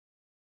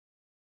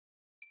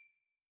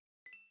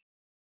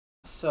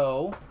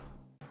So,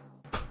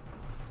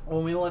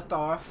 when we left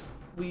off,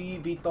 we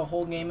beat the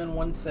whole game in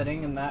one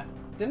sitting, and that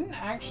didn't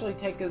actually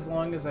take as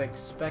long as I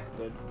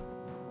expected.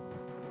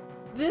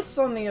 This,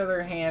 on the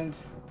other hand,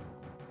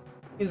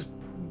 is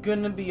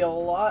gonna be a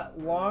lot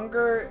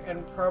longer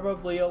and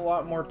probably a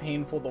lot more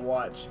painful to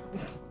watch.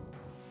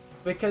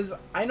 Because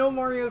I know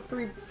Mario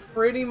 3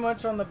 pretty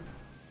much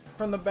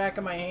from the back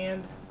of my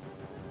hand.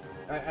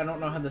 I don't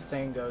know how the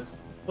saying goes.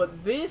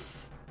 But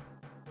this,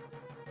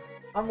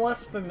 I'm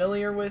less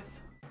familiar with.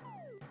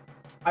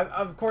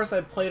 Of course,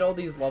 I've played all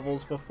these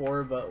levels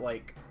before, but,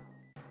 like,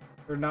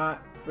 they're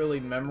not really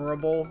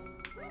memorable.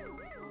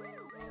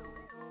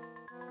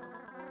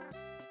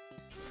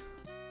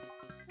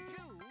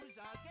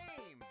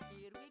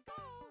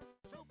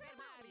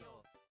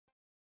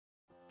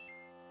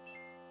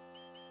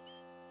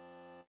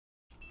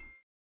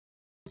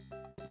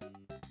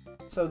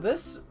 So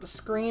this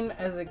screen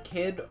as a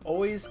kid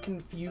always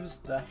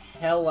confused the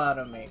hell out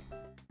of me.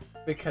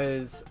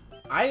 Because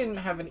I didn't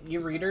have an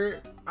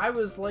e-reader. I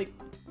was like...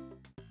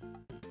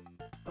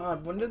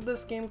 God, when did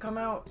this game come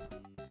out?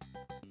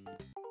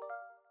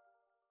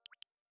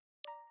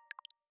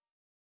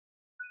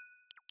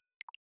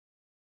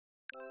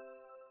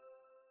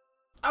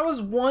 I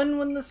was 1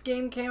 when this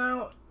game came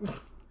out.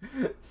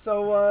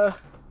 So,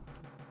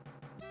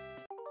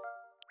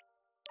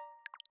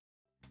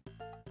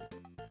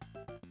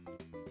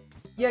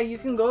 yeah, you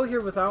can go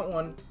here without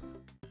one.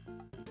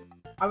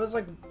 I was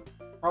like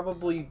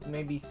probably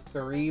maybe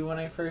 3 when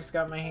I first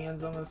got my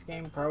hands on this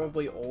game.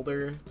 Probably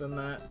older than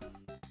that.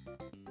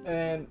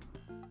 And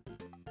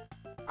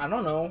I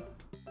don't know.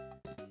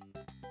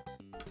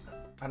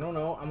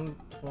 I'm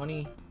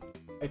 20.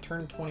 I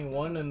turned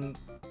 21 in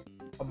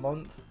a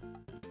month.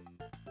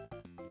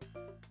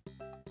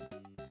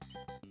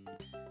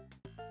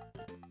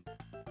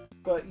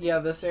 But yeah,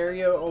 this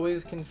area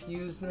always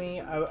confused me.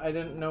 I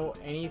didn't know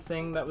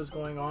anything that was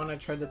going on. I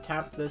tried to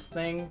tap this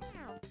thing,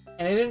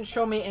 and it didn't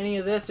show me any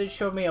of this. It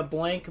showed me a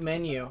blank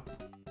menu.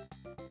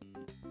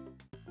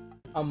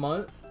 A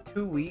month?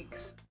 2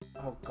 weeks?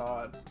 Oh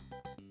god.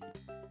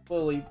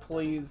 Lily,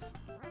 please.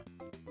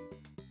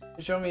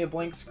 It showed me a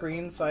blank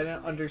screen, so I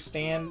didn't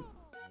understand.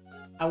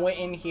 I went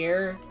in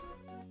here.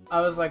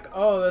 I was like,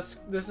 oh,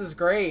 this is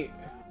great.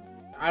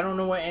 I don't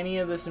know what any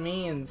of this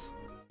means.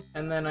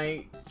 And then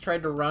I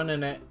tried to run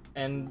in it,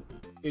 and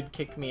it'd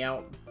kick me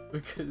out,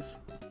 because...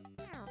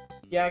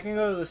 Yeah, I can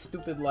go to the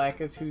stupid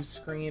Lakitu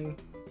screen.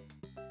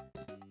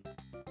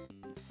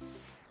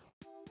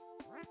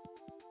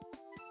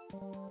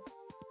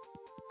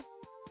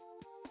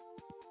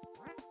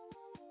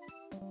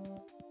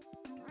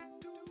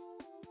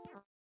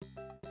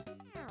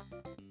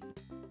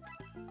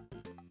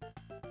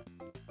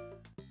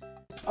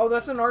 Oh,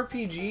 that's an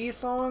RPG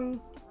song?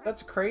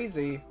 That's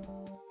crazy.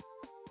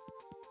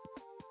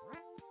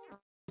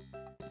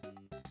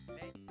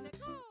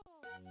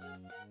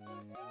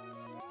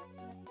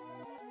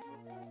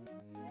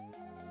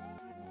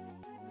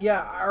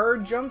 Yeah, our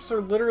jumps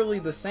are literally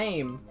the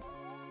same.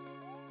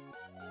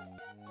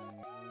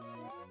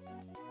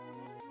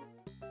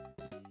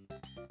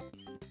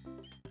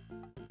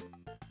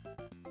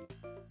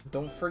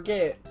 Don't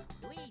forget,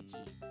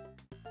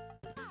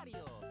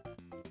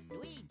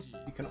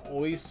 you can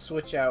always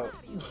switch out.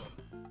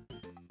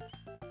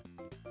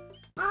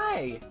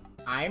 Hi,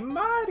 I'm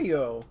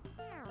Mario.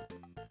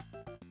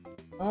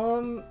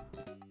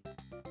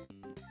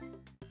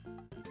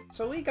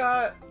 So we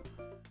got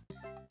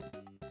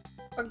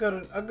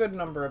a good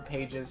number of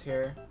pages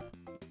here.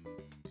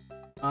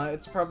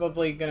 It's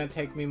probably gonna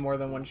take me more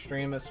than one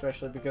stream,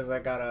 especially because I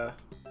gotta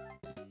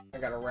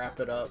wrap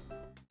it up.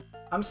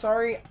 I'm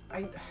sorry,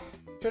 I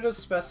should have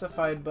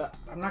specified, but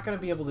I'm not gonna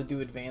be able to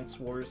do Advance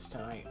Wars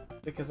tonight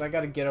because I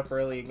gotta get up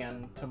early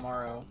again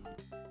tomorrow.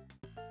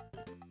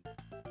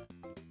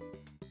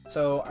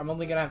 So I'm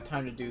only gonna have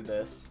time to do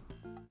this.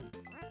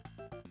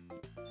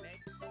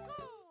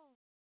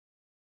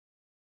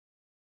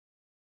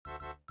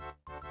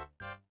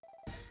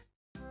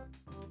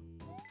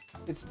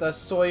 It's the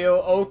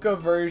Soyo Oka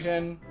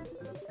version.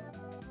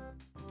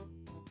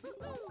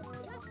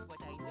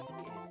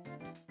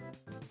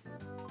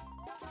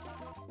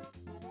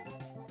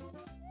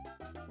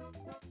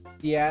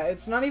 Yeah,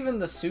 it's not even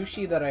the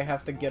sushi that I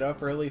have to get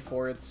up early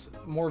for, it's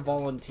more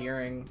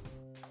volunteering.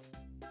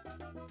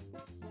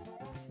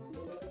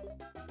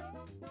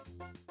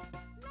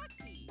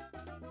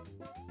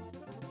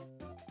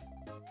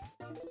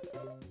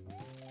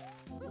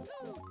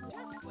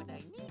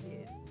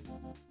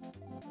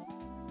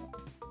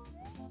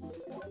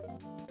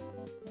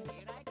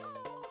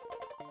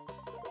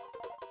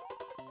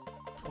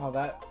 Oh,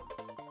 that...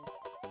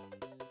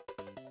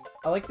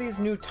 I like these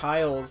new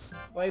tiles.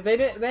 Like, they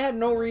had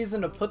no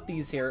reason to put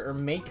these here, or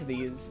make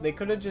these. They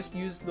could have just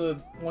used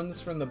the ones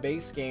from the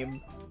base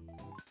game.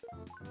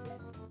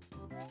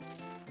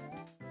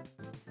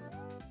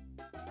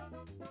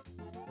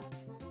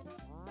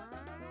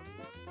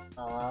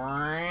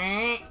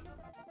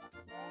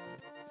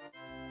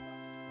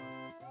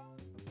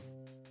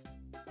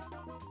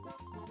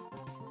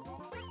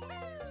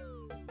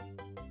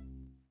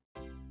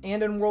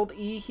 And in World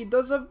E, he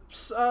does a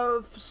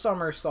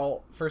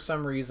somersault for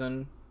some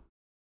reason.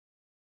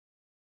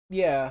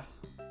 Yeah.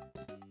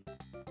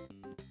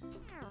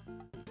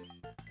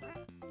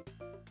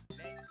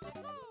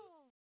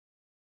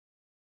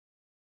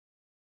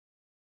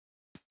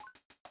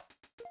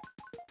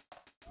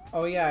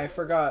 Oh yeah, I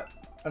forgot.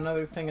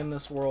 Another thing in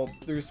this world,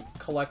 there's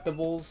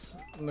collectibles,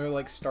 and they're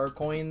like star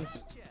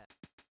coins.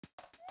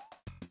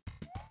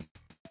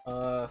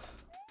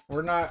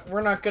 We're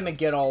not gonna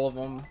get all of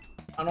them.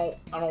 I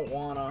don't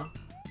wanna.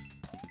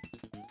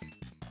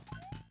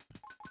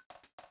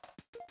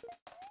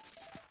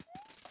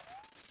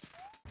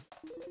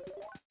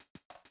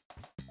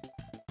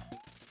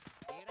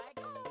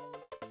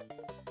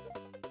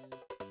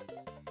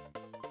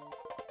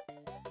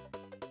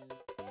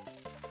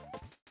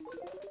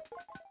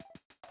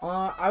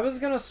 I was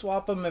gonna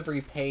swap them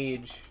every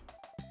page.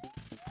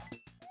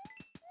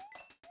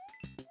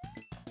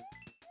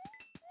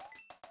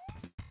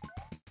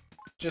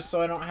 Just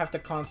so I don't have to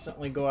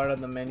constantly go out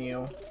of the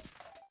menu.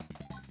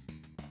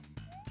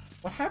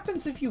 What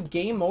happens if you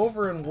game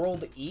over in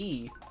World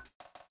E?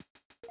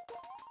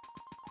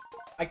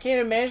 I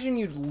can't imagine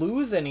you'd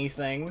lose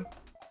anything.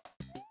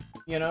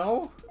 You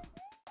know?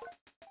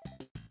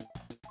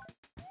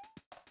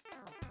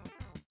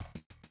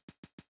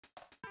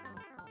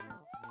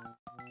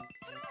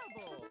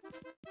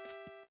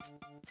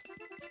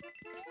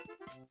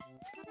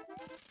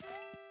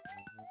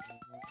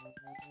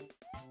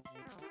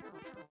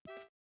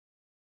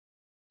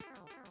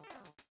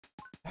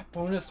 That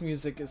bonus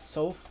music is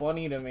so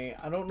funny to me.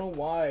 I don't know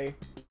why.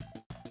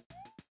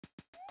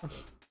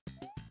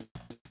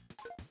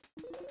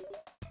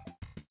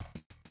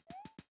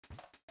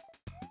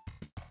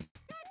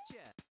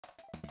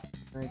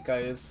 Alright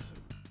guys,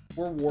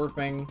 we're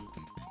warping.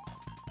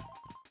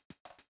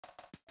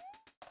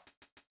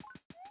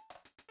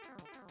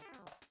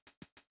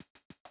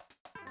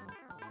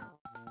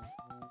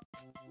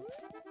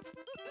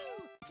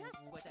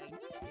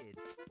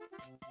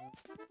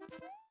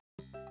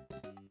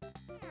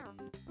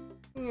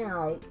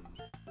 Meow.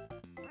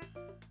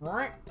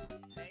 Right.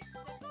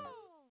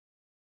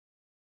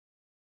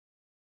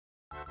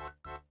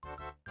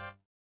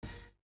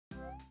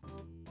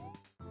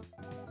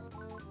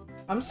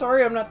 I'm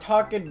sorry I'm not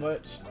talking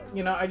much.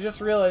 You know, I just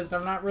realized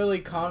I'm not really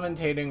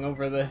commentating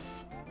over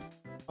this.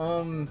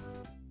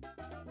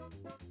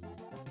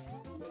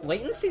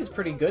 Latency's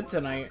pretty good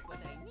tonight.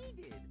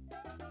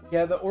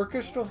 Yeah, the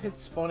orchestral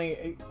hit's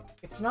funny.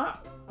 It's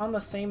not on the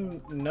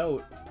same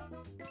note.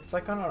 It's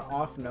like on an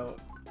off note.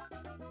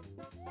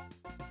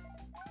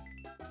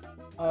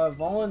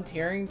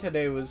 Volunteering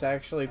today was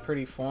actually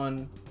pretty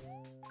fun.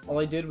 All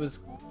I did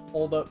was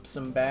fold up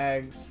some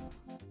bags.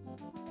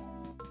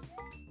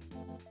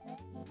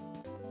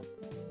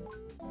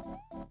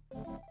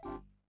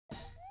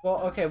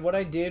 Well, okay, what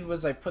I did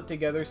was I put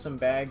together some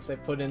bags, I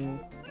put in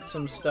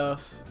some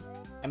stuff.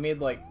 I made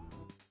like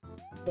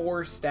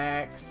 4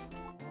 stacks.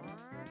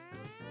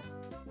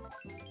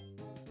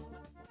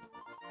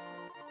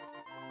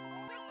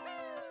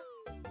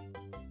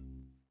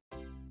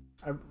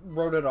 I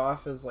wrote it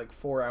off as like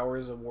 4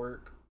 hours of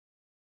work.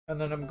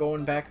 And then I'm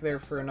going back there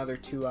for another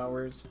 2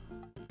 hours.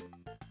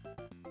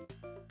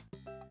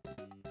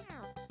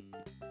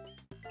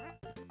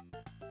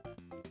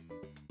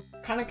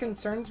 Kinda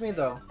concerns me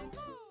though.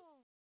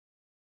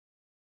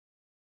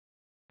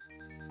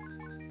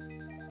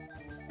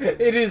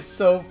 It is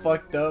so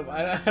fucked up.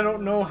 I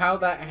don't know how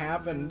that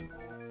happened.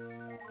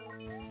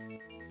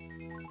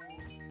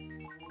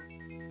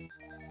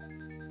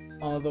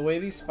 Oh, the way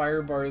these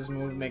fire bars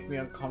move make me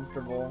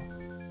uncomfortable.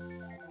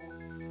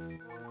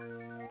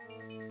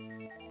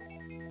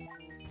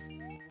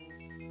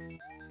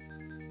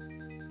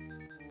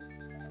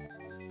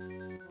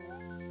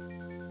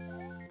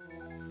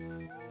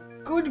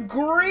 Good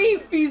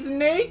grief, he's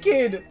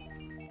naked!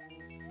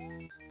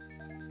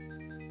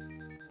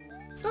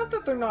 It's not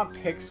that they're not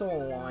pixel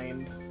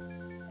aligned.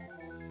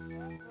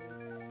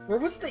 Where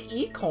was the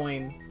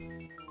E-coin?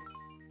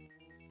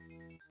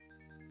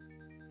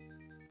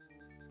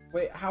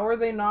 Wait, how are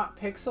they not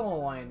pixel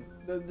aligned?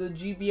 The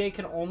GBA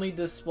can only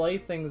display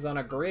things on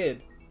a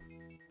grid.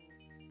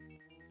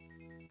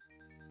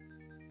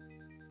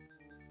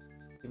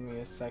 Give me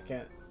a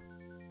second.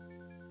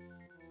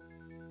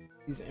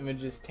 These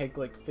images take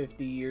like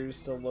 50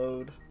 years to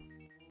load.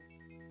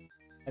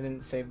 I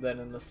didn't save that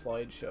in the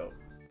slideshow.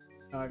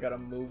 Now I gotta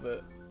move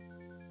it.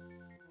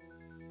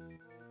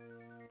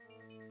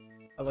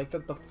 I like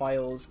that the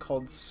file is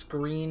called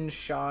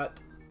screenshot.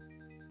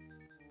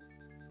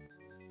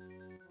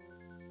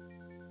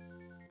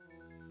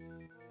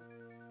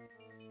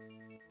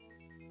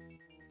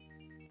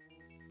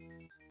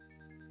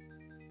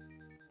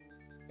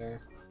 There.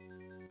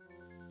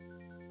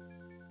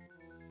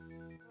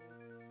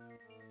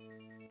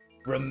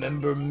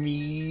 Remember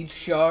me,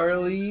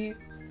 Charlie?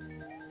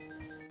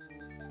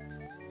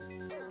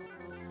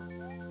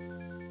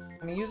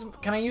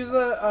 Can I use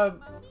a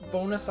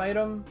bonus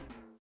item?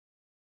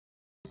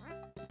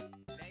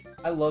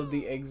 I love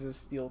the Eggs of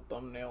Steel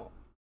thumbnail.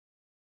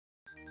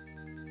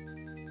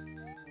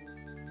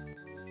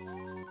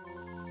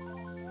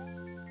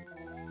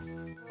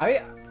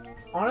 I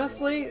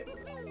honestly,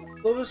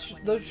 those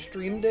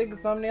stream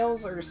dig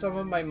thumbnails are some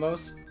of my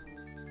most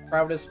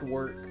proudest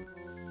work.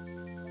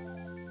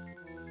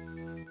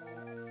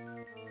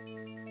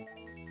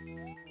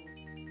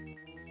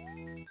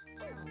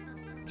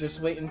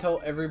 Just wait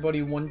until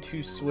everybody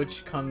 1-2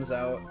 switch comes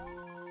out.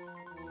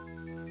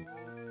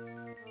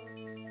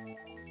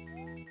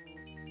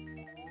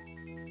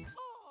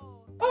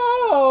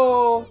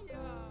 Oh!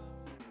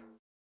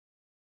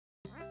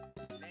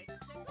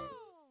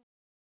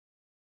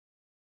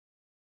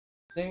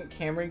 Didn't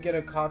Cameron get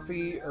a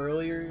copy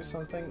earlier or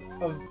something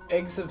of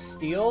Eggs of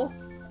Steel?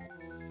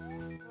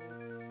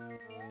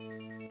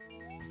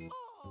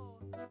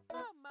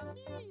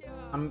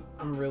 I'm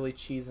really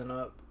cheesing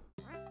up.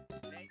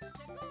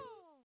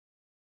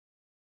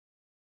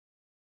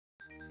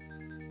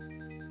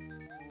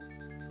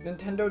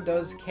 Nintendo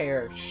does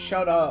care.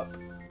 Shut up.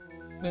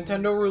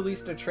 Nintendo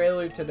released a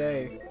trailer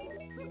today.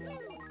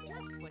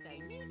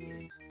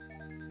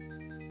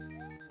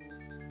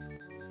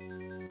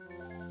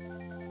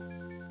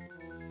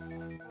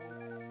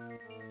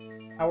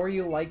 How are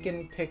you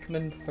liking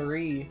Pikmin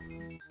 3?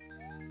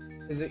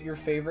 Is it your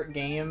favorite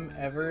game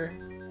ever?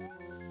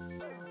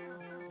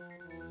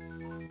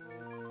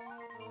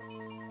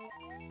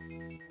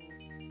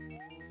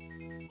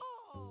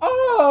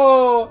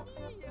 Oh!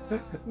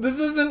 This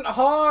isn't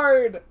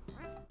hard!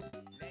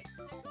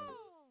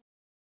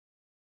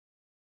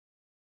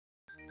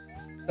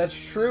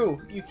 That's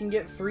true. You can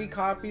get 3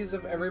 copies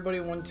of Everybody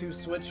 1-2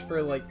 Switch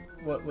for like,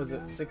 what was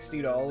it,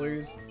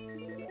 $60?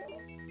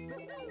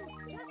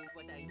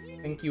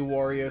 Thank you,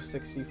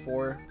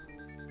 Wario64.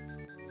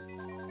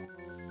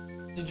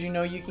 Did you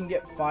know you can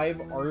get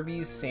 5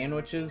 Arby's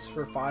sandwiches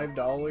for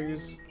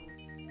 $5?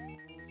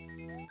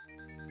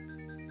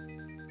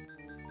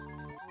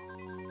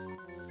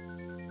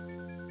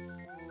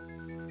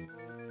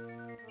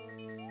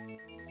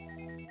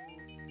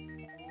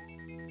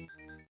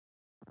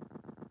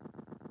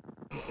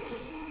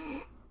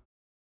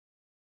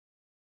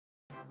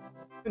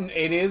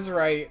 It is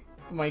right,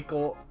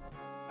 Michael.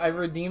 I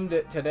redeemed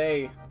it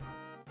today.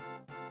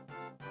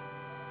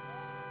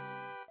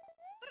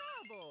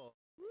 Bravo!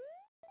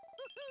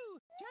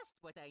 Just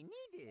what I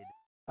needed.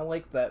 I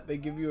like that. They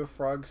give you a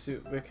frog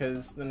suit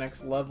because the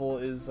next level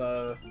is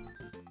a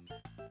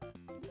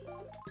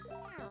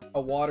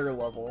water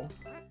level.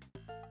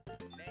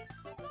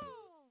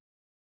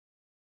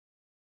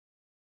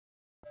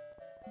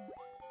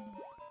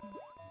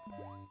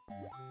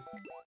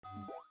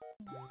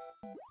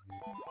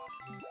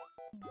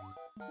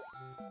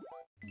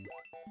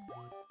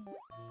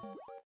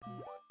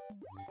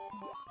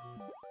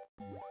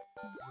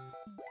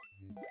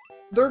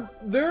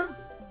 They're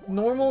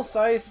normal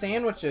size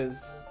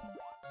sandwiches.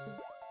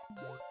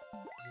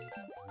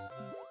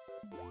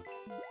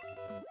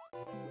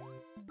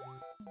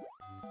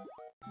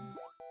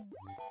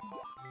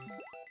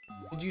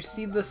 Did you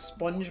see the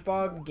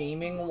SpongeBob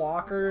gaming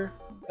locker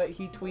that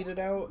he tweeted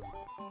out?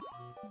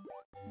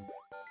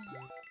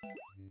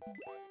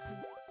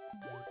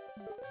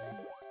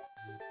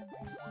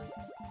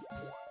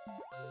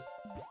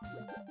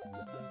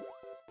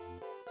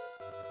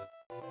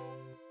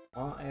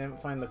 Oh, I didn't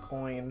find the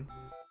coin.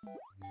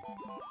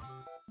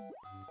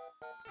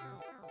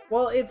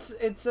 Well,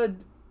 it's a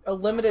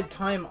limited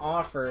time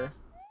offer.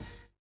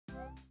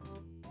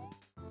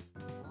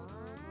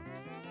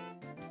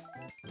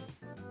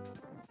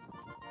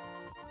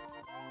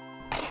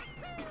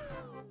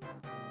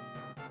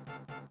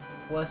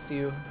 Bless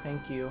you.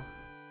 Thank you.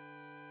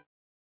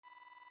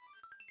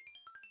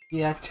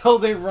 Yeah, till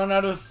they run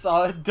out of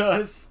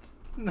sawdust.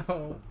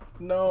 No.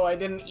 No, I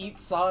didn't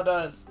eat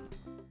sawdust.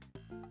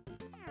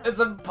 It's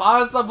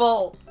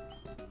impossible!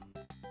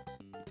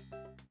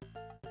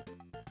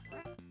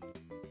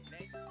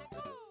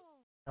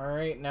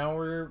 Alright, now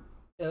we're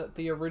at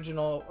the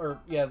original, or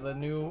yeah, the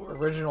new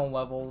original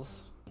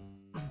levels.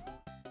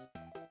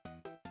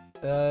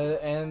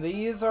 And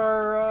these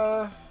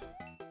are,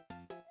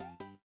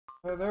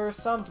 they're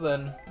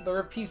something. They're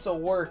a piece of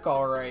work,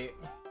 alright.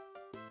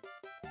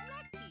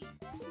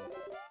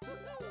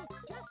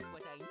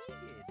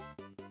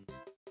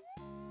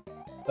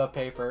 The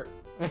paper.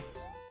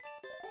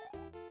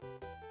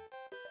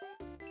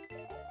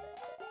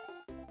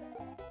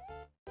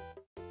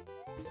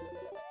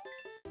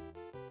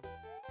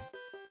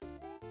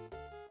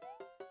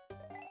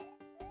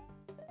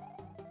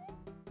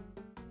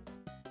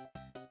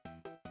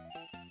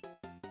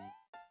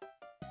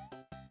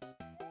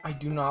 I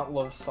do not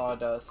love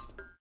sawdust.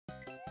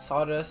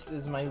 Sawdust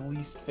is my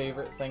least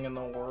favorite thing in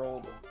the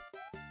world.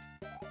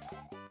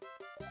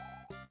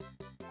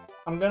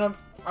 I'm gonna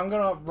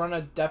run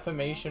a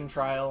defamation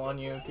trial on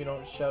you if you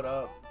don't shut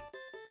up.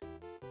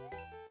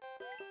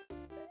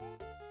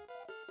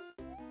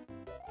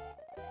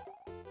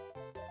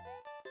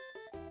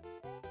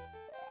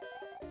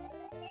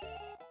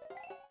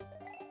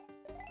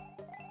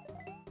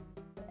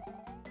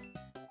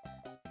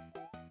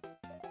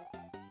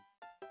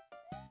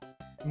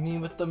 Me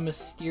with the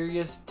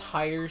mysterious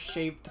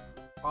tire-shaped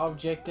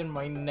object in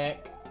my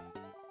neck.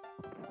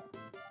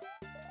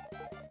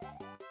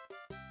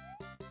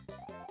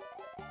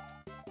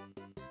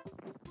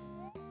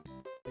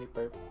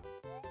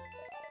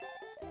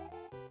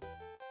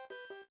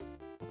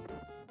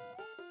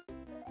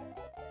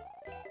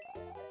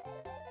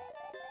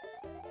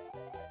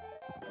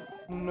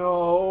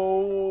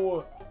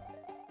 No.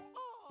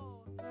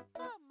 Oh,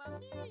 mamma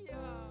mia!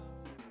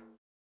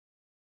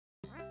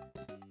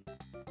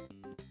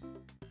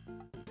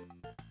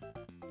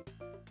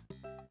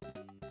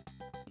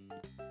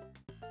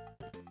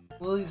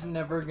 Lily's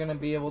never gonna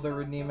be able to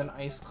redeem an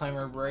ice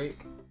climber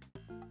break.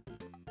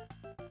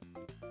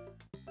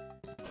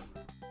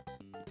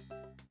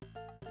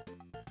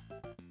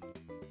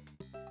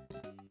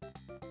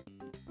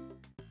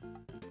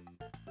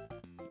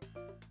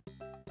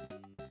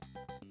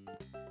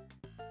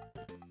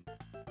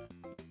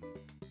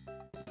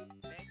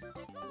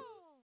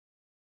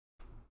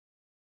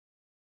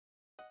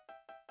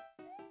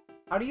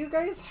 How do you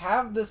guys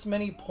have this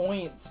many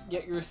points,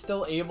 yet you're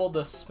still able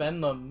to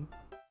spend them?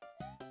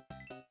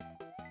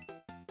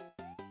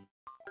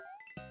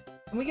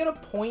 Can we get a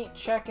point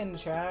check in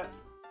chat?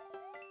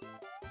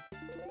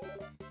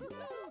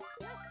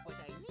 Just what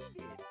I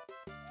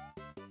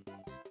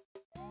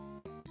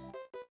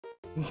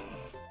needed.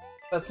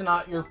 That's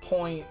not your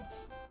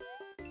points.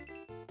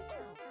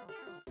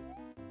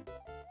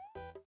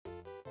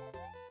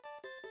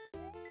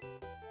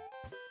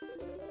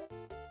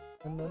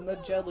 And then the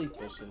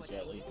jellyfish is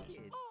jellyfish.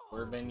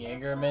 Urban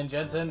Jaegerman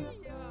Jensen.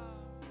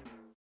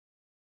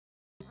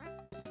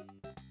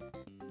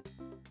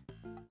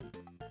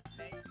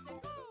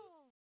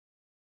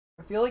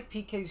 I feel like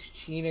PK's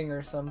cheating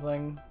or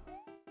something.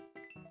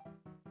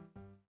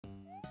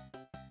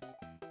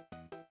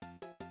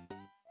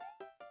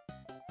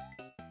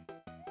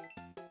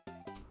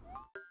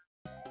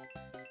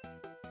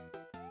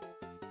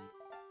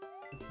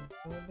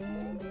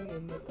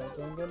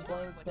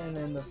 Plankton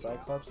and the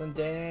Cyclops and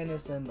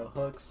Dennis and the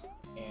hooks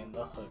and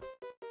the hooks.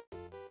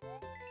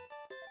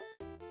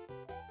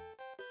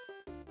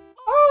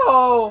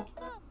 Oh!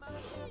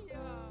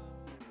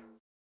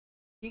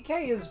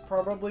 PK is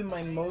probably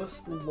my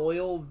most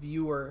loyal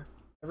viewer.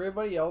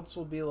 Everybody else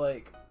will be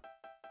like,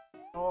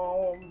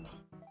 oh,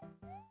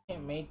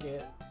 can't make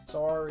it.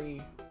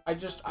 Sorry.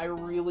 I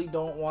really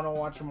don't want to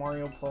watch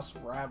Mario plus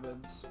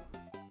Rabbids.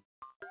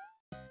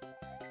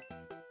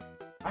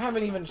 I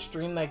haven't even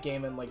streamed that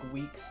game in like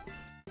weeks.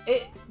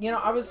 You know,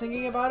 I was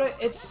thinking about it.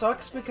 It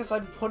sucks because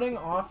I'm putting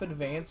off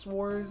Advance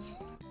Wars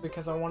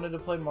because I wanted to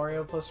play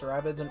Mario plus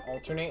Rabbids and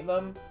alternate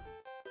them.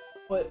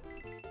 But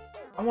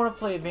I want to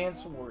play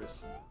Advance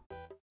Wars.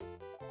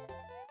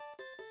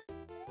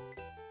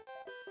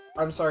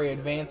 I'm sorry,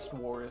 Advanced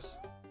Wars.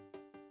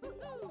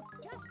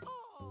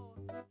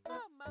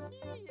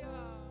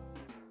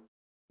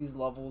 These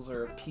levels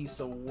are a piece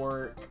of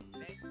work.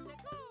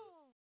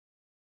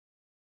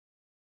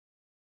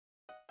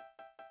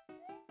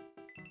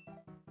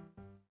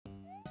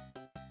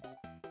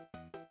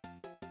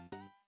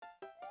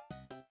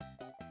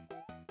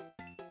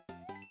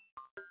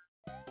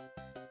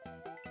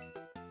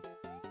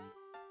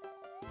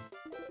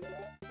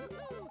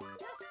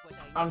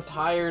 I'm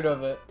tired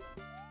of it.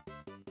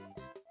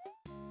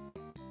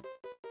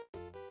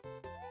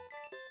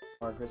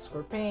 Margaret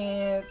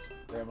Squarepants,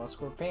 Grandma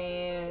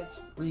Squarepants,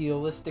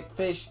 Realistic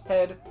Fish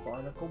Head,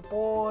 Barnacle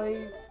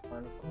Boy,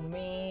 Barnacle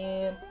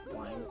Man,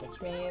 Flying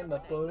Dutch Man, The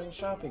Floating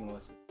Shopping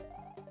List,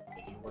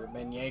 Mickey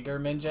Wordman,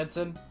 Jaegerman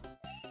Jetson.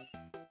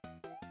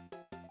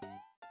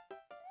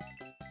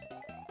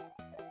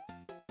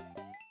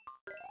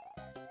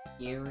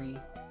 Gary.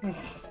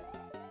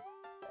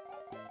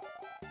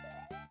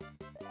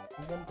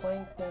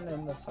 Plankton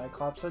and the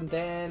Cyclops and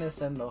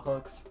Dennis and the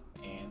hooks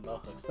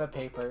the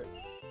paper.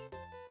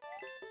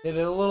 Did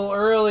it a little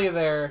early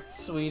there,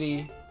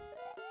 sweetie.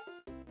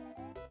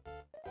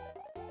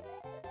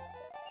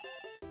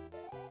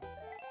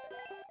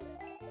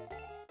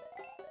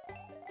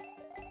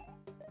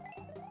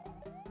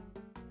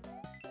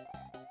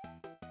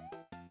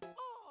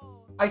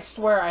 I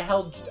swear I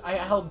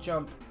held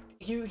jump.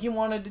 He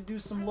wanted to do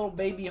some little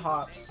baby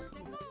hops.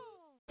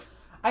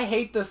 I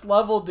hate this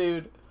level,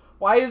 dude.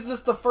 Why is this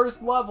the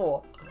first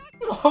level?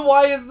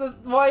 Why is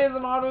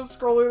an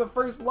auto-scroller the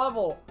first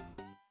level?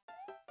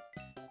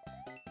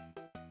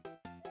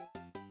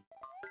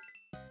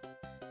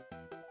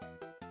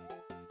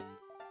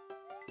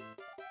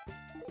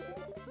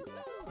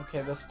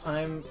 Okay, this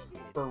time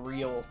for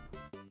real.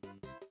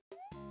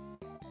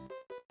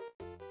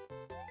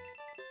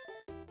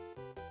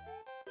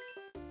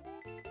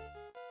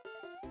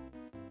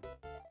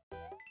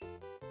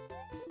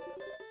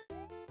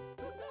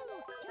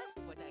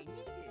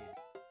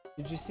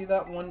 Did you see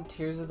that one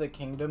Tears of the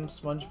Kingdom,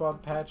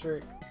 SpongeBob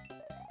Patrick?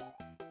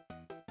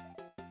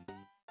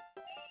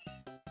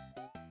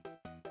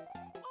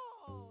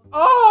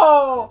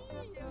 Oh!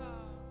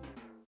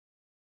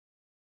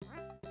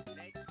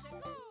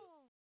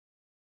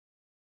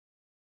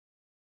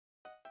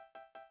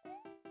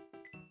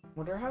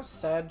 Wonder how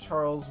sad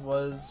Charles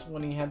was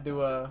when he had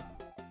to,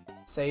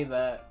 say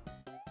that.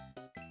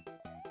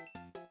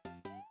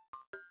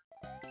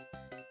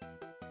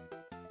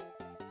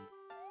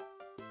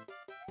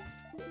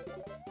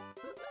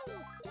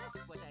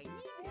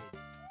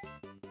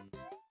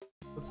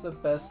 What's the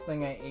best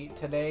thing I ate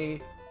today?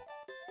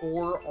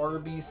 4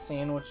 Arby's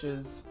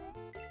sandwiches.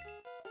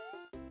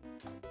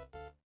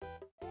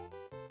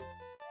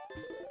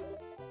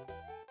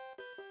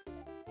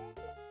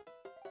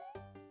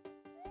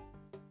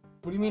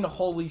 mean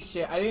holy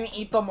shit? I didn't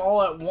eat them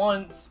all at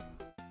once.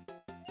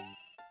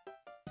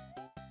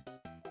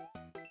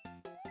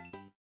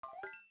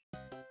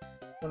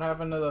 What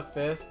happened to the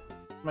 5th?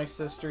 My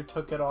sister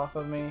took it off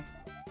of me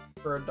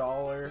for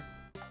 $1.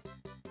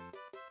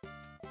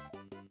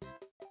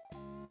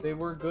 They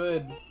were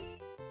good.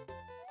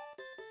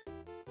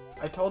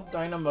 I told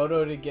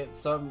Dynamoto to get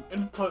some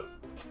and put...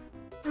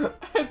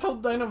 I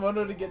told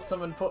Dynamoto to get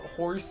some and put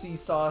horsey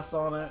sauce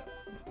on it.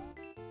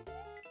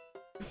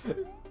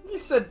 He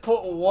said,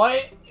 put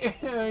what?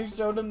 And I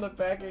showed him the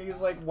packet.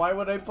 He's like, why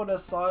would I put a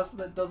sauce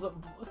that doesn't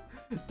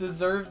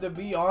deserve to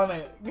be on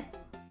it?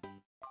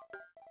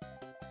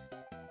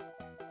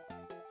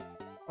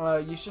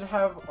 You should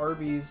have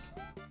Arby's.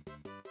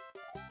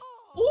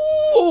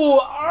 Ooh,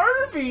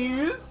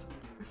 Arby's!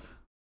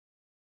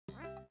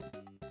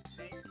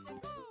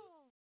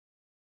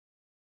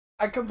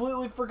 I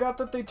completely forgot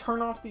that they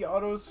turn off the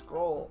auto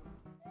scroll.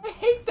 I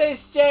hate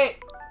this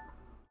shit!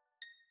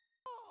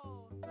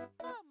 Oh,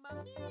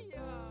 mamma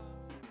mia!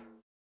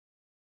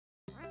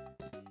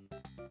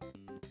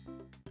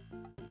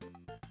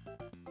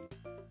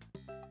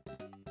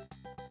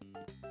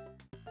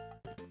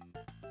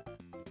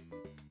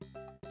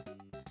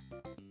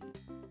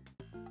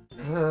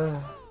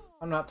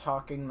 I'm not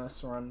talking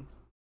this run.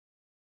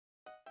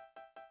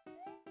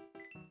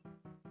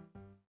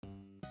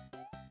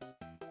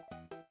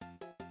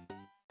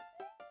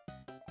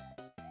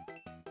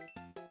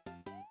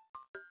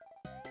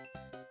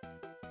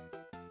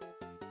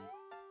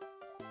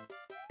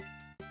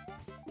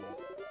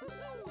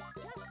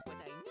 Just what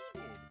I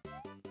needed.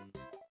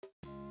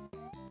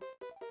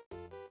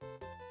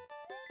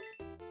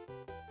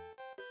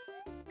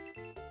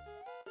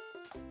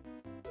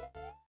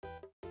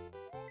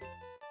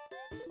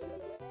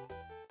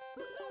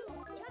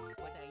 Just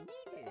what I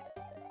needed.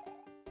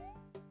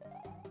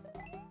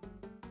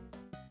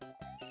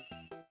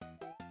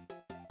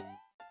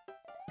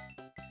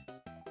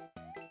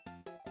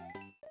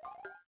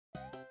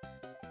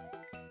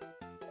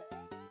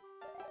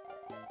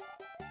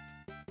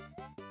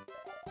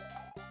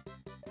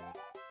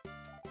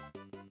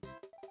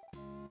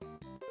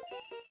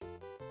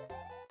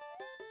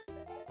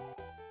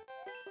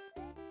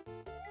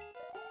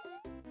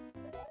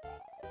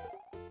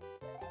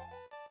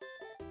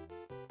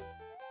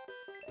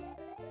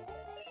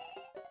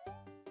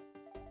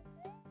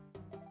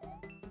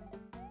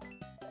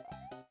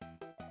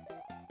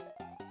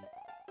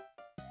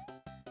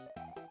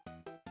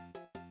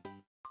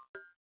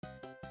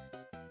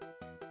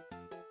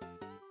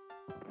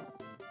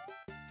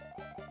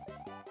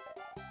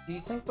 Do you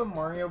think the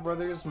Mario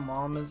Brothers'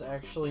 mom is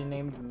actually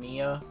named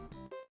Mia?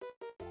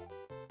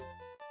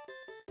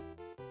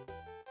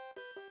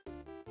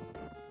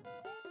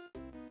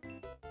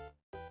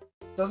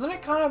 Doesn't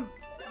it kind of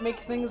make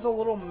things a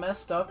little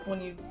messed up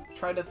when you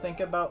try to think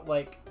about,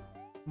 like,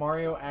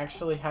 Mario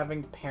actually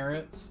having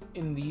parents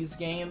in these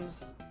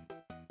games?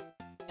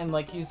 And,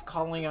 like, he's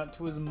calling out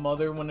to his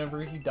mother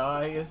whenever he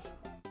dies?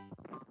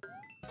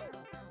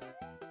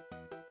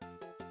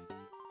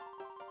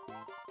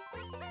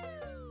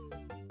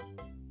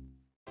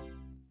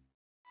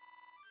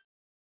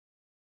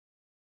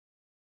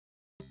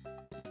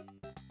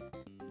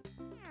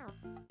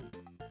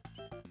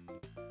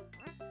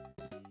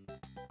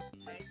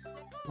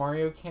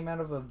 Mario came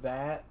out of a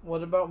vat?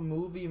 What about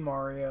movie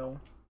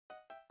Mario?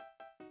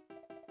 Do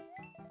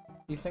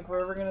you think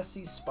we're ever gonna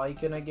see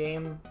Spike in a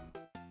game?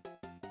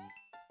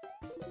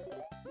 Just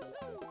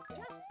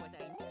what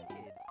I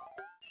needed.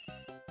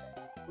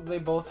 They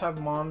both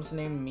have moms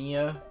named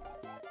Mia.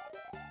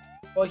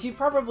 Well, he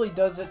probably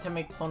does it to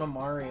make fun of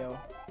Mario.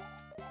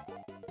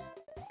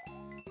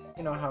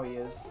 You know how he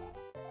is.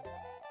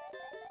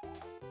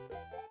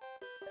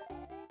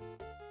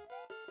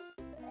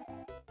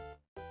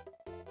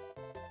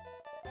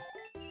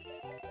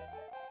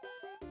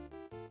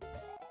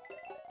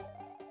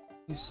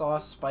 You saw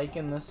Spike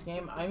in this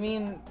game? I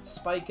mean,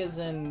 Spike is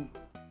in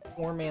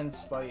Four-Man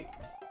Spike.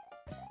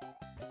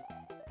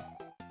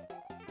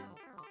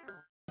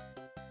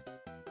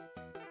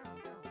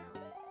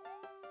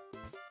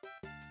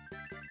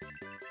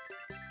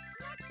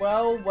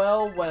 Well,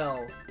 well,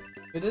 well.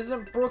 It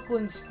isn't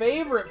Brooklyn's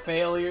favorite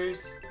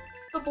failures,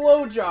 the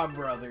Blowjob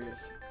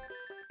Brothers.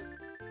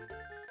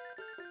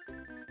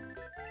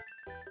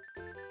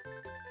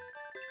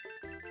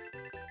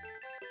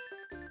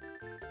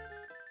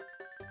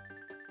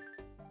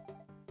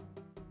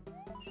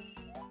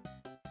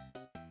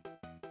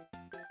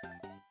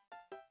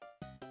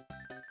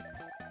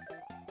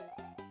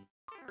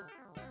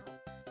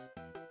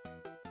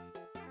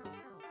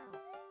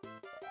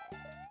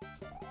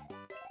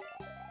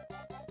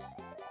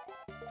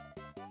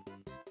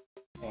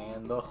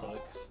 And the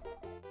hooks.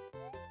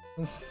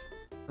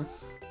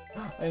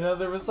 I know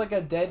there was like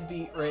a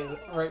deadbeat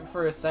right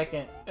for a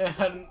second,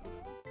 and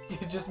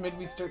it just made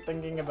me start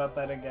thinking about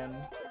that again.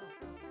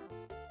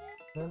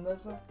 And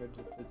that's not good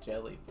with the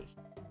jellyfish.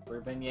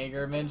 Urban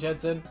Jaeger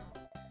Minjensen.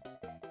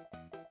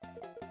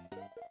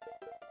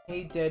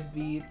 Hey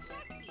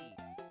deadbeats.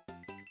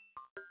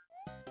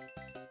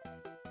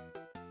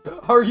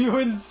 Are you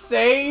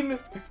insane?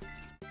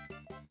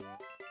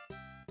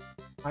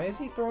 Why is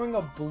he throwing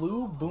a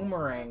blue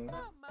boomerang?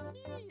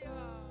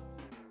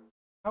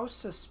 How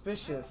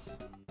suspicious.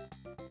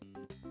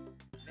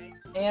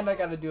 And I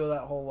gotta do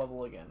that whole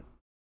level again.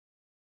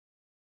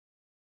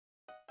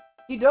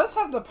 He does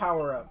have the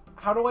power up.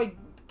 How do I...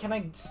 Can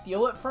I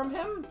steal it from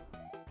him?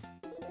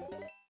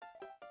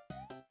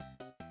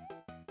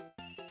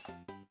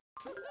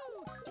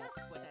 Just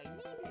what I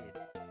needed.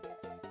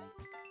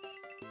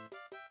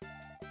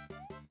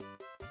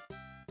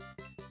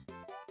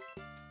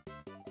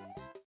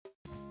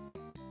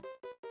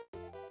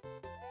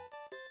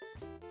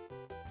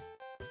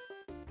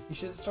 You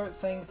should start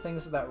saying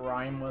things that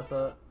rhyme with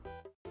it.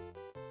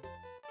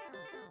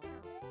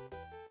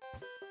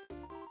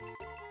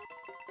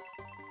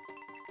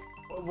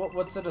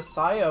 What's it a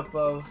psyop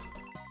of?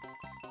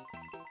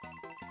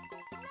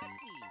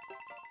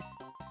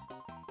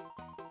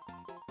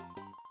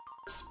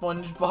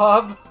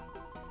 SpongeBob?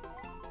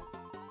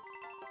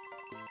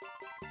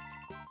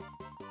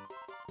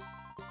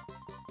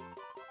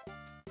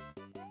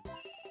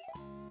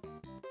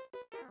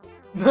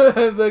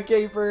 The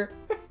caper.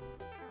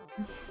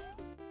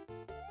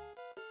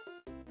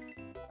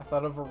 I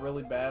thought of a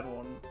really bad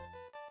one.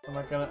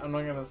 I'm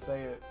not gonna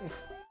say it.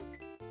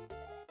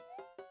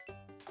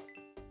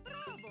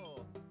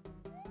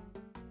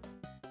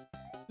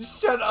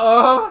 Shut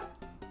up!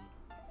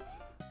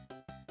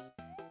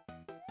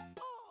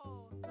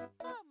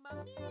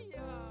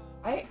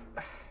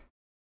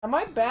 Am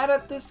I bad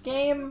at this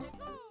game?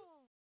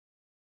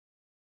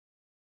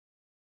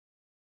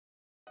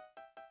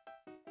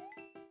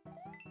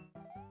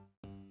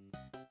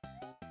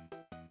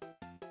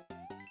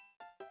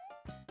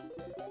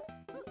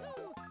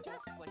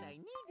 Just what I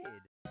needed.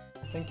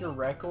 I think you're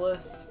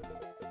reckless.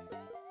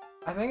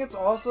 I think it's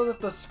also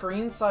that the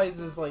screen size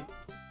is like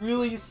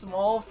really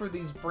small for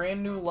these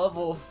brand new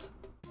levels.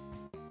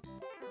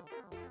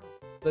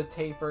 The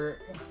taper.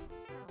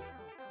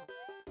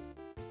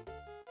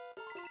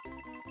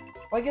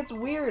 Like, it's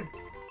weird.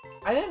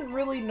 I didn't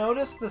really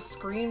notice the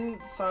screen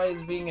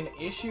size being an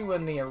issue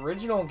in the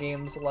original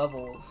game's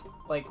levels.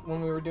 Like,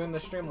 when we were doing the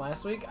stream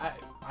last week,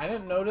 I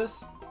didn't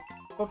notice.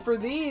 But for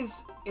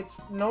these,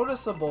 it's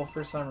noticeable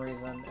for some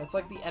reason. It's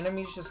like the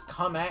enemies just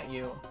come at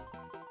you.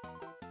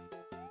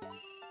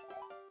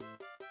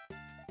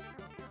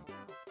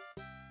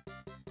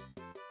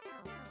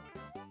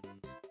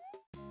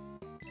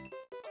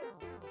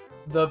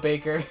 The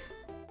baker.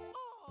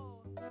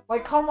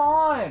 Like, come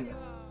on!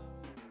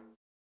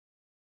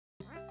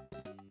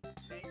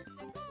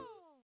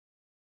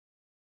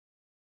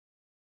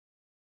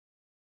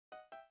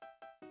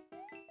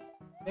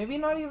 Maybe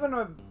not even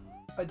a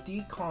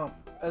decomp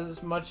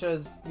as much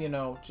as, you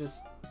know,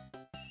 just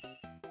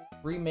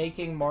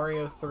remaking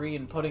Mario 3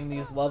 and putting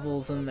these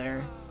levels in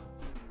there.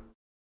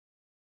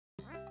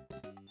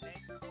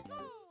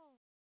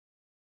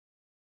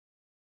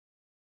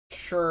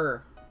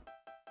 Sure.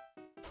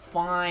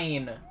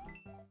 Fine.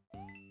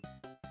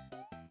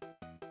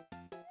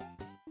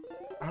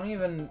 I don't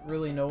even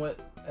really know what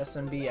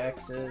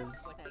SMBX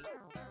is.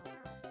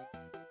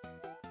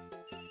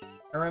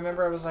 I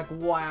remember I was like,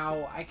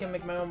 wow, I can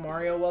make my own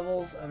Mario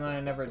levels, and then I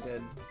never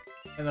did.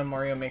 And then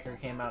Mario Maker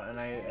came out, and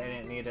I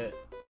didn't need it.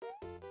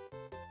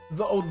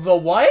 The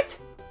what?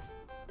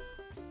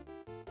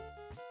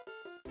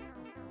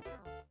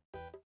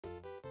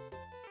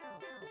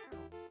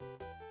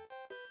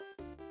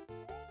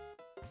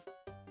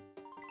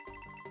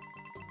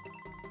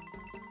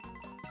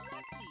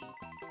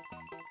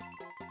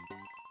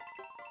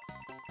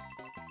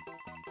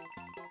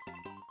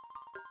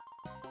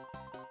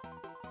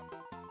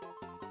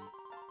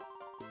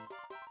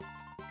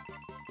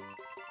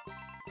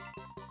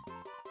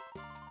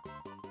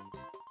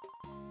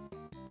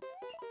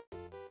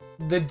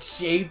 The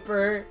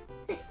Japer.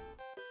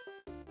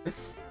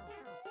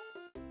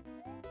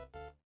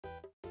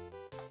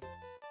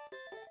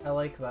 I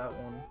like that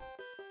one.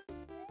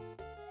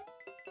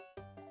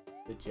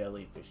 The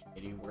jellyfish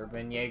kitty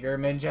Werben Jaeger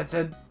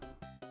Minjetted.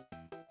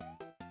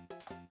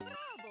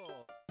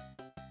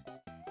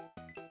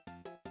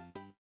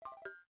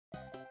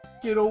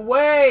 Get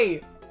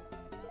away!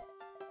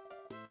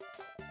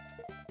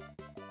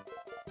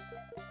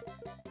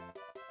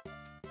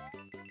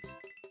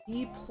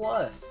 E+.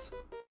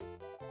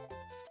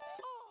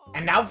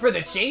 And now for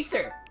the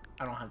chaser!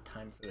 I don't have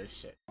time for this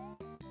shit.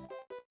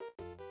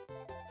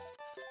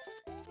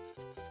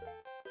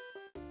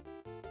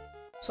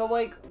 So,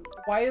 like,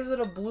 why is it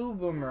a blue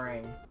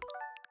boomerang?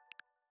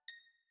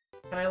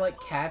 Can I, like,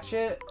 catch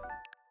it?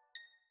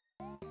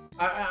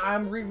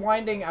 I'm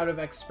rewinding out of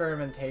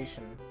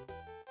experimentation.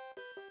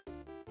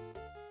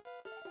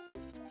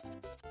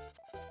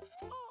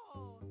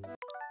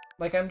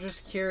 Like, I'm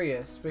just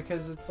curious,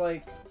 because it's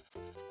like...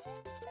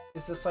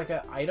 Is this like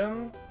an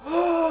item?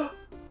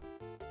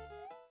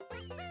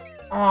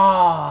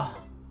 Ah.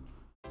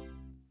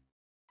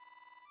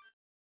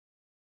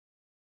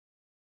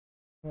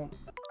 Well,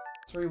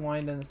 let's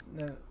rewind and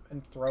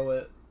throw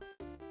it.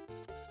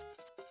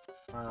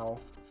 Wow.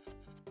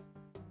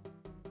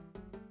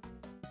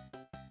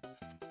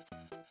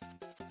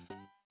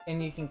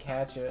 And you can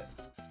catch it.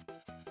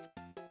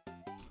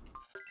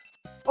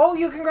 Oh,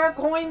 you can grab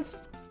coins!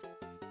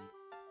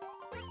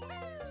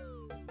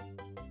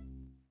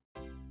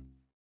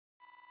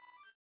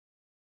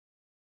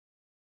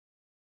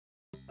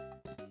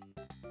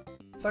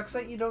 Sucks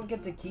that you don't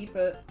get to keep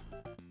it.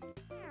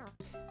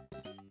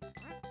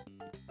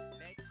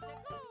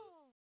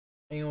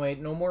 Anyway,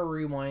 no more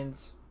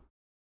rewinds.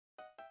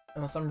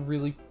 Unless I'm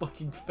really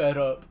fucking fed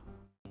up.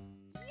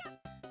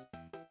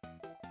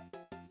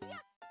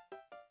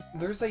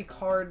 There's a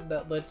card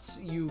that lets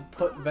you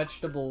put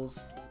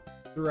vegetables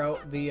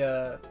throughout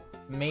the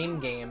main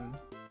game.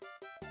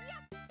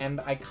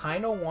 And I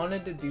kinda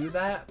wanted to do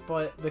that,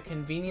 but the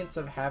convenience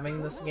of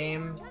having this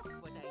game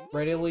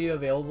readily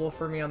available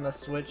for me on the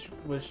Switch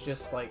was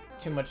just like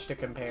too much to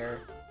compare.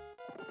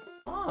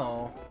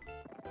 Oh.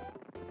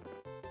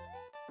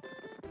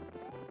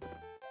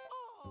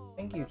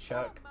 Thank you,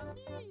 Chuck.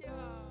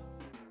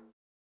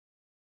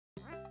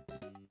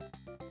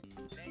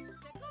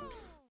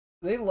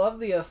 They love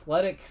the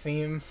athletic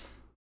theme.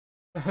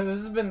 This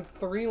has been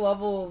 3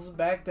 levels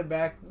back to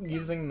back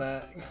using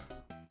that.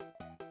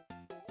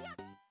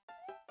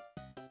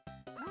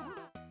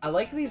 I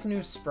like these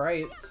new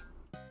sprites.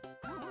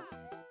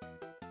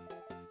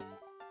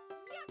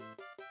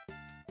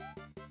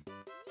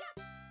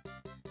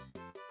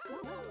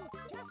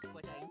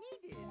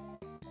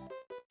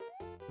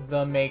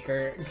 The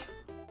Maker.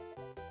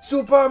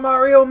 Super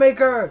Mario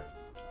Maker!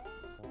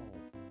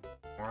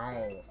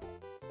 Wow.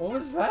 What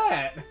was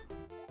that?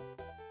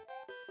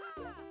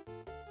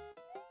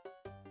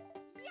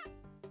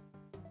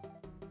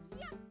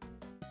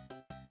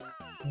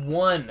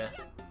 One.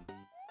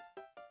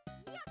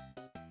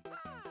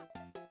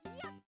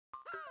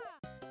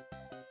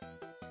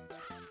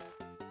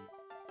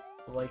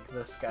 I like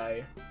this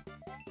guy.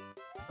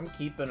 I'm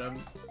keeping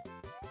him.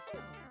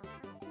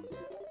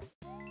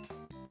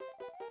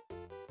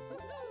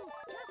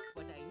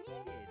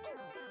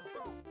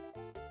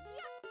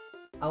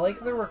 I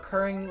like the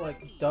recurring,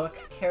 like, duck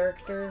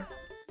character.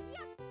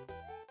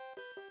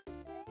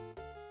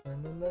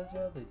 And then there's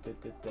really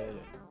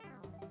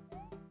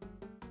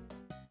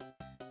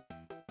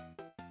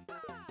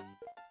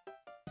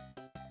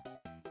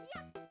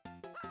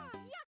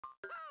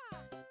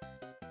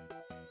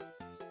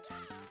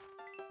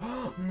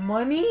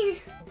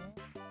money?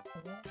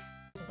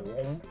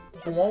 Womp,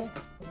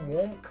 womp,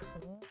 wonk.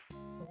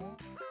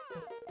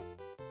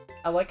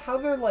 I like how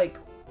they're, like,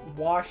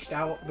 washed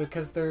out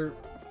because they're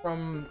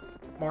from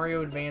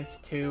Mario Advance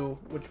 2,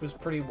 which was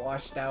pretty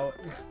washed out.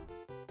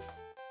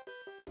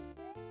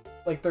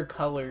 Like their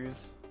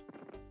colors.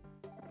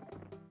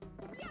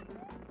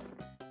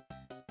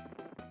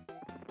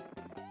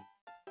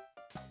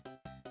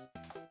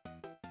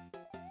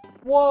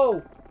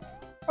 Whoa!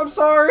 I'm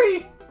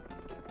sorry!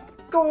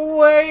 Go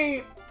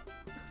away!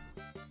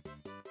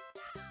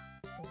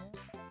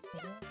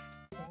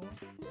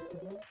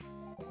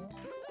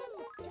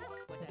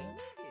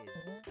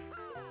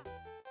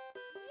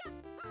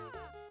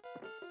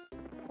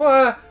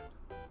 Ah!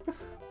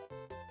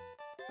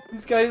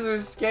 These guys are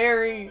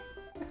scary.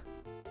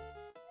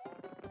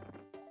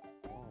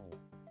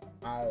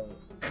 Ow.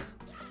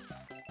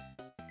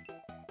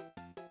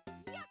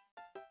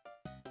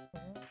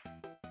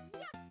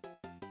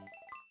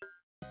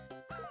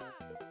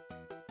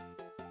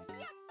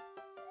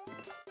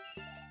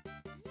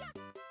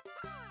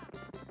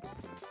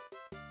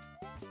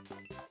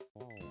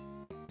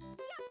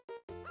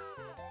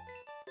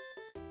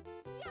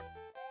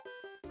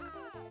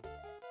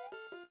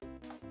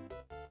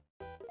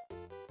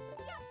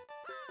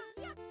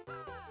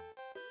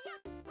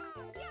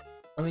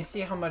 Let me see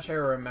how much I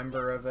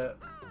remember of it.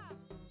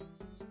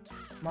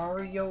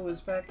 Mario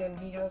is back and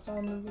he has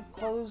all new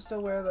clothes to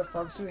wear. The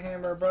frog suit,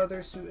 hammer,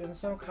 brother suit, and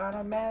some kind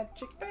of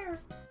magic bear.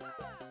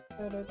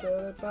 I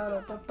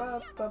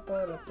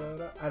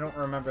don't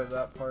remember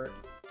that part.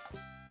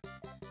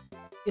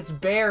 It's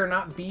bear,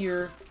 not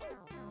beer.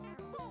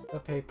 The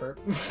paper.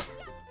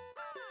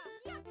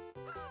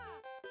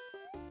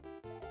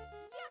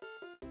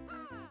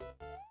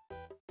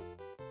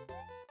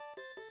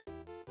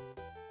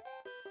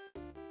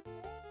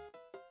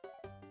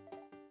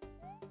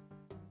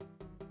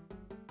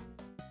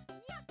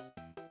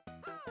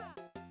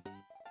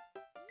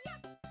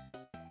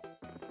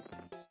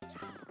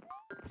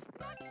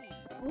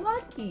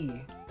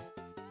 Lucky!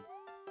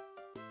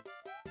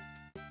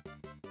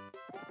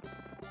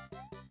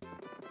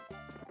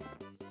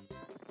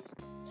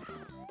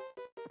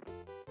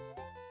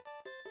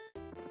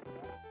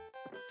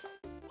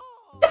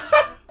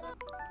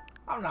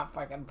 I'm not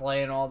fucking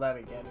playing all that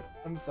again.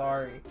 I'm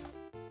sorry.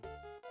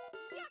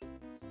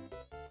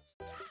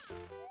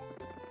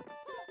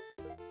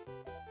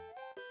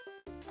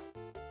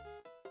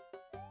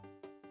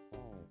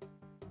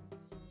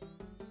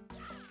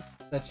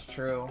 That's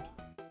true.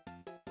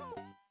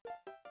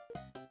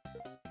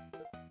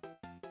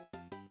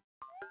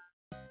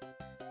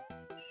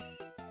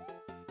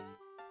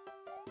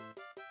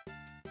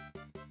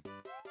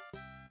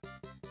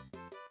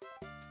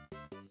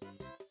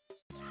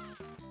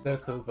 The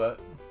Koopa.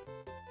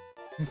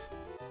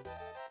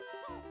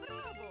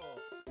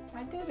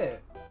 I did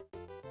it.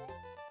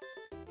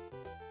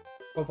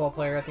 Football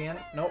player at the end?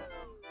 Nope.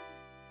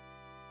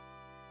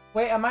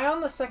 Wait, am I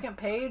on the second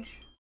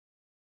page?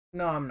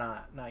 No, I'm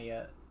not. Not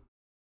yet.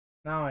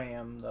 Now I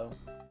am, though.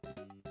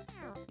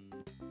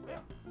 Yeah.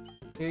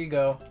 Here you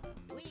go.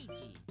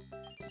 Luigi.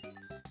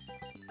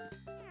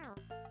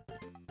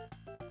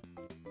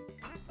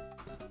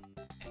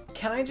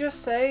 Can I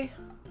just say,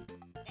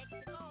 Let's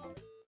go.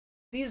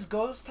 these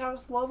Ghost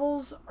House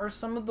levels are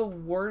some of the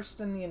worst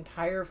in the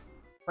entire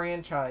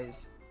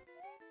franchise.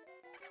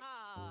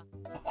 Ah,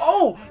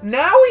 Oh!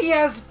 Now he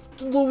has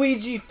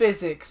Luigi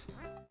physics!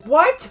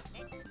 What?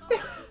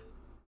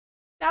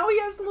 Now he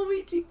has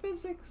Luigi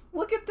physics!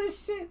 Look at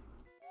this shit!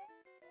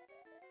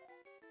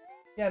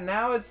 Yeah,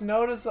 now it's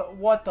noticeable.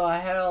 What the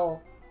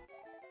hell?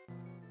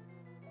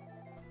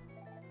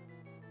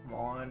 Come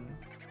on.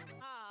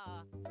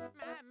 ah,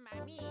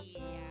 mamma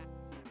mia.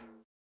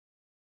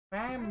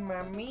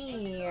 Mamma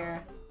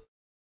mia.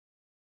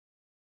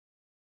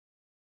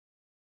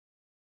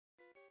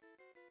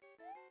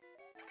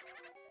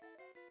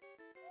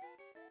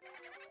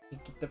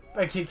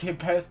 I can't get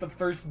past the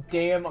first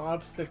damn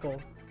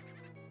obstacle.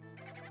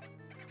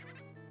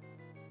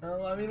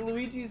 Well, I mean,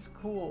 Luigi's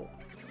cool.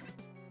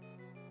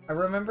 I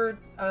remember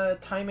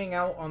timing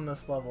out on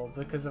this level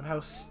because of how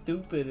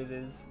stupid it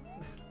is.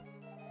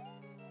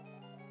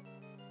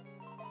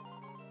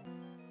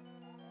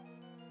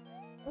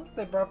 Look,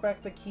 they brought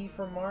back the key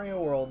from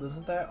Mario World.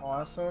 Isn't that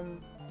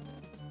awesome?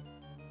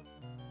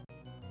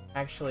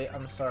 Actually,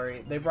 I'm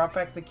sorry. They brought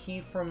back the key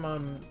from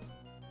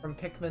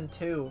Pikmin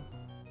 2.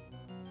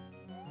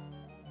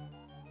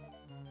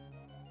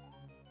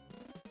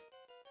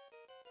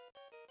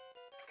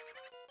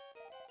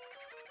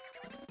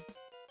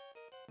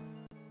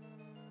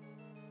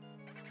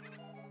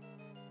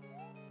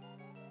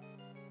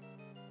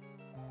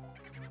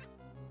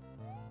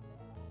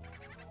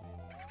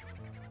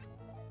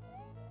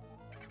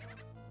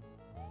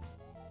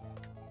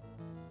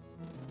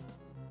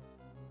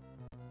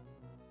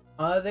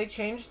 They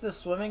changed the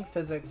swimming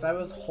physics. I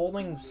was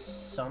holding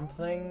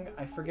something,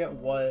 I forget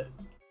what,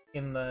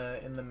 in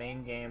the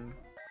main game.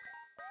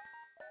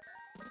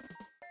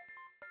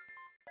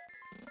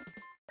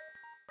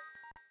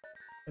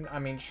 And I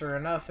mean, sure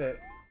enough, it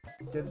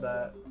did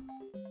that.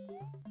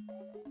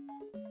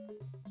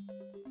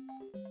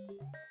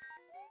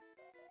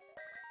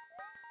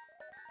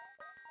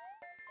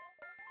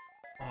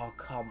 Oh,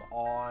 come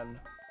on.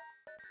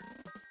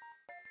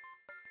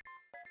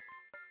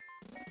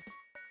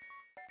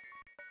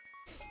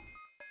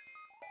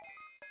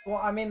 Well,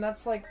 I mean,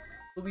 that's like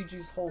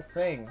Luigi's whole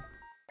thing.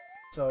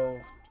 So...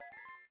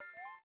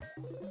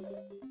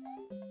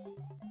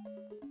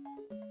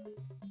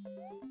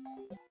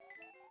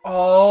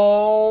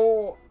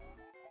 Oh!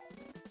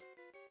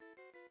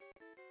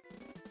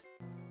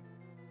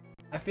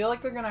 I feel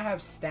like they're gonna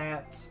have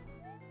stats.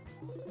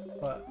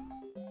 But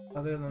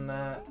other than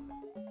that...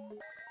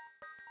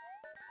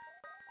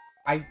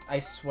 I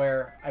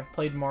swear, I've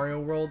played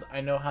Mario World. I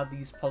know how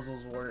these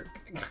puzzles work.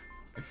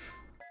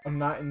 I'm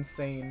not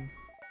insane.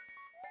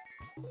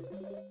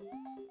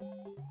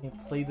 You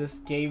play this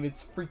game,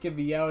 it's freaking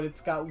me out.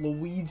 It's got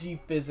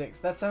Luigi physics.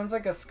 That sounds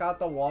like a Scott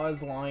the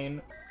Woz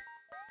line.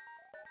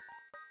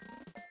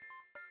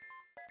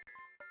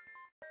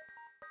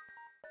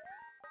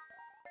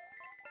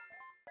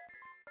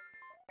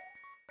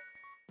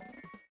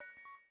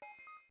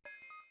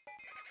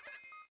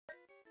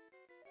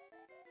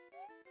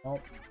 Oh.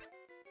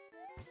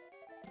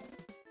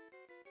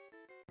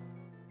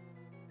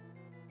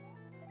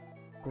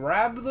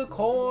 Grab the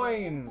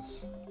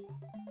coins!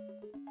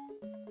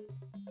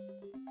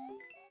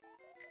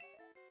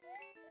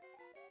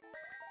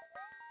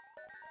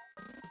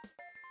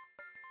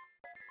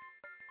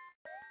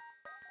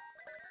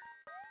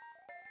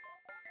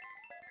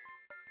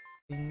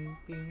 Bing,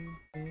 bing,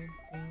 bing,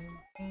 bing,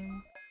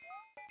 bing.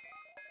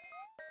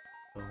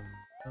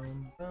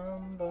 Boom,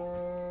 bum, bum,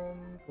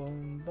 bum,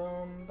 boom,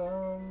 bum,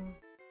 bum.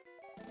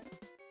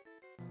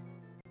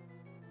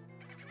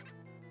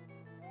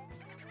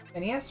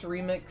 NES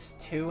Remix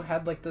 2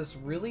 had like this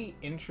really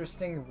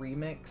interesting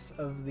remix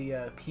of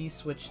the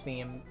P-Switch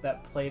theme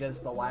that played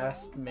as the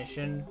last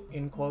mission,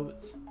 in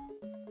quotes.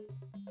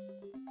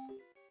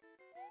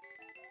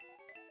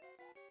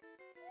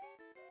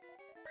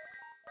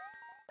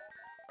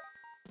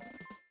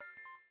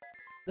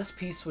 This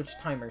P-Switch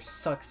timer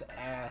sucks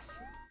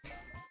ass.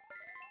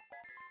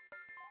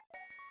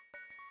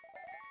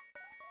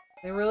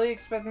 They really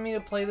expected me to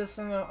play this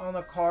on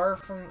the car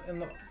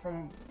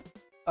coming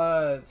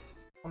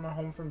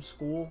home from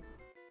school.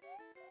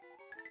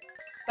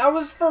 That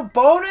was for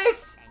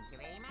bonus? Thank you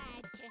very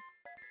much.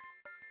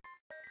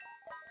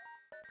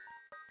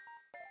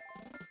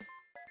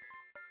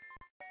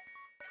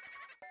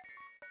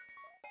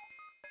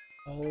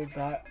 Hold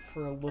that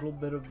for a little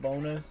bit of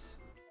bonus.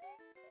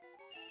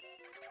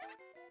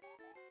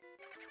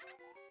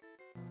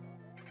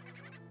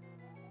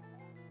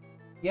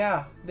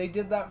 Yeah, they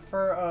did that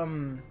for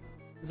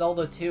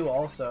Zelda 2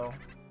 also.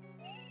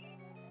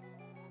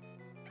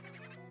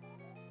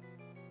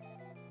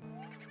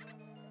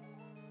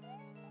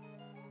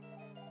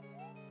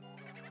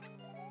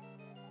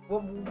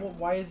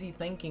 Why is he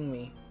thanking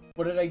me?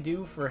 What did I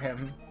do for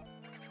him?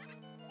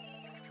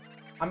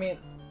 I mean,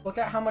 look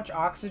at how much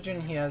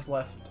oxygen he has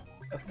left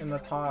in the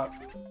top.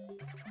 Just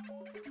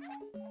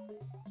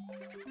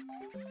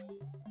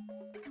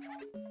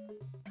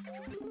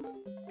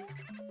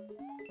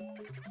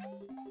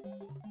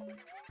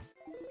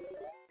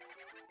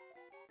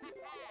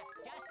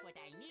what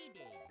I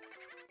needed.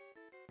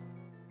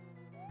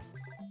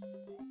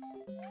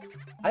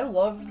 I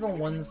loved the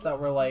ones that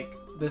were like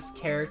this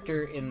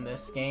character in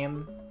this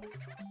game.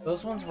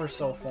 Those ones were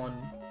so fun.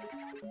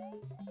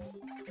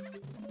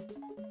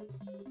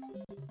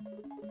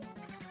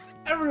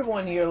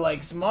 Everyone here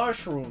likes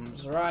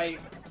mushrooms, right?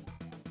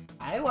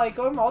 I like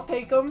them, I'll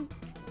take them.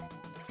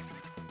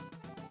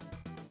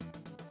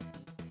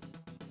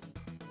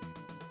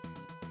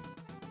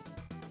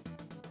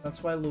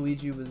 That's why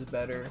Luigi was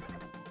better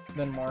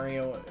than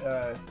Mario.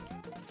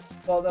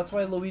 Well, that's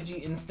why Luigi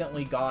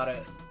instantly got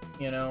it,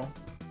 you know?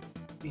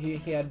 He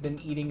had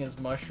been eating his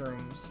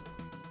mushrooms.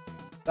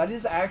 That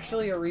is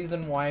actually a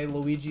reason why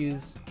Luigi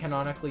is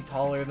canonically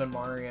taller than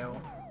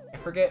Mario. I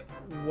forget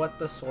what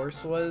the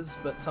source was,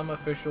 but some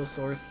official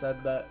source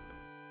said that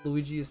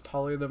Luigi is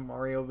taller than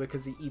Mario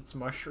because he eats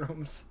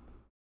mushrooms.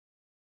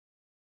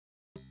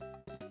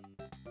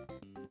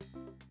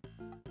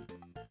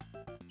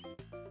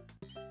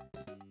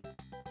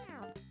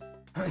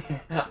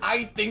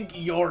 I think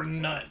you're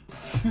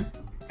nuts.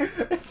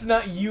 It's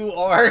not you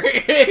are.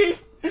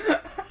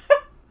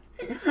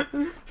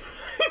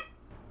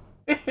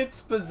 It's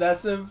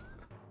possessive.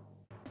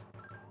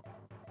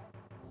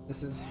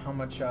 This is how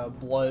much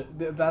blood.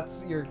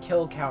 That's your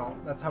kill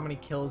count. That's how many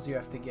kills you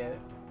have to get.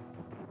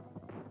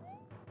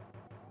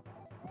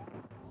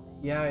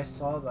 Yeah, I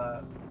saw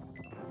that.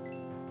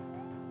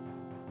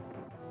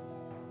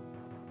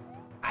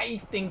 I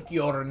think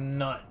you're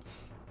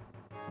nuts.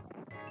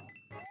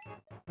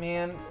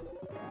 Man,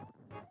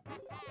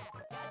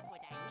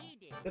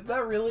 if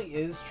that really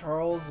is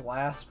Charles'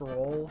 last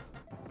role,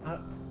 I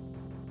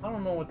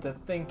don't know what to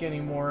think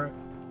anymore.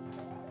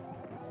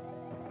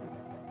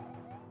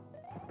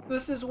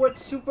 This is what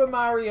Super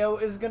Mario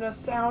is gonna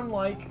sound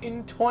like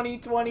in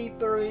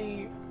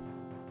 2023.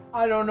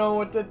 I don't know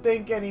what to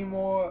think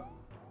anymore.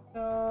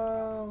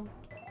 No.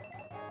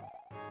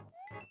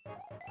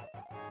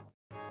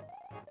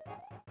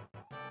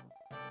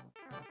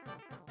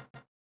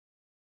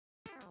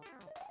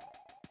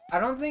 I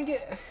don't think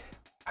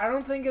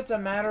it's a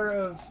matter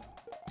of,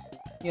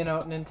 you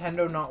know,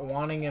 Nintendo not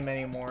wanting him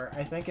anymore.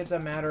 I think it's a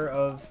matter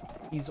of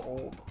he's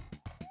old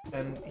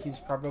and he's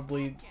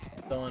probably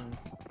done.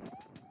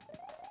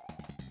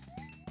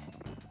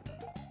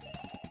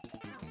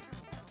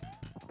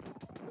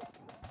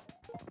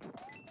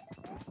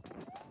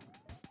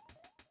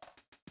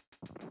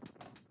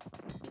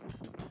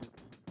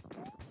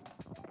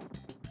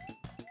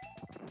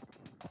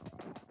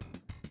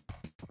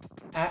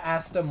 I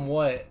asked him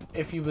what,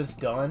 if he was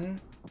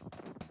done?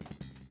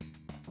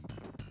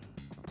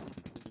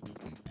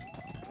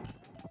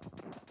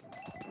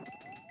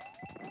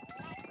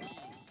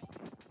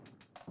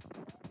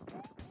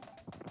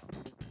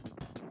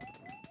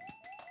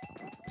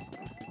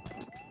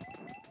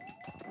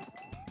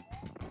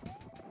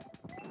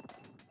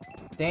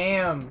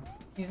 Damn,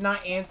 he's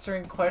not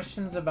answering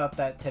questions about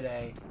that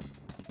today.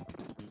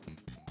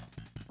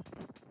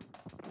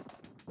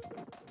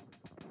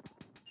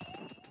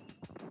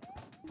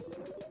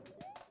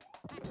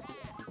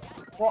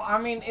 Well,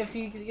 I mean, if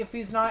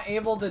he's not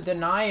able to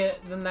deny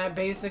it, then that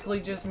basically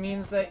just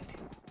means that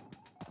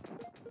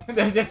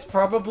that's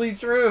probably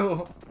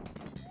true.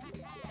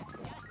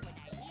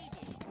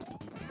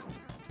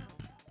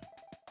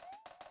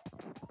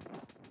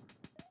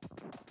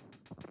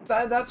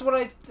 That's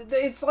what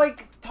it's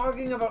like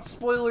talking about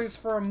spoilers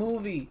for a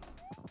movie,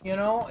 you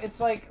know? It's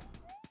like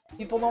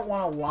people don't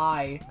want to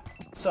lie,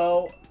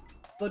 so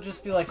they'll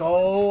just be like,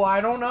 "Oh, I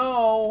don't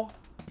know,"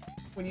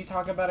 when you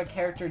talk about a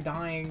character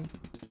dying.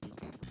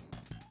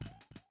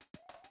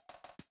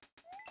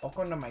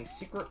 Welcome to my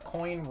secret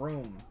coin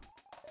room.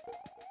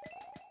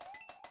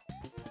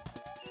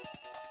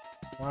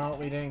 Well,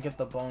 we didn't get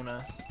the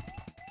bonus.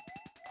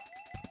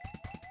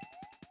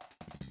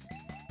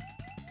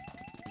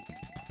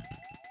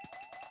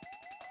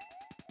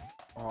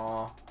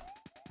 Aw.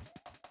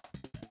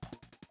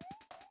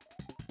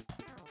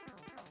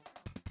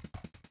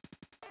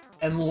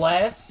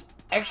 Unless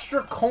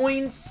extra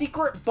coin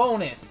secret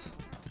bonus.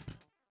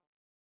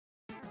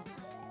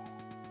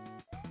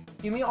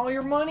 Give me all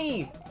your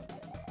money.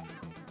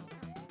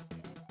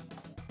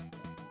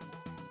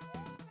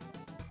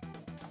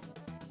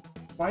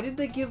 Why did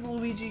they give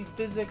Luigi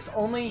physics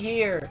only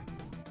here?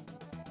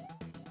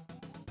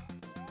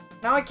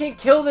 Now I can't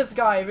kill this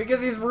guy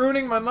because he's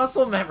ruining my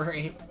muscle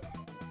memory.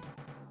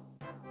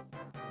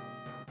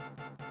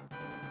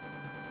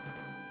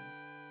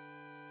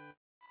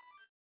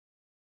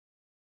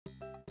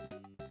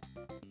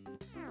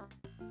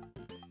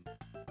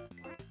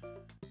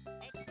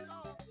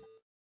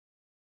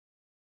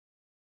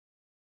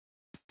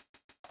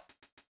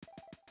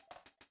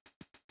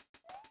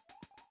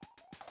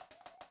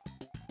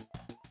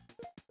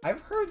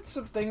 I've heard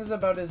some things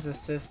about his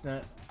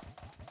assistant.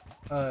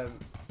 I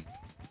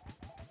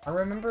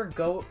remember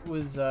Goat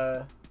was,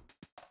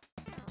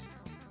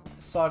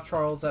 saw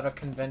Charles at a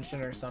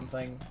convention or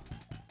something,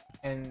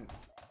 and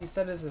he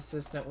said his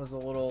assistant was a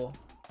little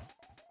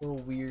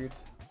weird.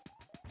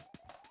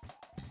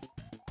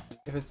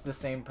 If it's the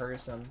same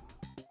person.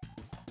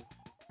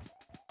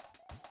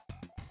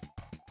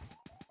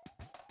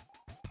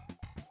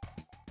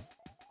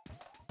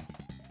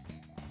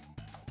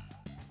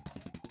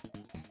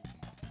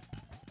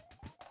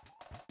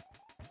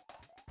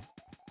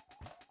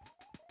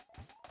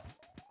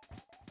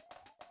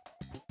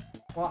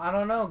 Well, I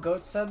don't know.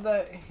 Goat said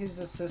that his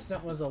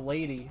assistant was a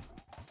lady,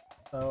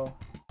 so...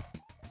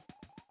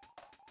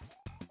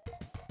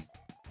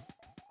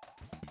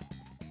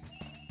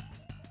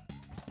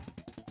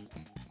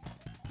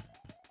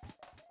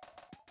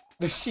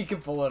 She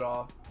could pull it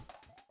off.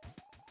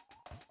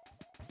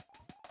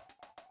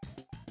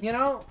 You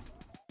know,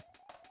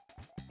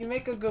 you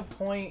make a good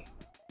point.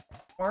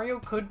 Mario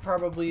could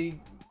probably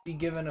be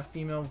given a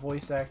female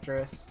voice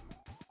actress.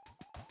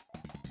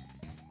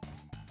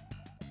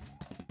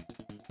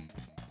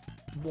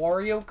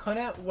 Wario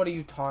couldn't? What are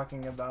you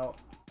talking about?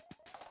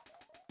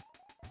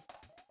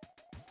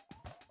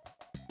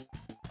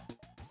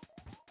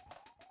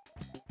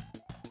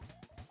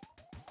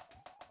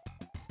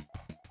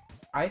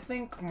 I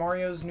think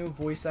Mario's new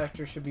voice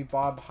actor should be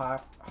Bob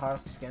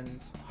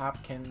Hopkins.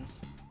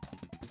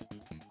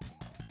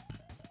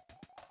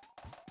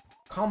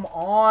 Come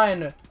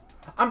on!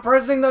 I'm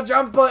pressing the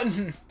jump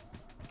button!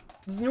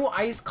 This new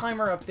Ice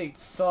Climber update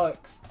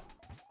sucks.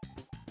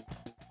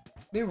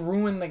 They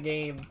ruined the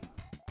game.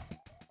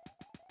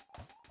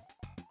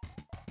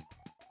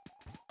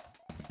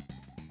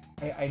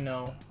 I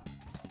know.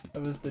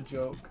 That was the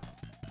joke.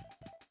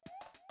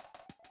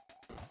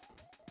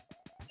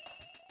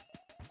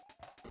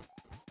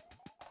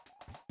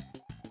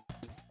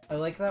 I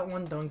like that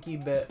one donkey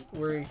bit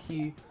where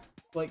he,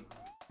 like,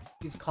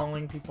 he's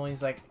calling people and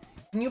he's like,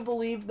 can you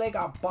believe they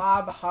got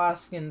Bob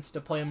Hoskins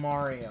to play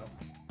Mario?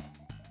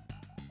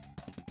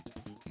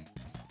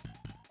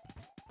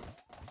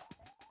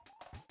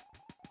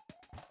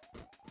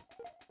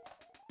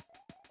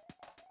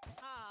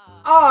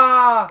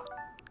 Ah!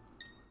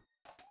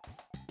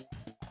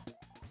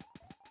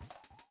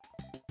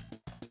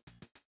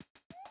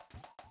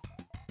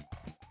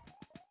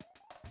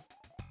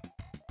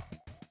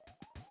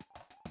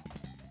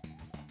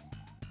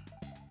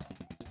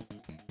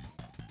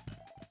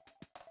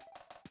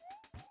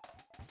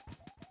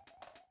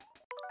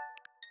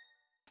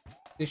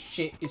 This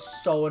shit is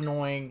so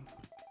annoying.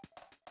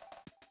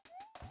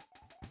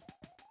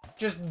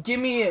 Just give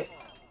me it.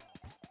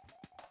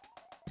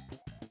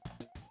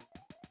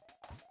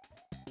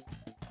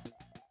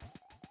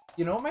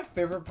 You know what my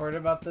favorite part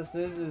about this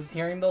is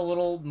hearing the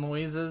little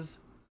noises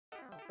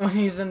when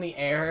he's in the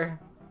air.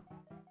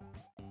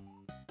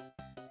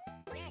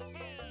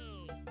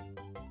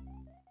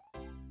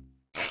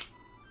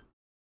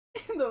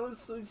 That was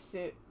so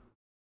shit.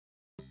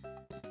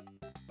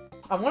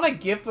 I want a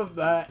gif of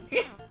that.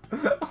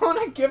 I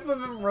want a gif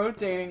of him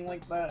rotating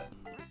like that.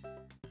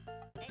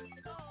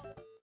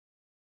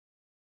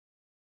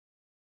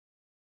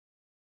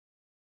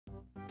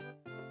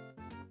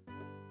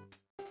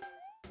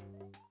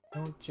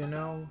 Don't you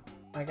know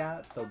I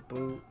got the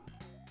boot?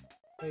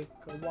 Take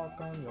a walk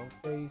on your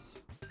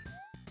face.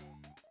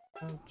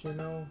 Don't you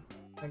know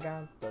I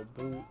got the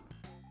boot?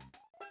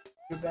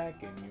 You're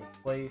back in your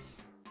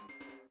place.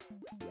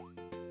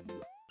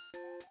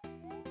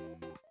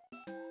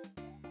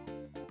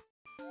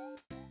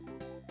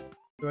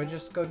 Do I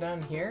just go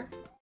down here?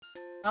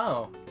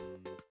 Oh.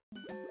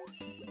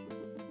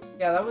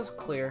 Yeah, that was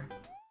clear.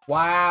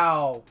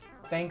 Wow!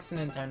 Thanks,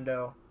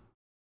 Nintendo.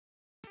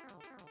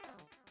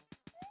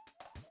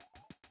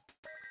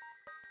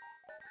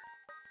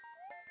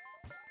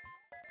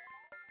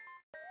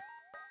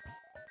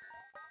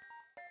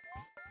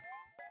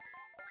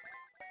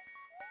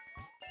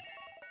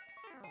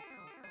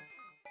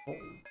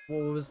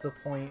 What was the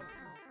point?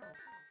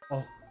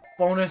 Oh,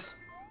 bonus!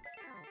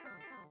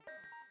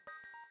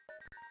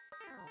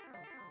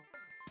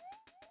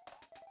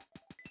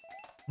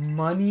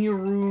 Money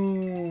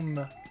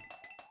room!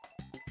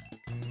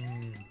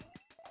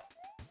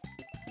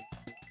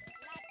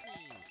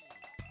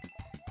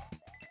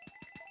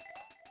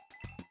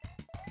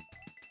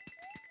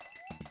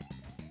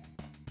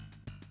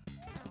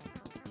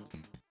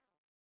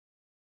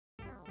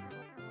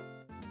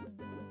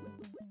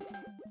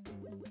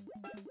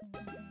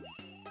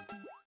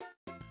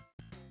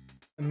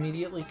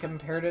 Immediately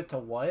compared it to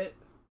what?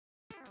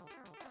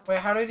 Wait,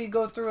 how did he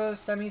go through a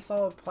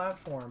semi-solid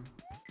platform?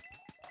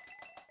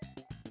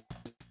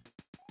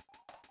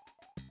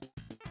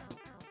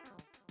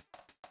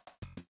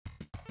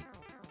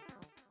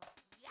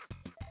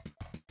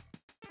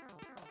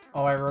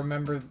 Oh, I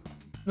remember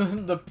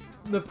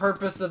the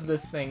purpose of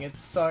this thing. It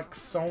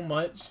sucks so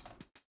much.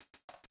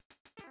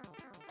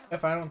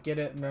 If I don't get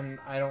it, then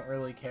I don't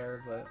really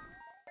care, but...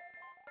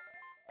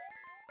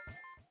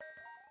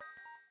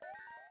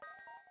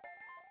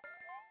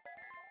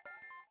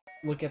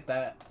 Look at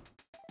that.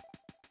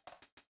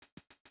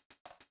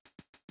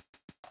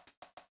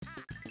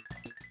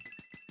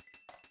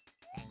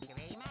 Thank you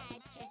very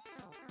much.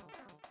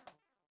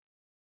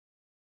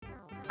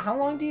 How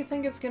long do you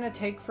think it's gonna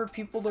take for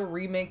people to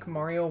remake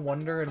Mario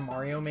Wonder and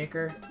Mario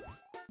Maker?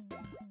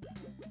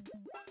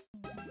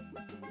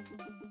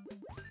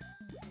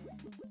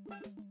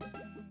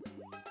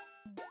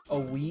 A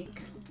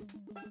week?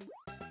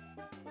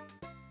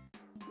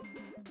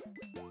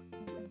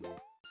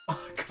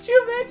 Could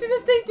you imagine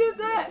if they did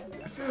that?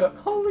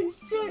 Holy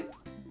shit!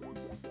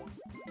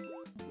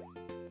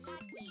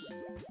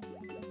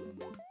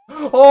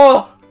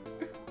 Oh!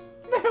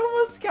 They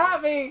almost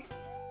got me!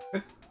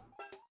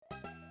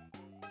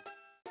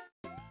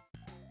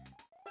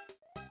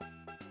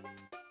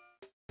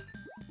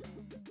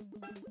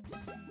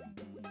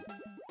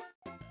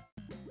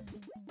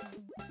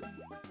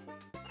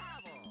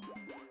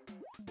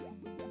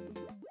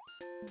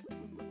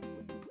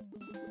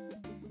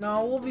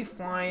 No, we'll be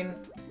fine.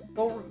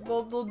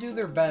 They'll do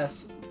their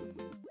best.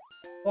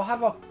 We'll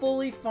have a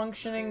fully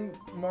functioning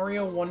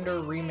Mario Wonder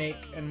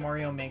remake and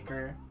Mario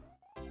Maker.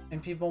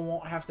 And people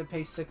won't have to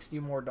pay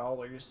 $60 more.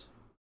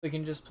 They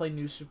can just play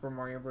New Super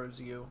Mario Bros.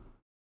 U.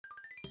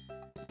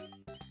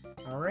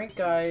 Alright,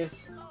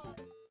 guys.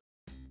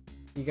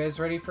 You guys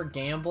ready for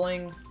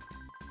gambling?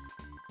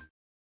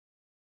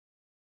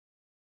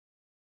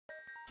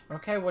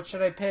 Okay, what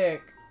should I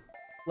pick?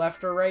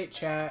 Left or right,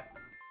 chat?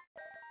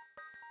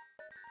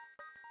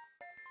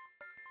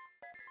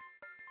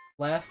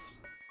 Left.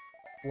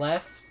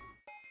 Left.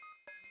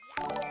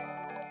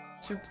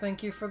 Soup,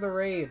 thank you for the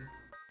raid.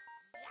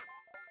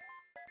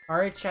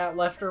 Alright, chat,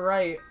 left or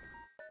right?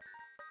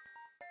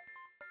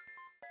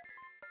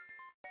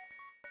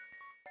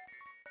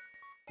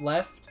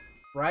 Left.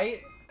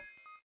 Right.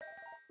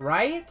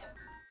 Right?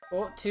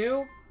 Oh,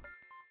 two.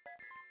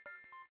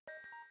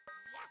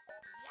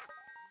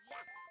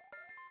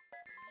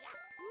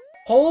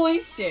 Holy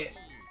shit!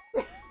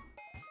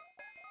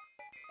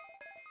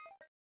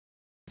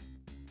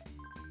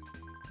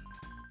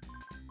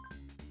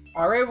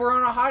 Alright, we're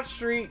on a hot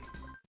streak.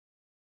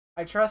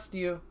 I trust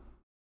you.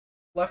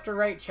 Left or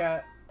right,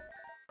 chat?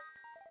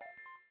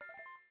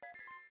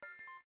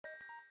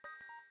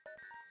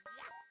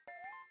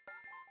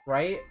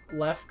 Right,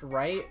 left,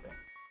 right.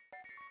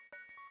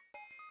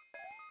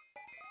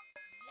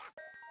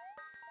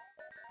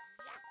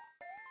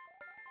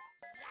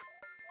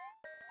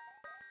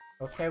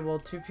 Okay, well,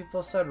 two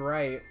people said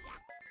right.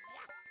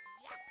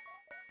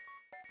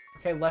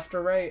 Okay, left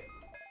or right?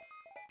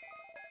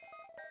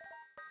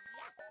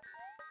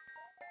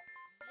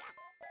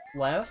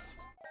 Left?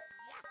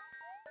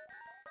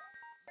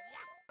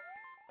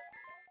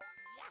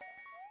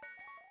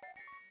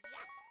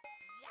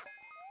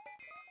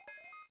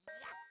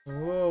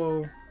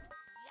 Whoa.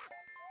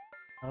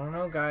 I don't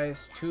know,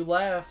 guys. Two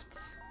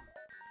lefts.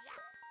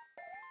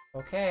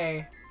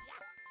 Okay.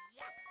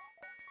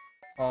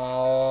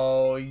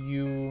 Oh,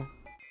 you...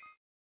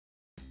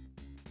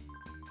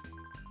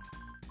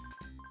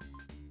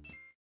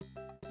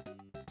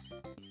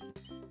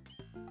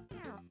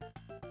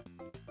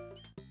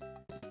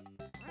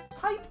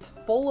 Piped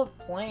full of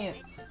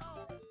plants.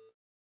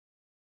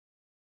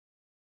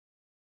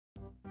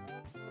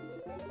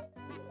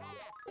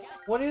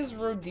 What is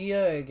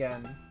Rodea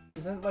again?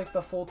 Isn't like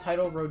the full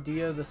title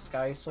Rodea the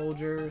Sky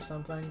Soldier or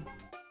something?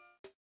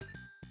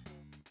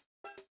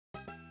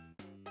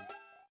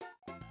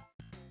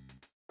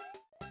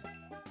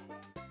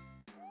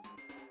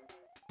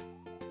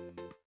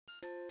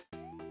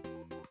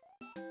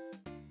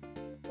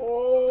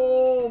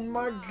 Oh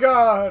my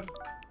god!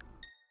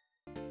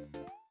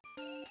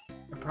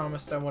 I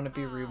promised I wouldn't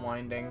be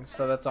rewinding,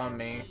 so that's on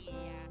me.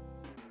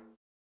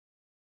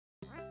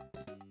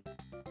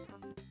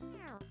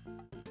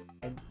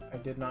 I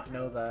did not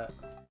know that.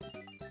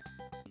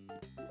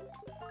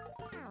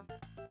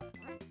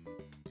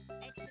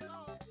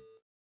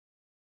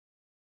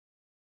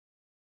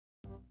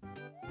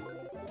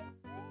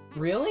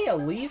 Really? A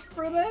leaf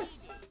for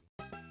this?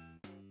 I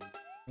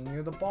mean,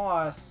 you're the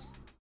boss.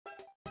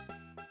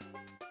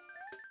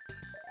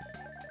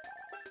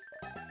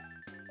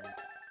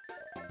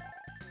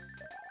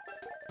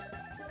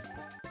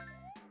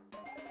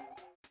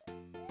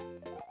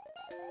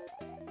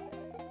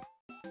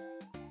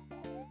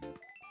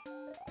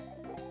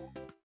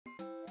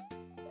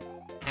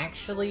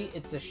 Actually,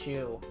 it's a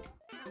shoe.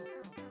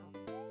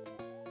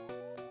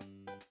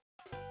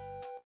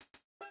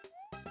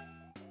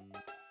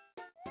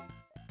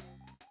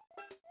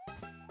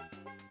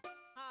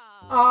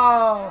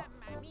 Oh!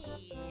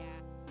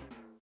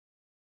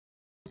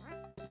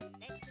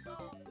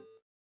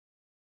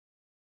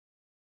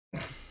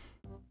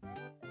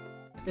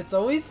 It's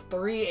always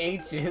 3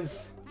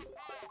 H's.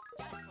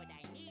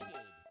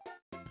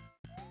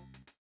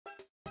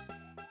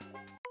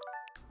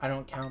 I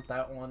don't count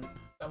that one.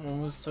 That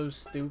one was so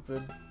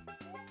stupid.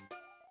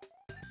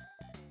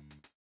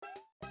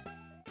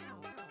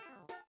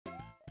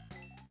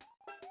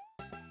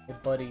 Hey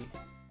buddy,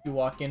 you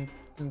walk in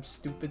from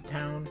stupid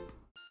town.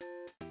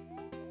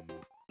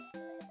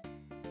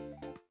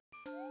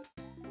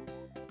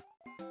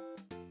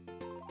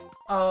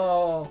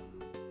 Oh.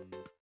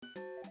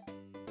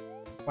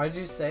 Why'd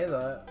you say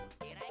that?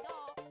 Here I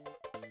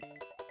go.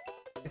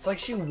 It's like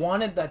she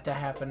wanted that to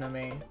happen to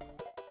me.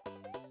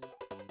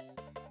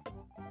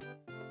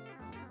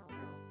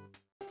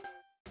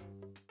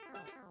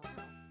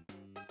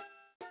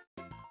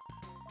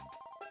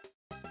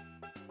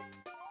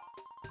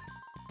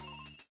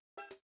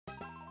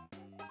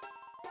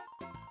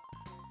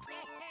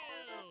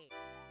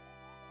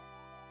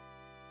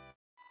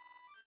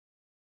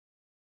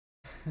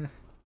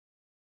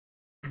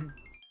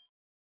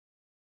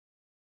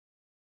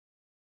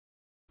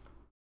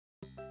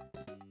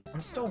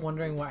 I'm still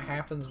wondering what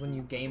happens when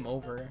you game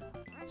over.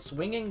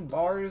 Swinging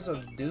bars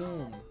of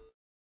doom.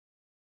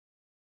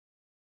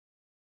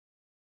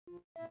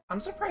 I'm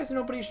surprised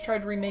nobody's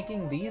tried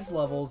remaking these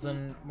levels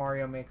in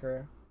Mario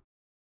Maker.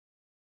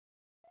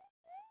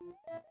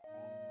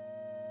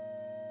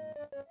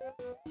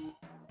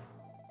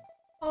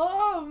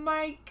 Oh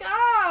my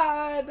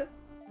god!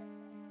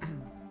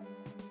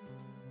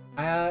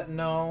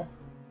 No.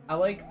 I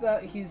like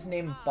that he's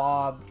named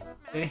Bob.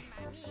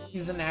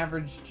 He's an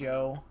average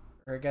Joe.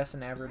 Or I guess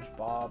an average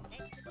Bob.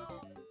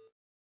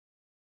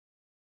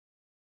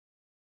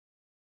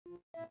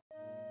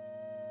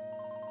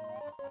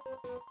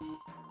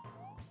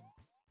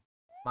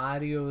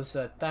 Mario's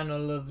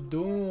Tunnel of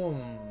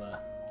Doom.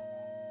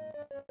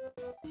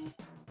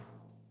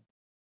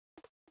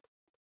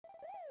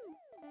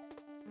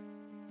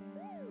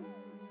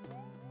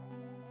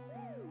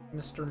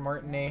 Mr.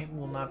 Martinet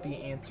will not be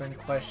answering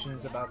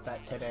questions about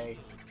that today.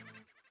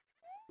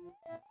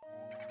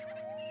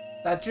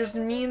 That just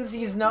means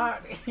he's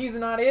not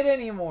it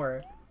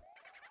anymore.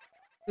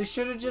 They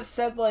should have just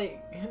said,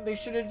 like, they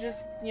should have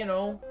just, you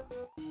know,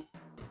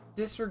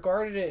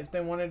 disregarded it if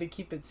they wanted to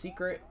keep it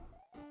secret.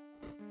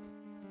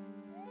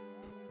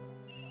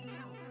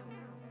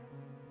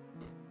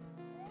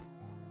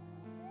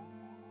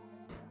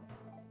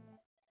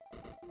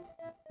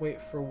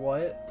 Wait, for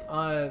what?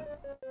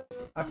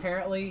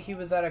 Apparently he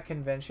was at a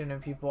convention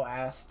and people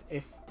asked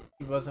if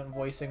he wasn't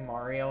voicing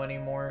Mario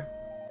anymore.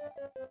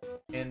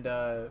 And,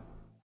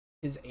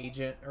 his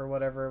agent or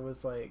whatever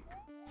was, like,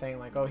 saying,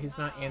 like, oh, he's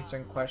not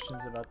answering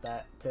questions about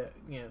that,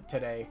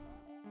 today.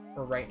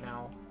 Or right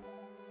now.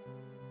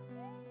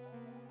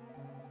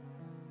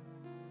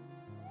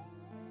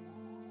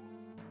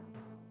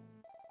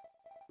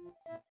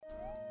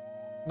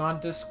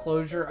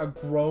 Non-disclosure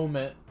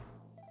agreement.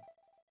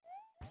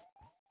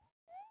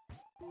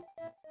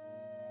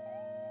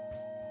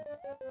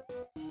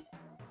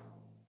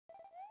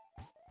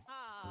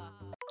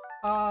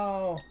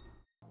 Oh.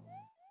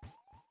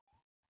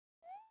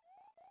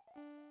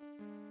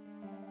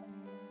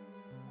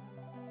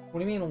 What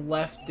do you mean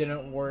left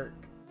didn't work?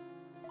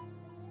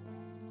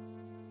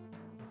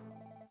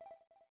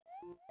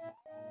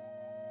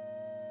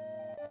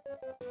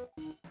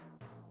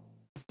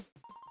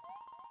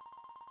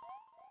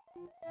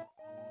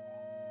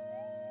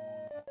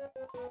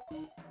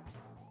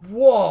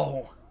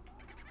 Whoa!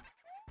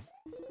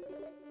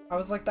 I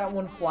was like that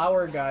one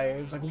flower guy.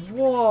 It was like,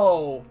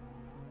 whoa!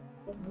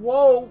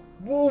 Whoa!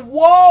 Whoa!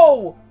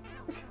 Whoa!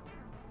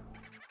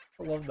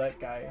 I love that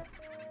guy.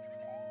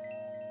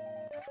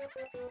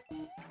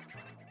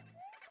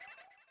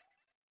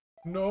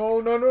 No,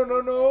 no, no, no,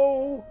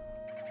 no!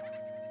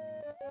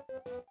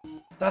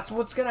 That's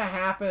what's gonna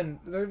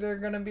happen. They're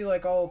gonna be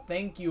like, oh,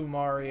 thank you,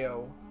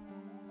 Mario.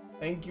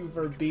 Thank you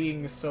for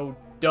being so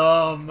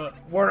dumb.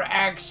 We're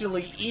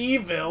actually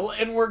evil,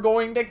 and we're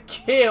going to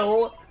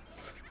kill,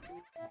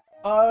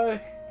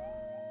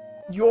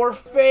 your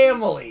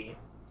family.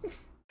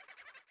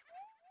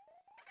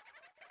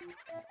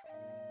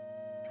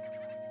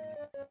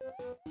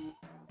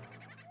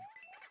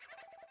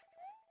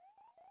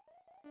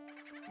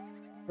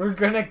 We're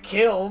gonna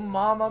kill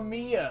Mamma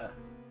Mia.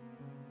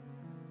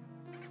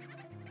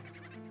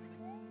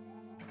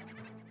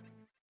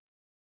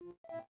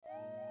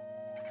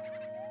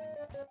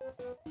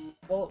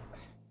 Well,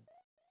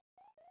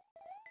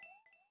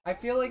 I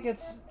feel like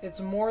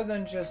it's more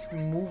than just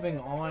moving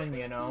on,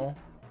 you know?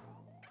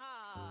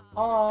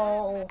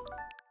 Oh.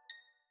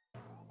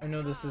 I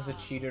know this is a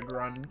cheated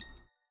run.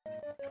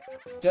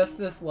 Just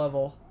this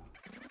level.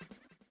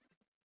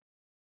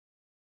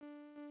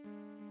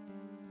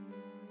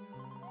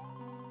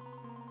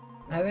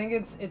 I think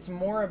it's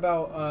more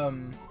about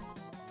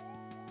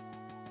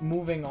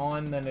moving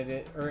on than it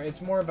is, or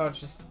it's more about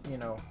just, you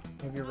know,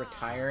 maybe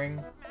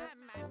retiring.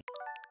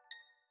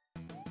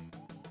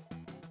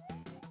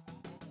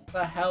 What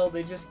the hell,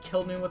 they just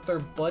killed me with their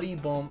buddy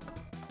bump.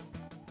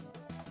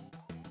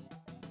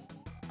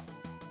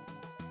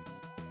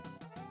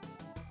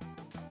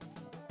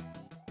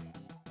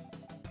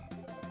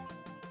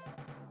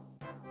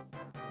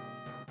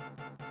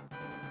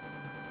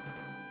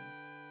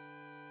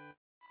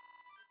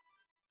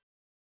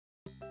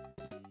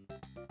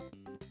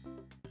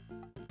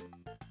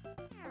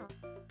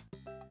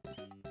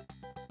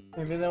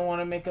 Maybe they want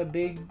to make a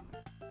big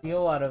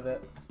deal out of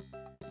it.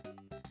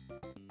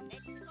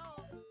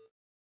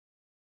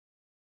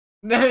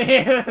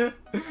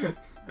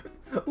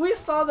 We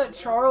saw that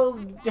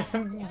Charles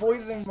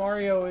voicing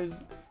Mario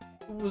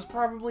was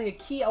probably a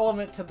key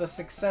element to the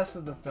success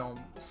of the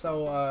film,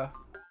 so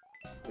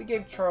we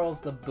gave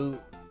Charles the boot.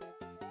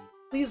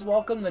 Please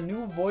welcome the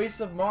new voice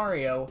of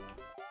Mario,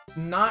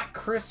 not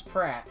Chris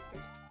Pratt.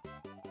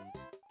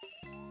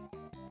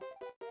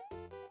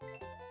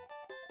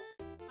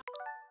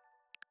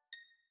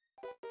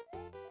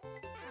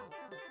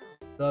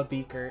 The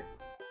Beaker.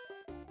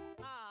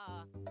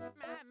 Oh,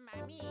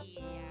 Mamma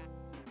Mia.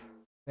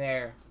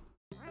 There.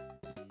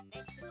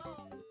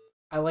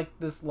 I like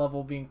this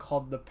level being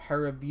called the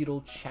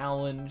Parabeetle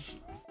Challenge. Just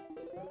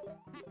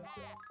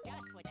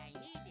what I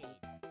needed.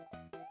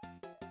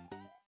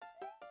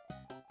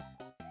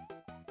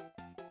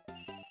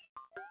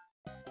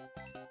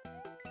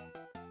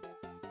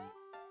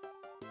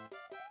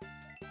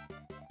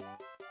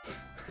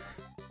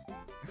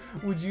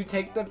 Would you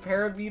take the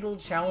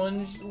Parabeetle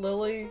Challenge,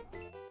 Lily?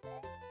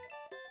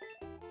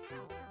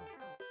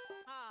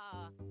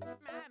 Oh,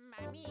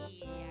 Mamma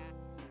Mia.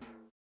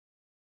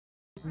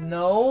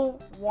 No?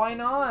 Why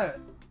not?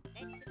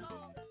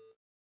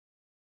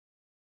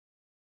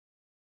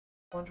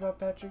 SpongeBob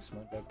Patrick,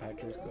 SpongeBob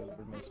Patrick,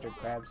 Squidward, Mr.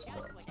 Krabs,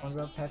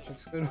 SpongeBob Patrick,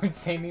 Squidward,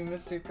 Sandy,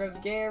 Mr.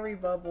 Krabs, Gary,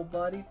 Bubble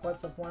Buddy,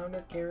 Flutza,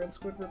 Flounder, Karen,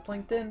 Squidward,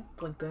 Plankton,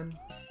 Plankton.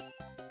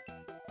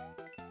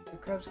 The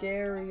Krabs,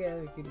 Gary,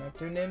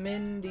 Neptune and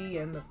Mindy,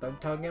 and the Thug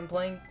Tug and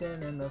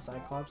Plankton, and the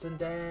Cyclops and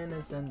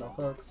Dennis, and the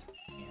Hooks,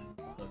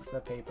 the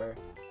paper.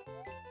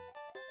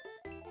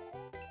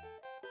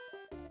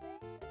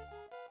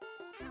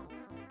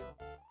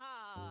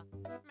 Oh,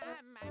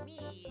 Mamma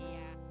Mia.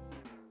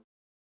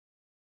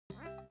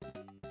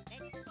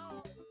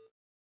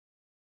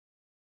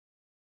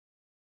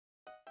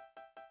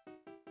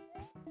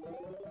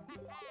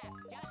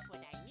 Just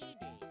what I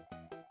needed.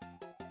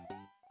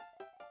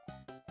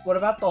 What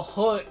about the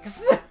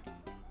hooks?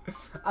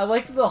 I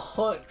like the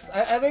hooks.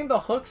 I think the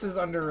hooks is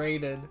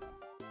underrated.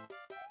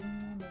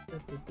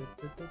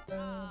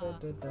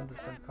 The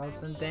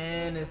Cyclops and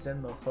Dennis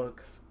and the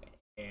hooks.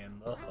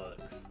 And the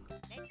hooks.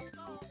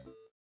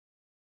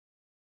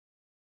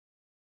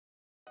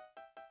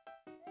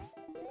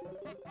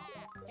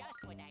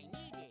 Just what I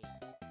needed.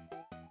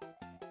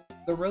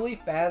 The really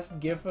fast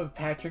gif of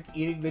Patrick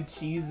eating the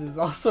cheese is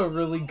also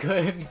really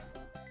good.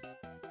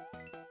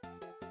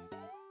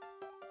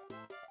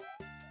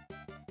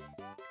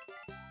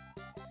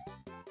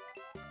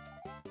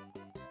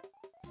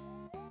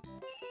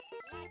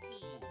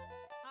 Lucky.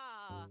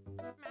 Oh,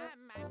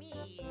 Mamma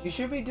Mia. You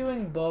should be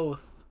doing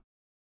both.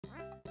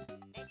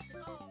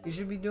 You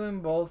should be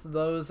doing both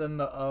those and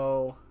the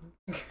O.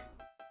 Just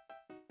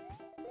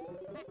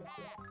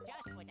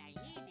what I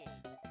needed.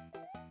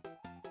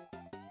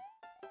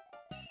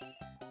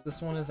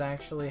 This one is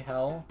actually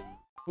hell?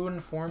 Who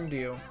informed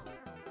you?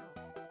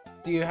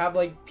 Do you have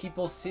like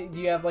people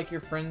do you have like your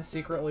friends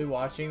secretly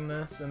watching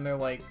this and they're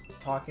like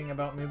talking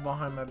about me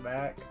behind my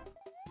back?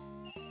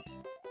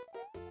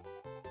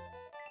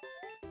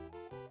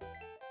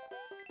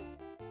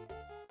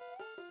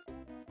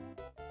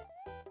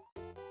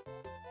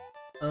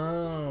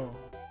 Oh.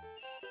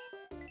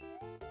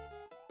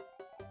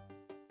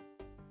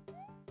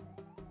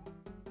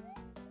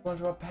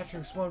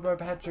 SpongeBob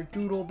Patrick,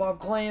 Doodle Bob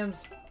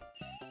Clams.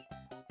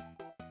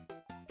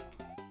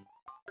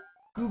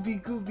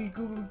 Gooby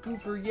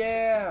Goofer,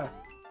 yeah!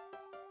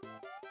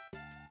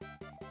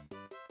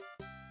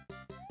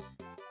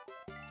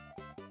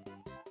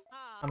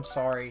 I'm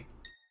sorry.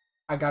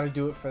 I gotta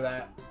do it for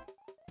that.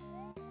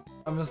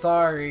 I'm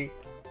sorry.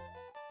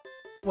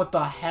 What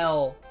the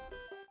hell?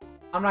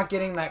 I'm not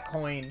getting that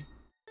coin.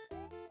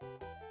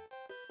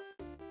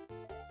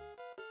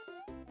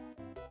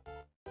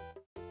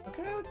 Look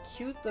at how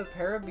cute the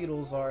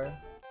Parabeetles are.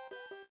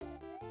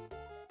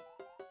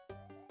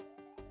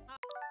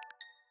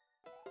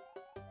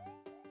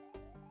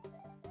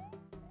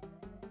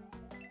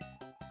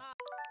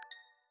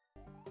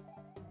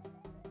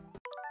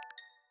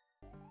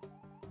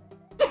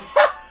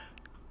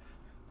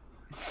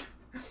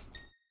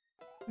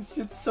 This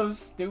shit's so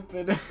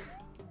stupid.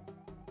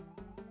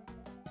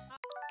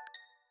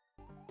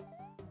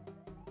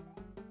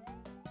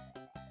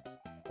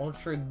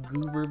 Ultra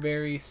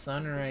Gooberberry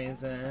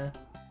Sunrise,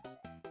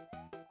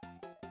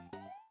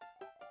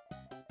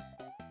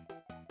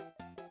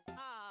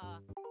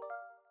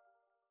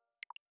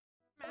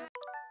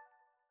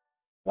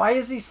 Why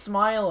is he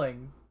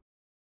smiling?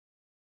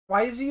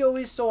 Why is he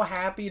always so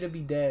happy to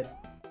be dead?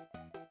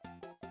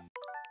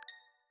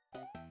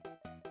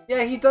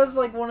 Yeah, he does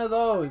like one of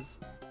those.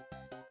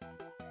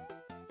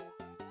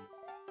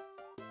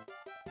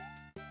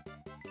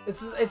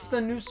 It's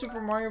the new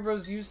Super Mario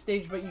Bros. U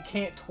stage, but you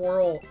can't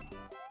twirl.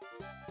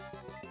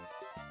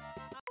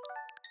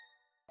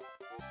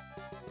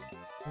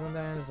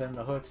 And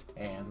the hooks,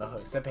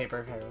 the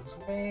paper,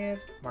 Squarepants,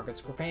 Market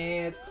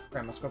Squarepants,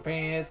 Grandma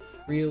Squarepants,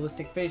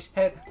 Realistic Fish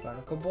Head,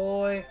 Barnacle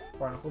Boy,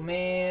 Barnacle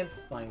Man,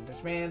 Flying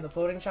Dutchman, the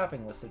Floating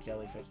Shopping List of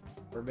Jellyfish,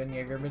 Urban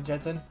Jagerman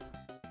Jetson.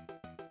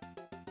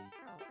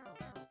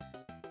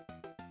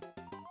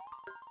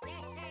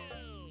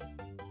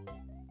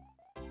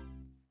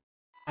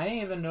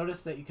 even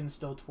notice that you can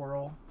still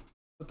twirl.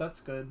 But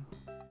that's good.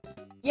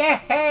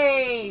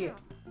 Yay!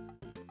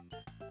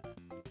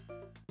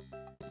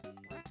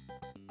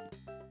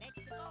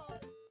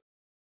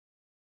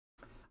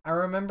 I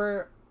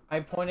remember I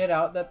pointed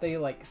out that they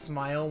like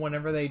smile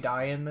whenever they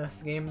die in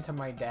this game to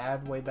my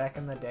dad way back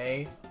in the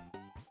day.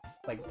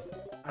 Like,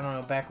 I don't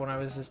know, back when I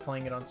was just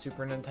playing it on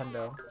Super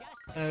Nintendo.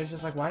 And I was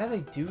just like, why do they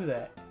do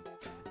that?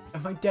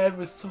 And my dad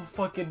was so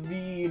fucking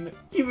mean.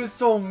 He was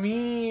so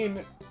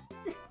mean.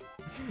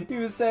 He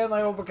was saying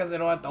like, oh, because they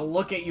don't have to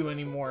look at you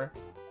anymore.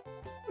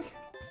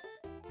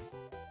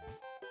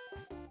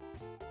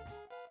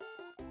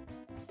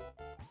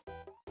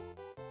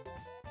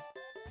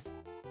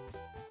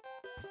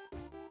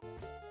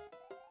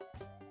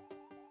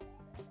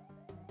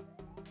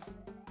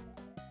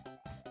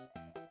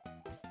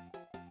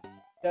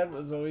 Dad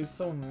was always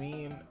so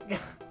mean.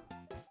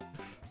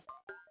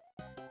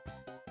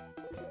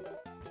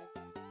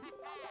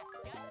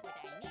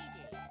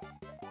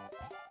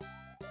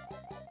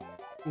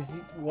 Is he-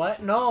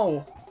 what?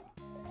 No!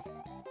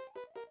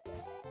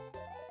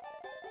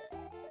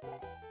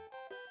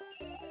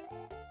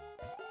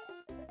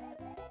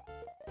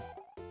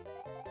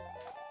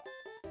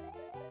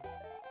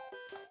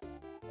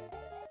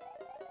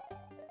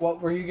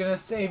 What, were you gonna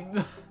say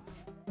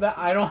that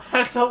I don't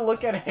have to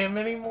look at him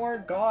anymore?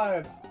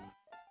 God.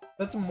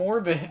 That's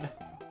morbid.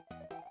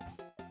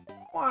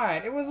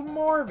 What? It was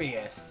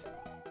Morbius.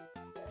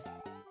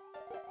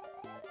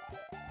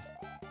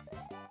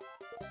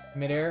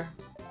 Midair?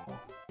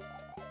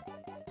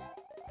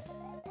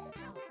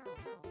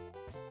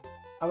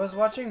 I was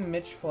watching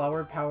Mitch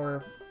Flower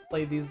Power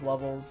play these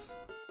levels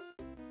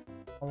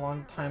a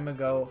long time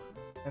ago,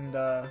 and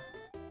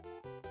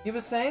he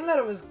was saying that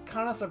it was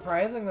kind of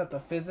surprising that the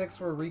physics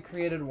were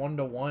recreated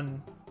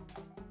one-to-one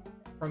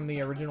from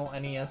the original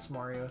NES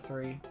Mario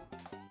 3.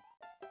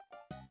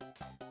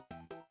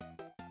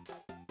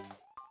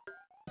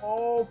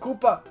 Oh,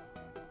 Koopa!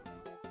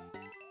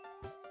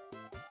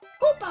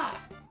 Koopa!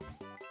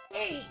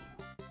 Hey!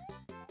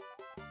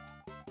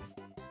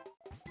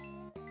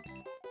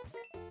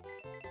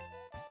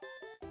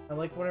 I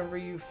like whenever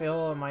you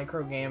fail a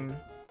micro game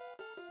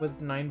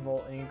with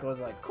 9V and it goes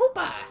like,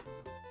 Koopa!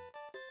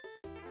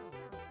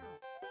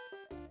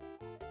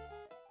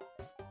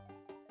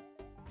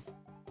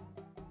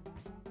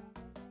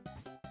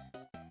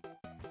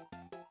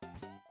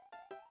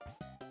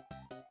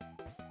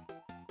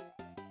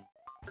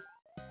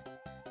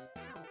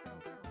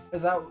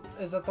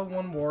 Is that the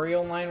one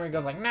Wario line where he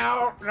goes like,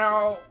 no,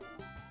 no?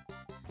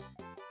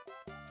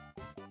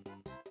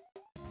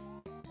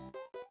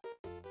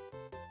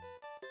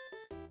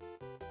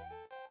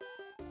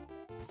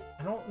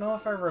 I don't know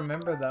if I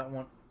remember that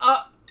one.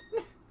 Ah!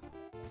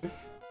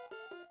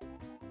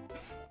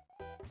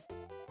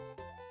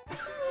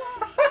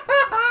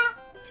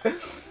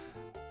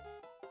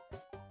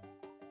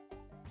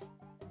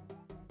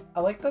 I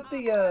like that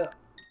the,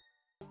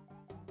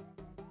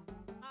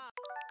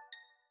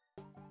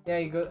 yeah,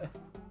 you go...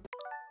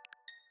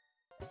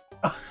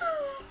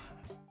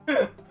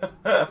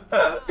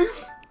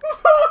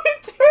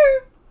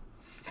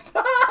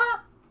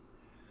 Stop!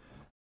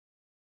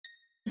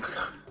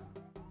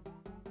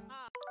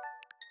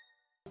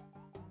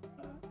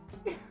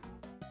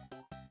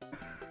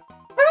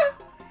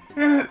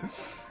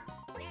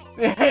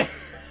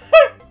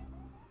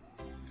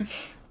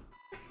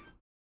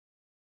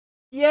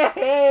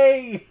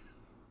 Yay!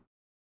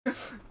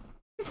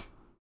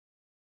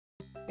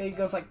 And he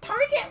goes like,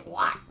 target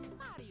locked!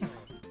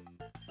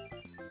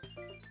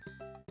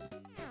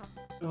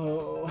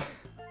 Oh.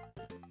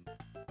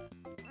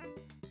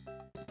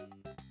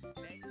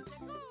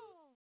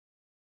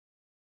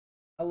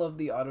 I love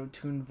the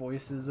auto-tune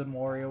voices in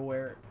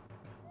WarioWare.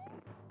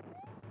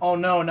 Oh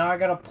no, now I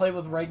gotta play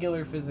with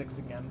regular physics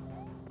again.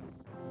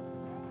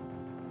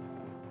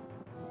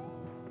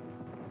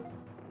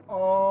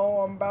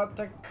 Oh, I'm about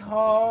to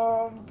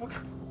come.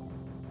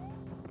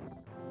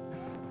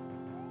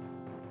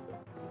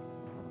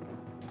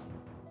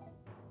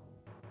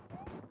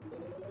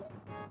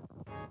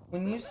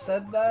 When you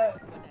said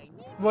that,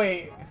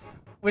 wait,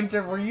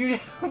 Winter, were you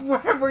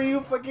were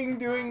you fucking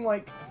doing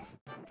like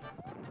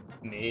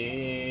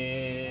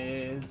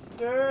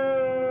Mr.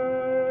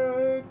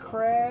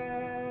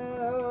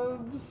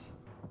 Krabs?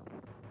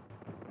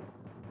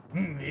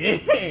 Mr.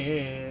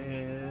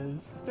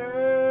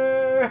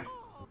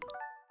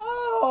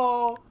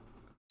 Oh,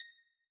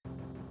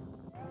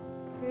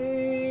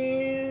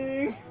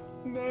 King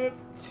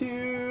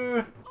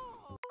Neptune.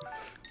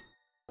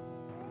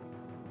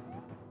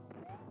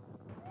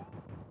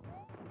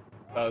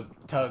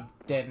 Tug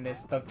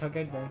Deadness, Tug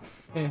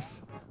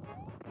Deadness.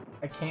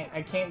 I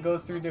can't go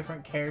through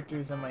different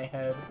characters in my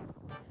head.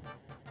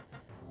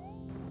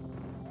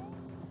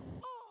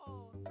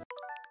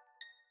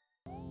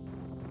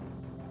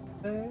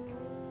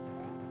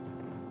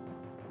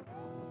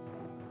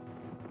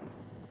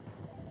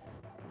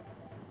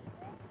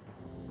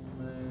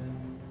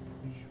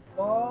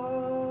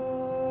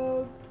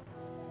 SpongeBob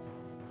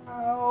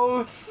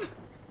House.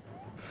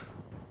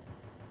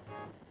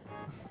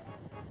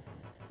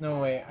 No,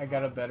 wait, I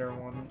got a better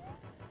one.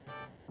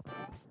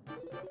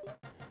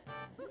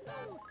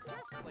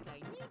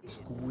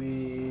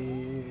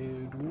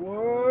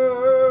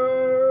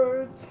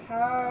 Squidward's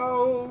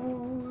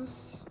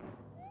house.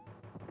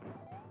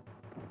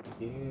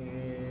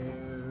 Gary's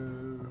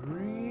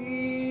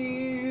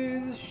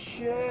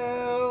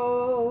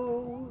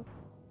shell.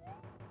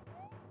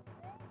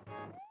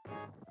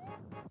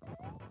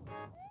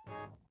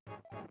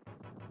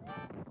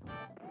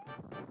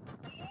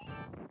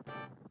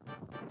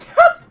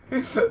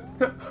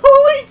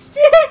 Holy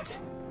shit!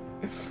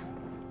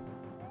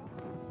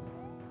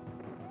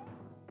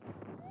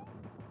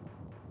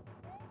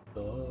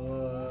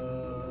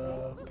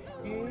 The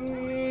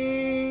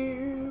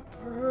paper.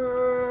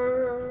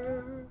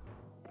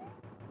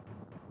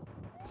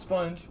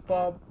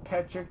 SpongeBob,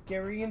 Patrick,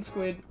 Gary, and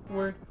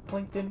Squidward,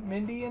 Plankton,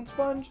 Mindy, and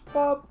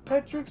SpongeBob,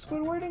 Patrick,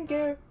 Squidward, and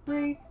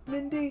Gary,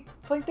 Mindy,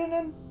 Plankton,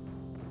 and...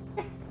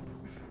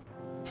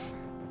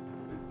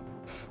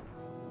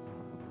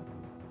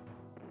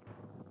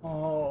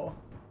 Oh.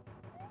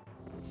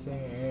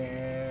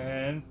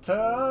 Santa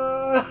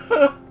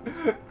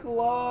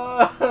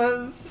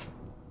Claus.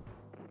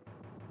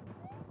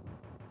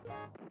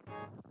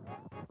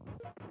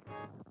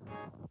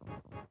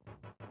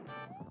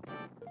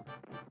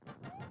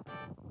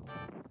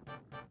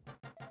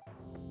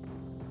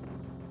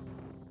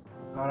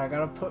 God, I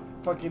gotta put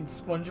fucking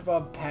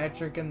SpongeBob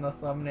Patrick in the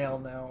thumbnail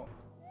now.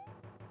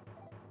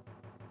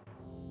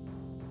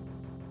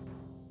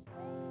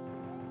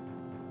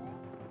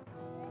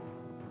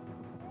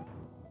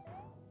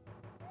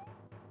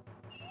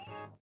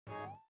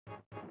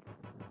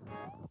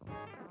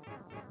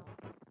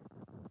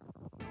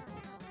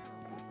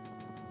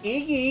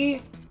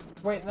 Iggy!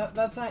 Wait,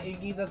 that's not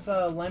Iggy, that's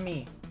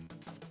Lemmy.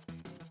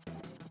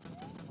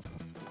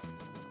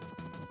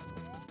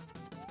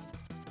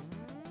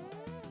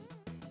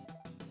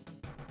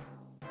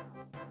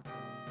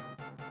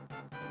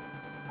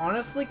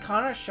 Honestly,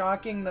 kinda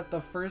shocking that the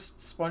first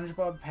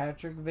SpongeBob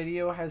Patrick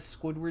video has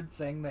Squidward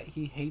saying that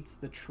he hates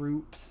the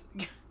troops.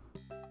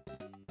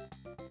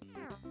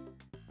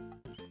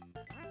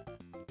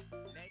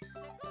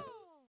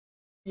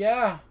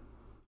 Yeah.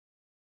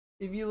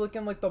 If you look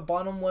in like the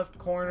bottom left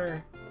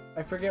corner,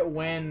 I forget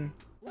when.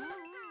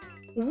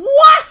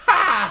 What?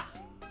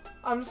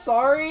 I'm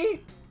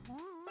sorry?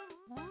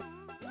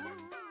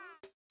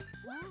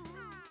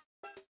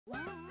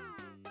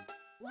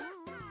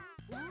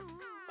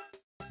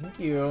 Thank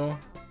you.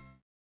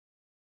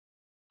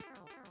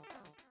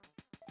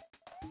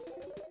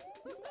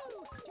 Just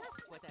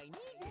what I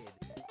needed.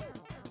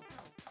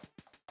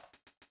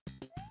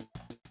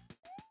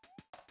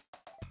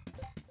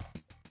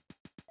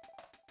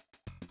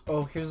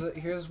 Oh,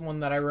 here's one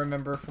that I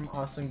remember from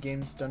Awesome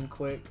Games Done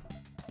Quick.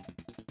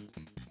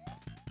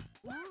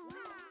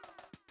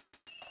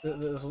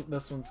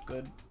 This one's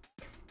good.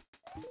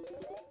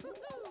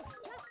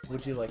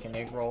 Would you like an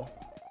egg roll?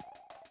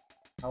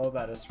 How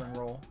about a spring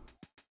roll?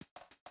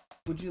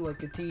 Would you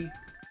like a tea?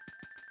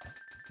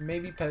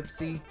 Maybe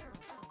Pepsi?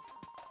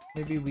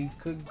 Maybe we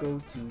could go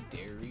to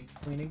Dairy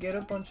Queen and get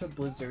a bunch of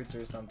blizzards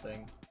or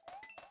something.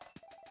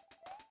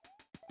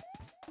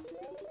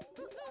 Just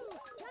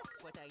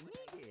what I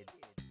needed.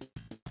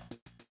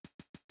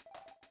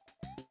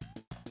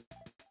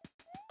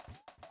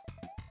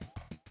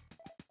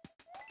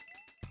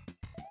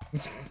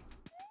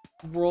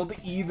 World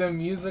E the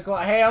musical.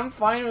 Hey, I'm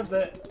fine with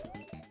it.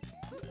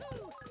 Just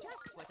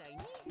what I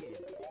needed.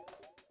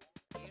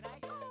 Here I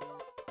go.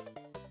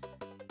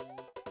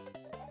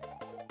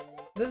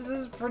 This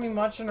is pretty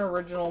much an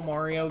original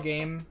Mario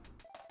game.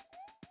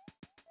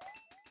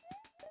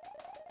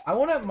 I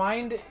wouldn't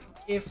mind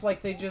if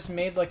like they just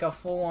made like a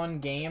full-on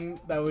game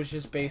that was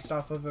just based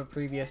off of a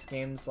previous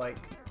game's like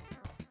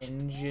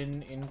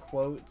engine in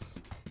quotes.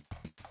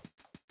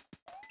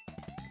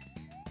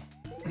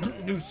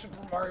 New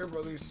Super Mario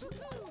Brothers. Just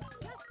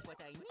what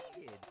I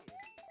needed.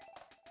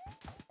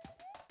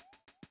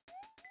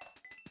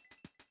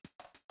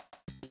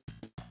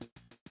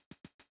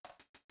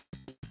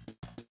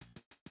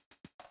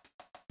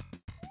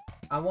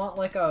 I want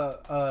like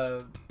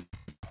a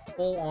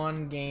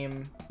full-on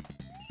game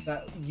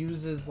that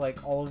uses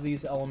like all of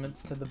these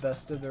elements to the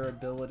best of their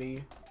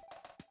ability.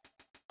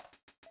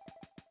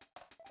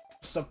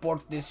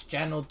 Support this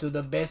channel to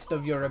the best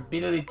of your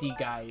ability,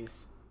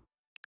 guys.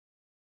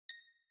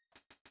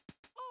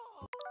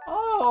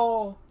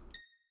 Oh!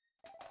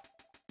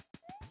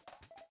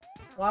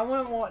 Well, I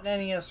wouldn't want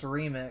NES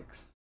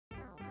Remix.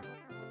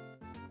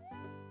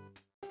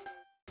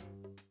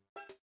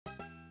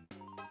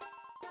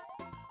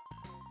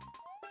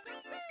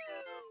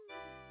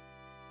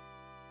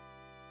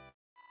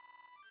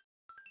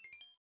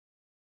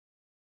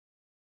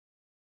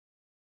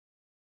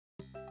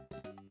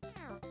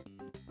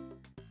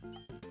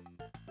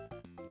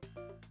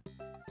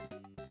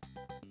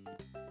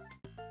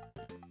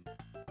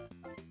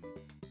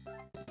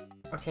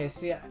 Okay,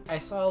 see, I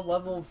saw a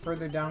level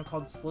further down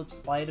called Slip,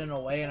 Slide, and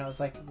Away, and I was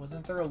like,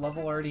 wasn't there a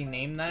level already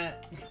named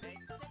that?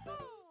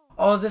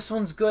 Oh, this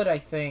one's good, I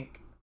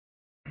think.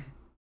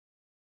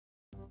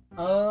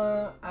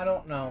 I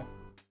don't know.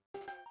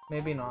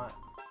 Maybe not.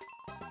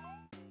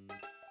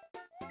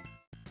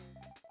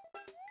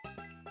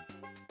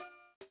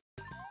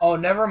 Oh,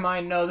 never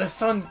mind. No,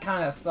 this one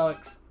kind of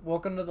sucks.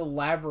 Welcome to the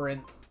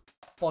labyrinth,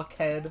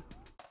 fuckhead.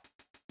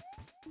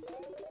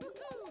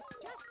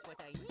 Just what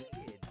I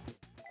needed.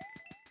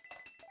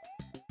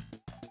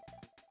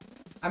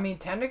 I mean,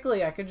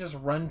 technically, I could just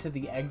run to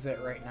the exit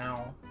right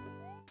now.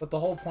 But the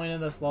whole point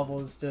of this level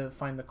is to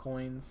find the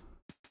coins.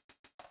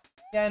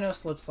 Yeah, I know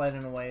slip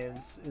sliding away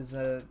is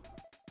a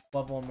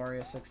level in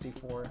Mario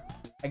 64.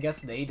 I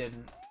guess they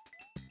didn't.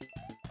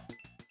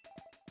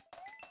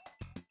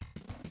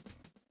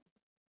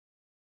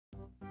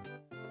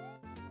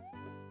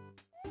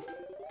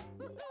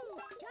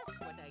 Just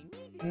what I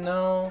needed.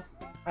 No,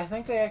 I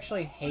think they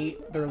actually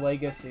hate their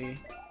legacy.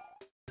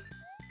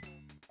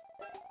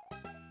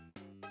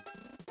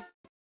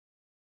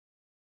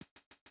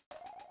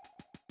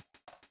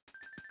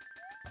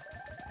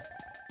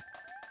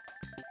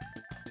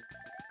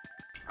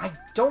 I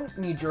don't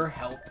need your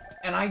help,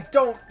 and I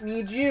don't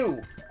need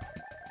you!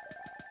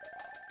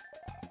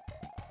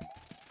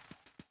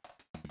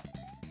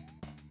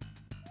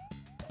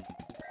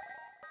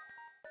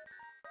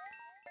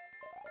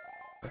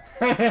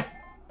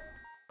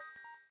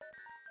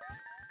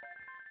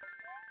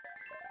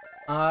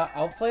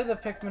 I'll play the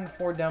Pikmin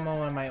 4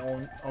 demo on my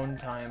own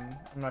time.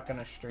 I'm not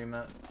gonna stream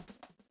it.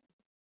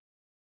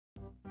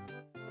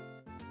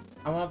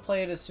 I want to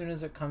play it as soon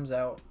as it comes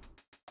out.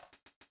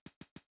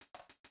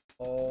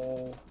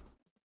 Oh.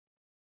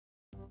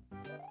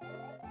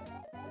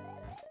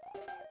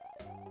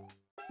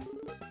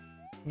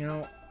 You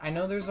know, I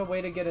know there's a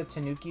way to get a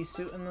Tanuki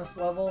suit in this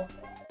level.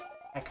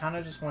 I kind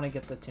of just want to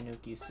get the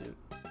Tanuki suit.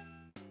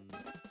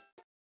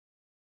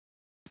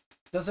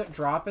 Does it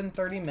drop in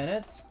 30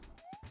 minutes?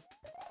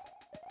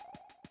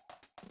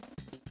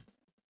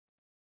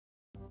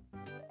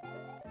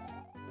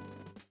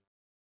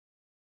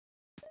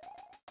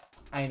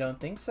 I don't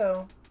think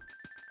so.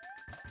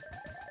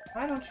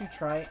 Why don't you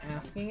try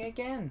asking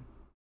again?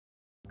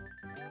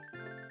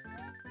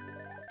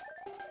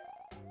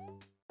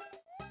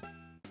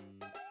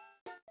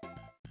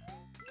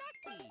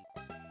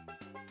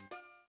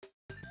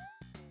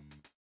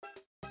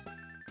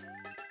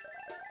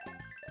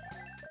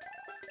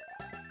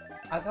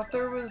 I thought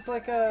there was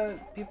like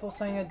people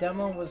saying a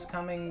demo was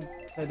coming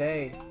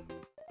today.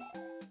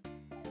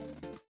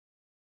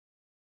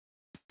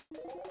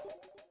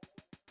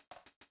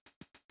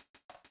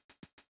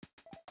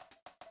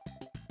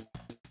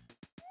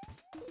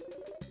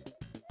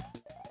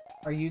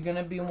 Are you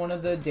gonna be one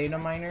of the data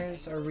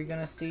miners? Are we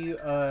gonna see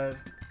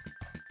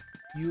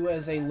you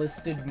as a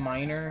listed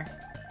miner?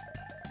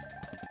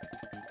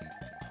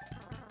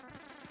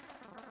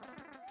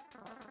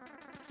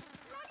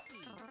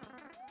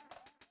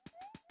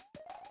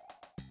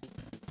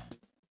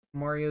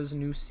 Mario's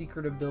new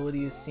secret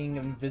ability is seeing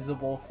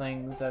invisible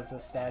things as a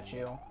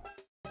statue.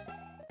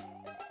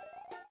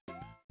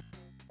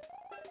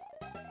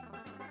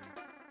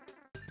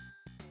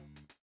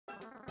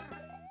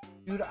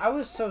 Dude, I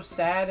was so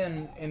sad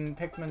in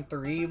Pikmin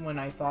 3 when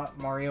I thought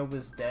Mario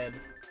was dead.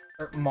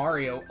 Or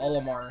Mario,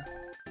 Olimar.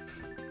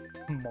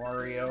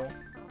 Mario.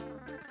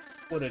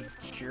 What a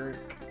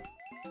jerk.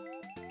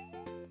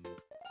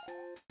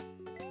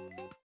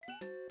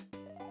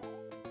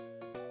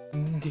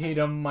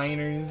 Data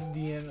miners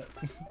DNA.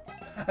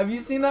 Have you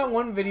seen that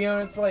one video?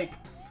 It's like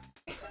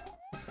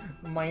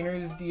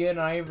miners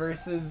DNI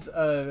versus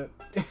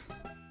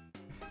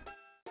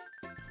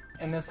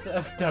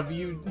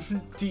NSFW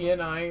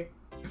DNI,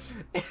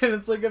 and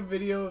it's like a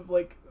video of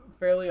like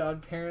Fairly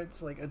Odd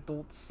Parents, like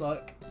adults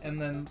suck,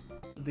 and then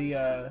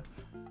the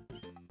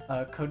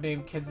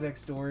Codename Kids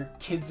Next Door,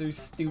 Kids Are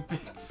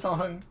Stupid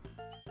song.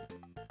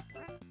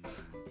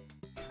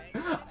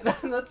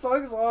 That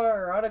song's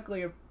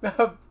ironically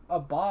a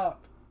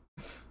bop.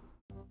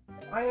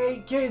 I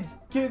hate kids.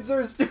 Kids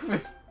are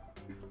stupid.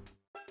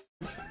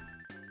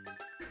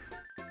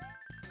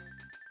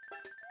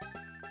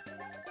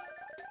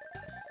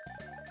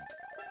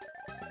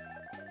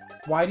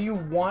 Why do you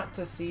want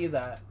to see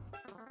that?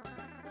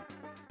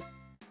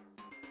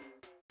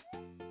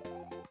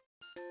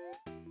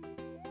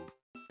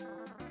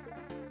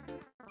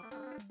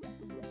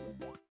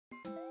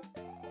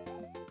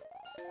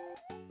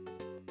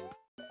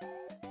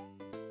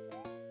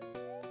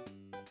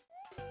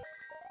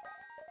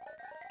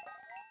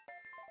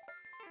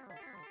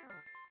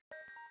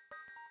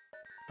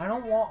 I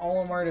don't want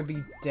Olimar to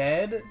be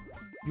dead.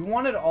 You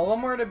wanted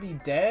Olimar to be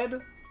dead?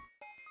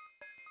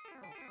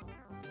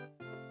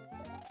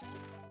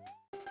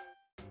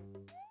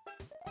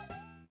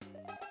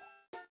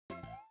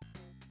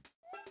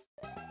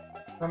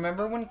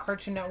 Remember when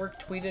Cartoon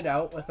Network tweeted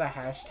out with a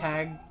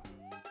hashtag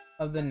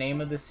of the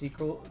name of the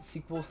sequel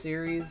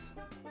series?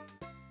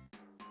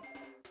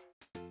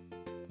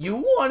 You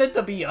wanted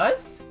to be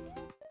us?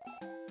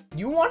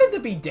 You wanted to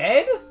be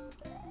dead?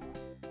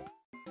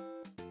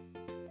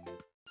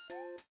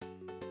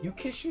 You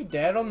kiss your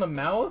dad on the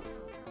mouth?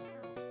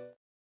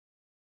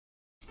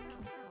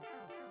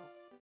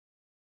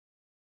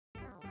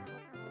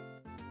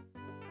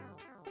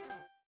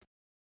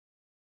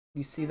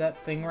 You see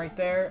that thing right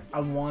there?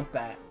 I want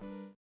that.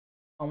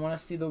 I want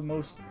to see the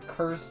most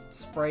cursed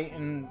sprite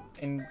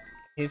in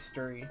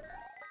history.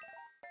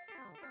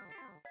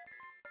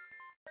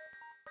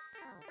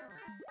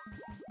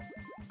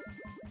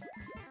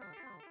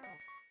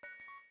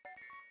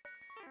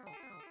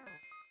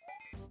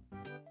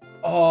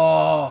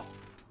 Oh!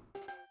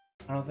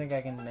 I don't think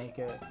I can make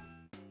it.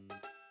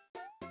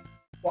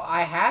 Well,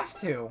 I have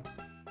to.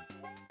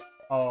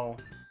 Oh.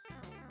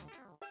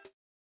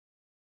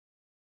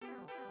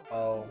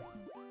 Oh.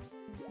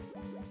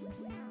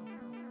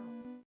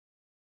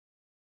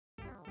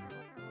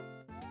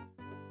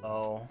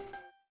 Oh.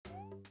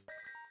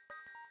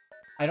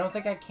 I don't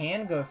think I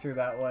can go through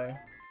that way.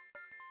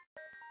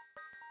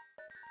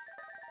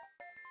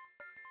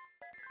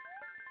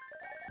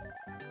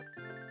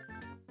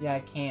 Yeah, I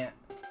can't.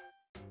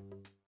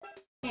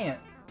 Can't.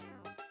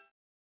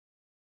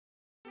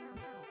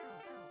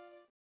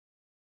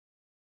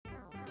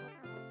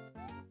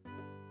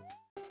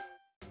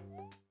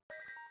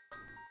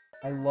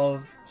 I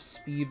love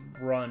speed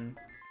run.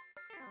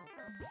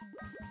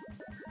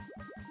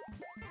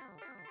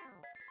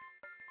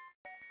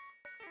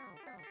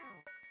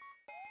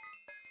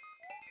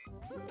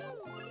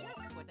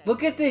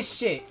 Look at this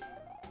shit!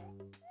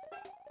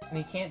 And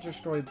he can't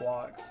destroy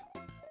blocks.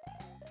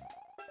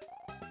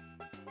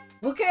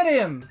 Look at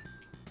him!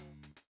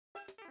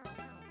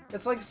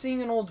 It's like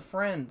seeing an old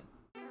friend.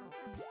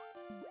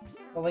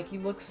 But like, he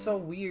looks so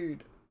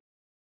weird.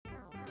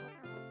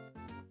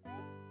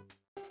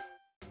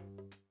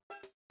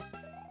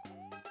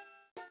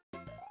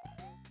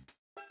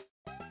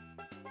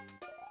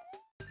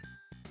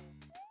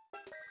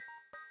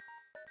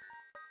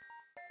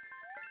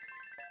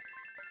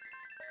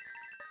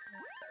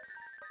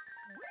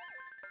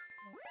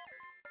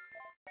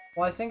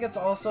 Well, I think it's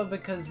also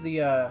because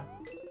the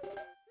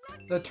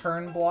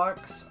turn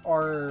blocks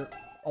are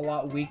a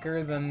lot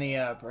weaker than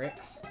the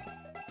bricks.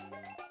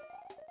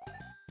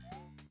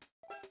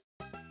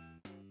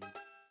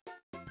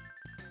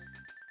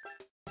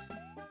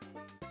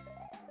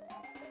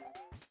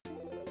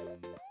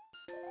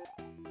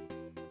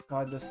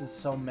 God, this is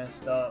so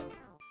messed up.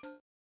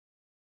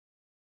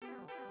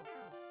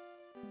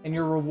 And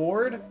your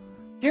reward?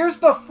 Here's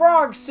the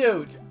frog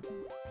suit!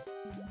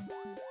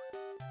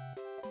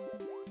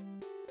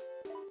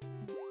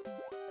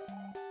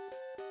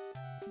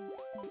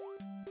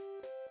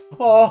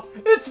 Oh,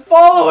 it's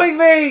following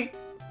me!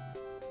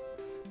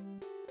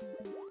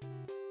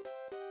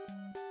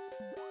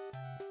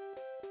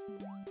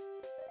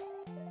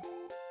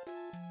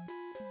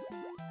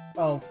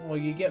 Oh, well,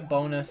 you get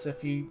bonus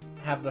if you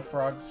have the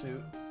frog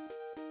suit.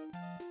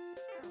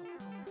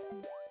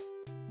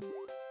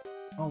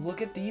 Oh,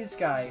 look at these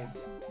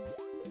guys.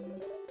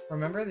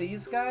 Remember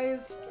these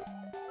guys?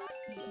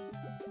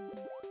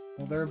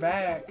 Well, they're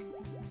back.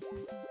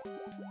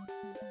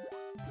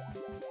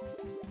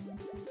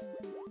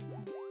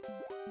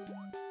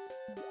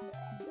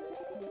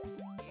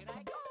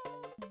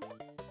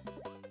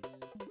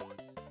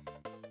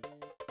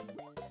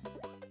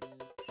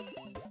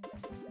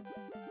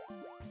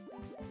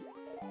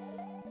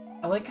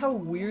 I like how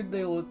weird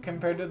they look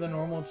compared to the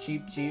normal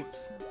Cheep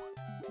Cheeps.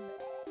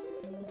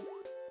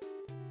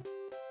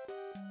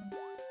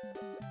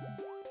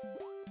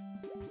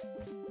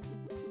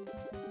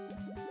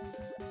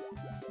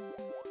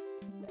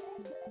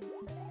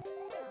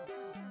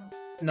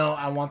 No,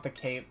 I want the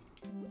cape.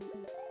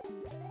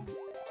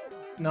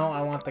 No,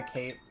 I want the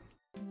cape.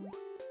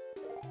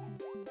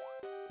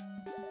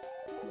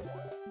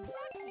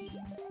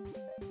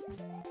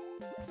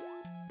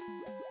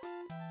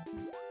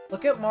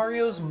 Look at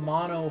Mario's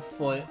mono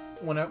foot.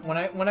 When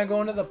I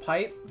go into the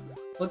pipe,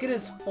 look at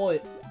his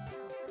foot.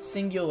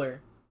 Singular.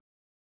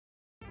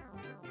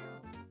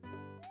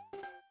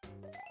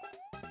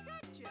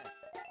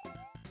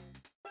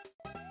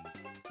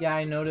 Yeah,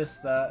 I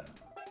noticed that.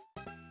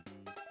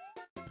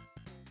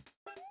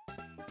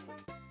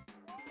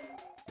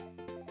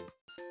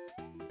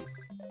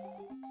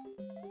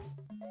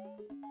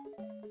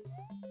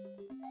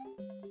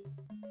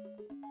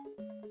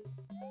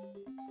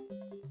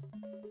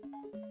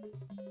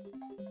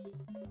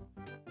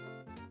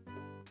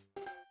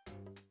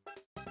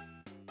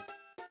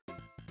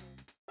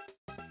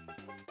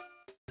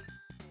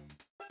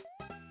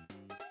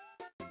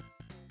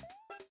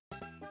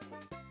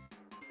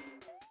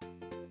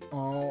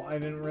 Oh, I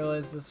didn't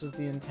realize this was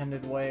the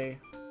intended way.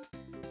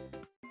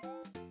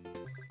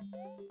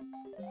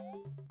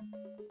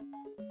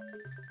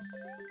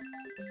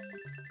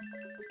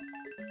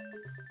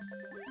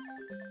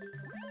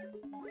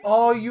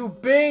 Oh, you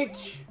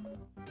bitch!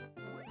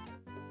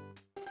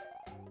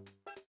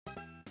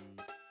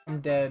 I'm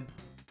dead.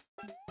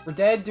 We're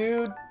dead,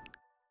 dude.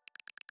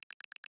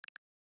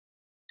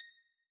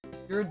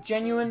 You're a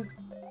genuine...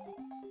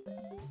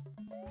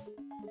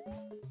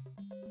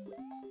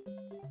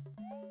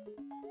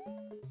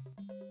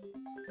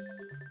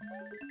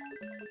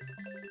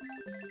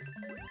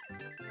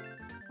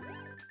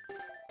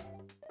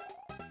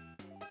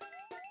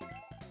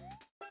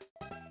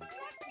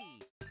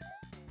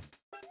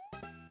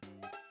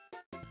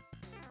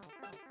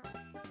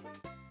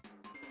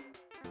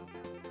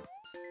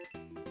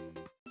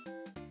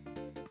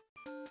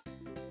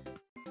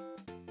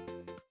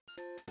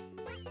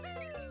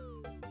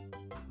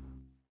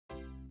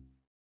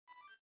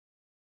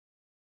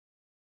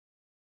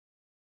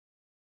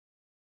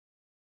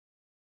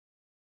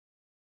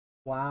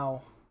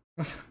 Wow.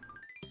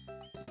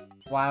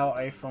 Wow,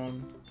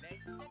 iPhone.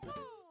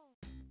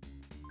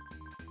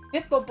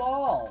 Hit the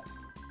ball!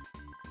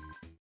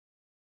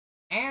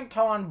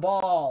 Anton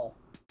Ball!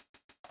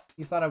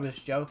 You thought I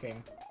was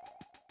joking.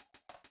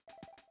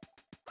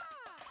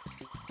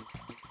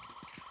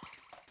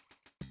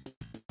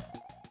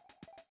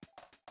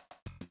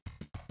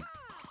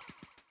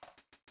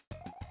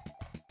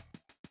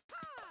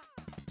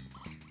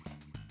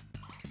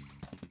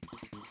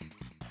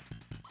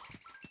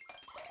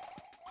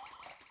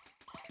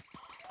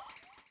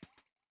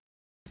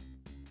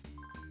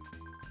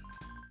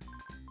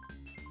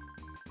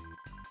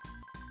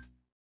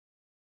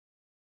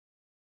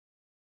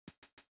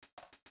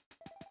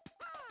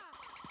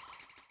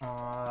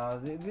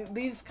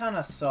 These kind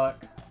of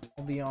suck,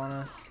 I'll be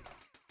honest.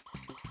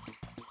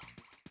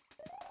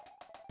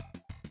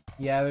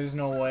 Yeah, there's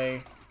no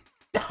way.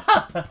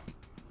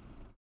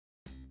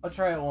 I'll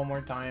try it one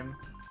more time.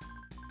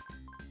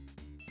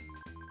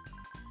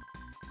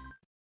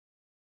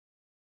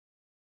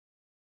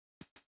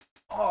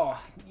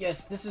 Oh,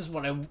 yes, this is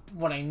what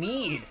I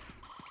need.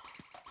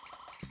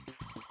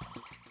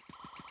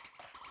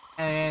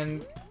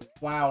 And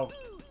wow.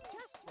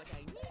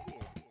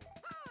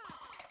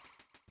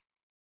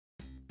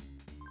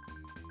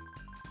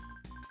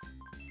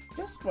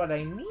 Just what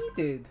I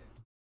needed.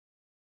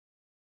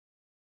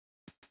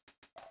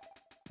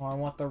 Oh, I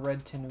want the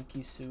red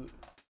Tanuki suit.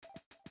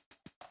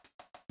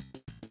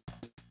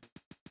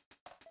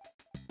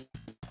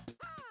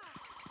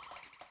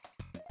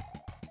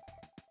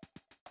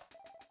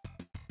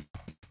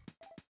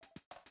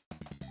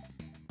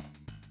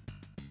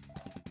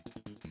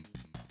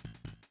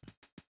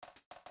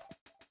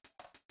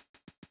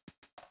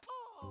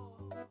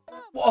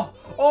 Whoa!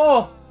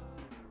 Oh!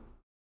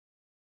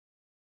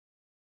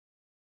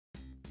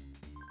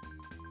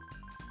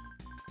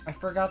 I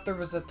forgot there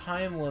was a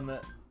time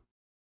limit.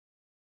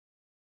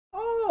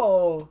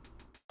 Oh!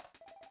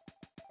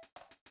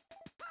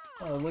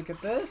 Oh, look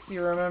at this.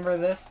 You remember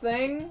this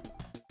thing?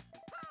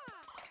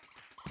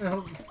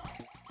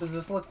 Does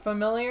this look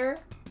familiar?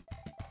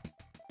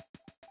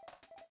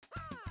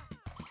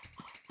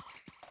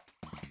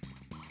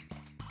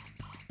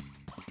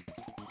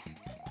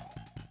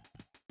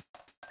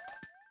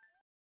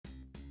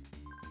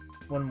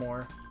 One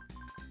more.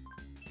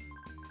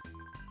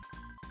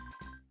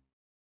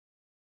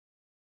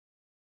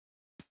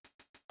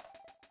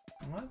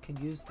 Oh, I could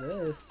use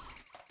this.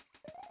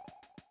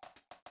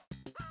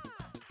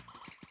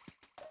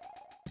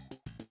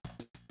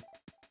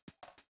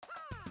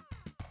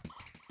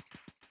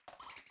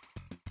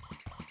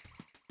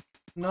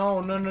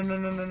 No, no, no, no,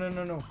 no, no, no,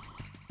 no, no.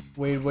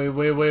 Wait, wait,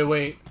 wait, wait,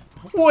 wait.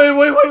 Wait, wait,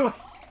 wait, wait.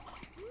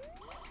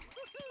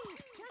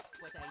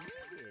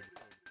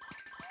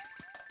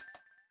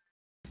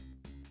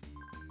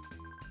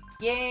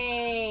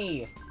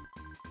 Yay!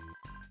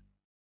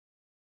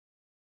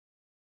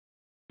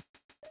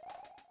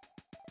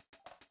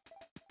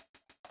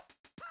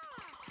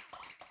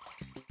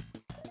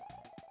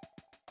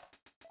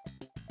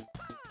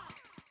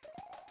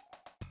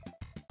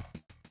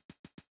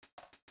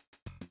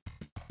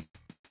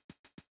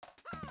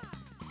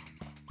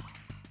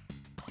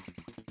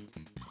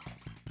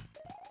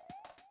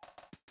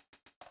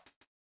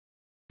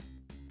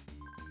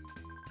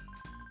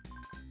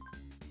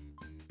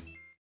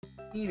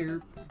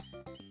 Peter.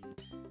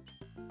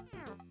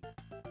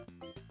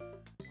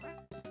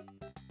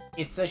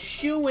 It's a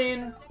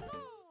shoo-in.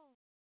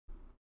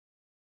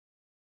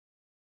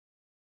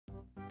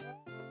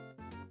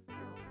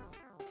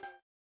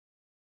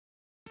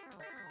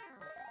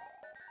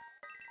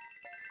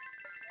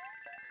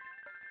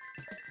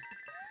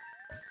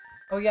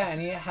 Oh yeah,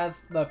 and he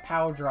has the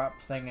pow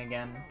drop thing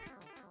again.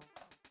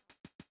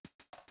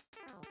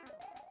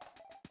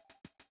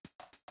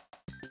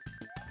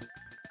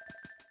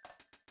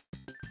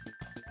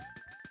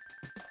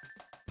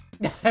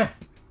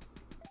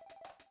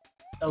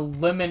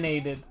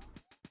 Eliminated.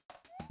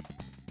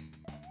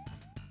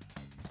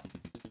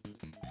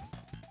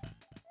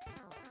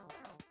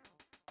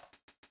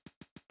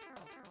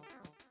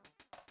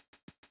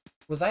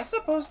 Was I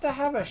supposed to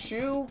have a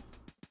shoe?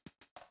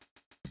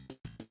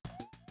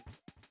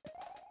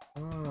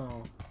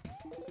 Oh.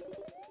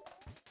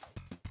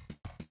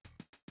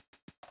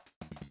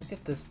 Look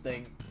at this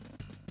thing.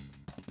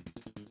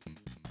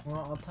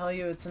 Well, I'll tell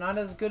you, it's not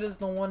as good as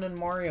the one in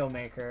Mario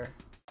Maker.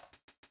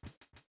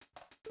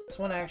 This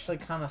one actually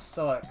kind of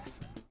sucks.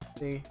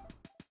 See?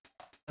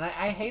 And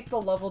I hate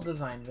the level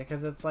design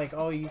because it's like,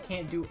 oh, you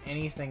can't do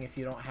anything if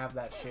you don't have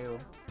that shoe.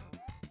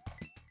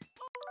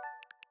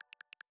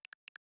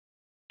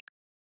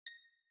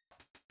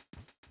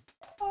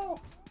 Oh!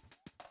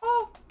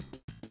 Oh!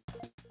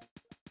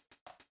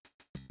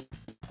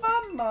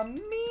 Mamma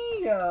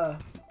mia!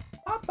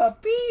 Papa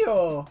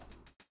Pio!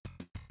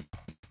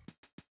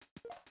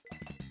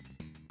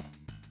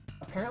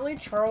 Apparently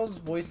Charles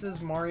voices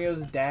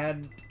Mario's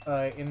dad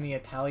in the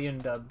Italian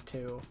dub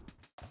too.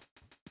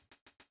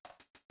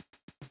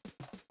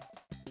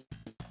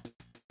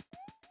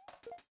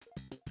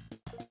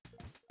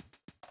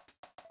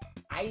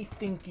 I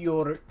think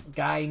you're a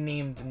guy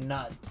named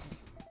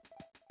Nuts.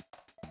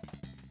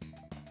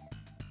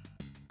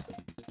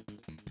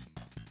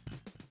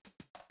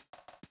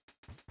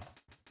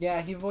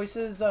 Yeah, he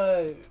voices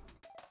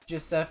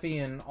Giuseppe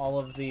in all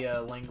of the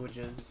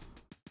languages.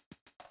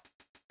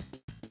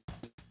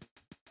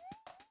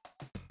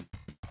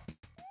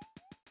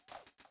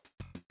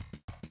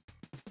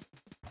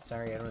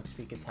 Sorry, I don't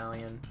speak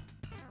Italian.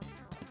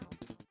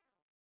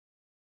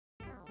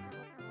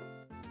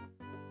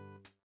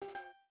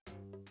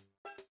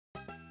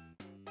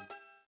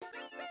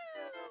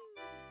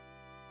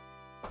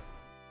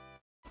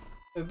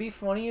 It would be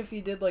funny if he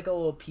did like a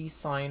little peace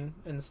sign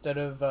instead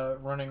of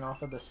running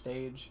off of the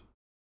stage.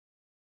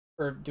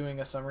 Or doing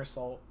a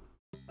somersault.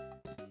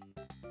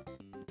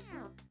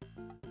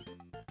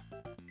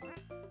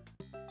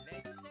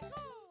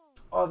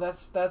 Oh,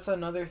 that's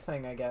another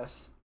thing, I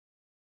guess.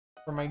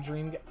 For my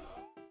dream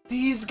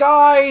These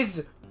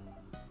guys!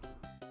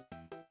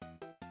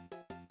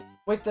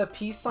 Wait, the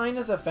peace sign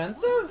is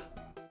offensive?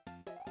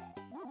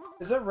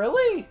 Is it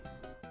really?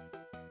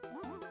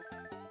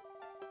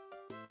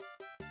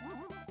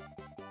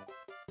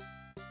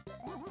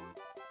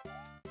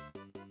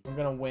 I'm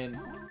gonna win.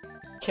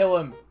 Kill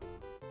him.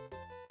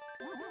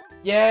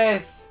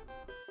 Yes!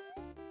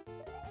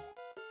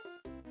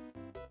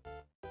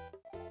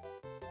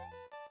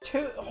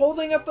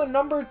 Holding up the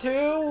number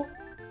 2?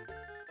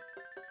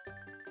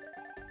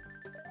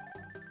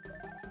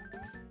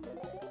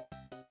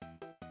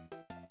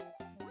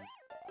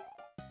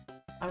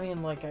 I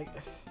mean, like,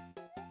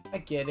 I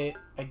get it,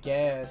 I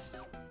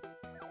guess.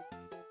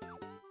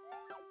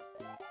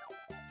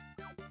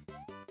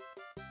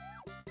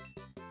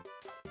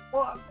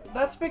 Well,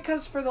 that's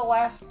because for the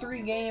last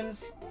 3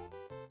 games,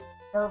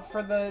 or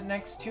for the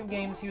next 2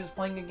 games, he was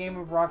playing a game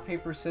of rock,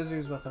 paper,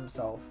 scissors with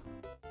himself.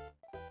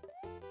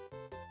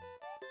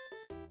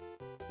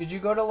 Did you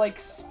go to, like,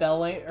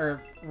 spelling,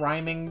 or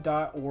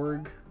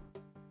rhyming.org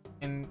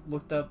and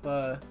looked up,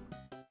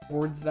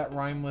 words that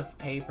rhyme with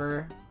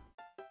paper?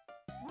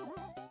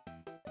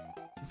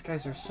 These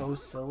guys are so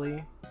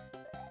silly.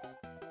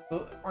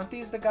 Aren't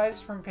these the guys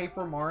from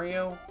Paper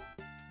Mario?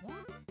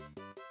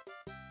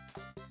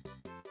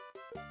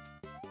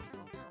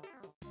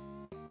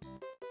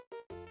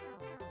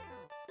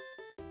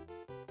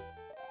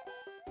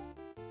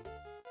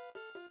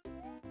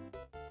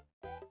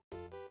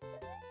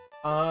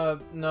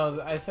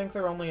 No, I think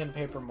they're only in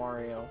Paper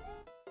Mario.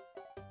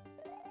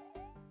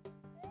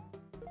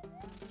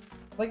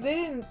 Like, they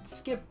didn't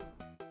skip,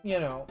 you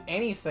know,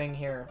 anything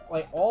here.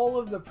 Like, all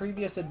of the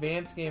previous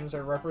Advance games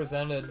are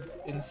represented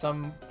in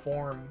some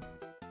form.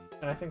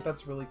 And I think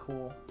that's really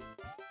cool.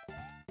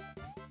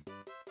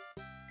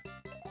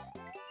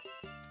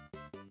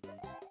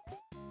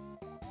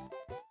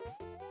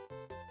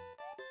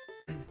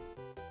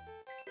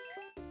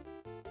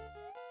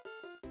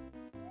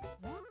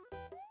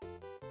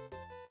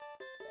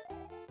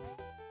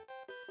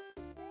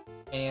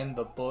 And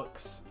the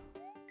books.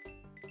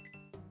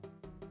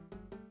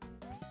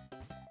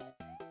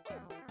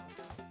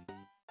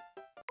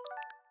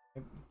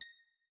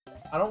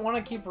 I don't want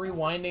to keep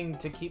rewinding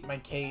to keep my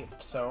cape,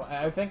 so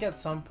I think at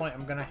some point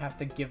I'm gonna have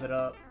to give it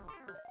up.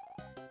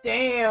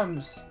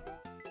 Dams!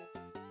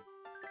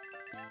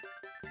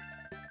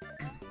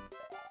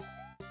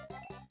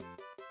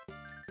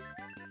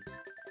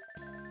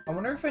 I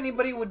wonder if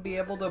anybody would be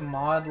able to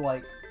mod,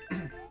 like,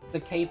 the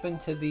cape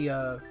into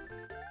the,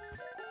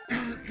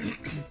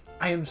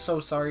 I am so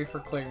sorry for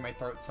clearing my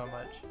throat so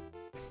much.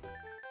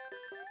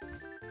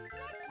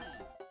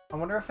 I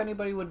wonder if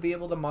anybody would be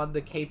able to mod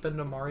the cape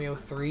into Mario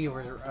 3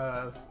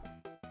 or,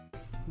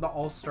 the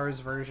All-Stars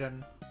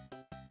version.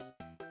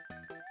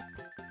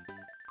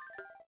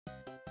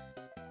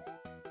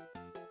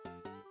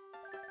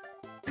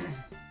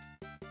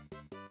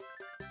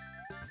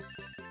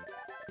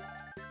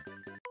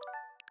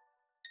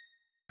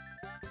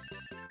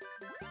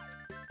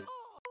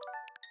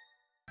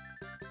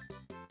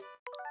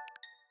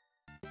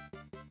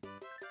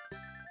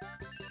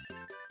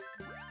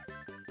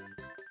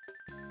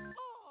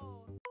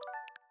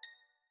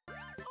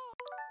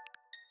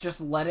 Just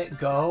let it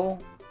go?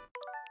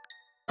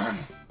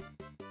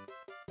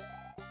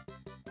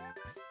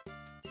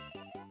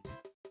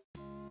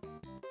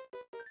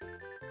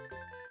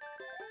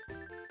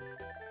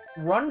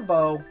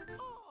 Runbow?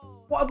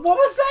 What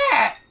was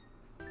that?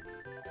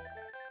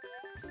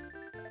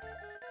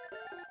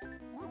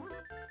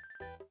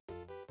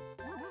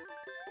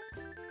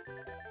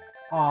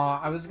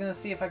 Aw, I was gonna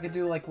see if I could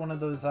do like one of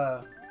those,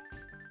 Can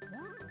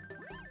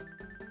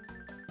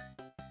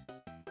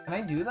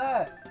I do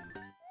that?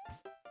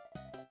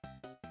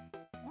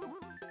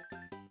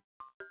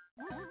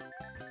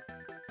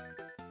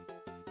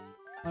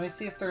 Let me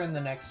see if they're in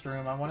the next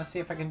room. I want to see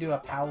if I can do a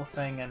POW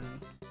thing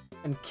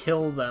and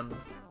kill them.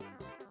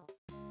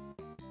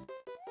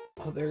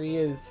 Oh, there he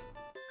is.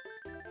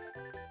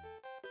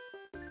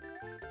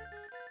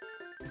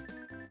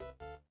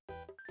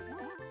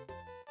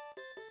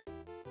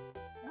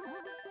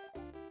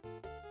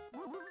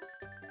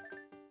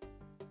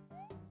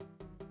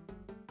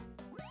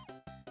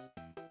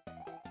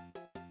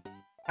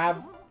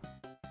 Have...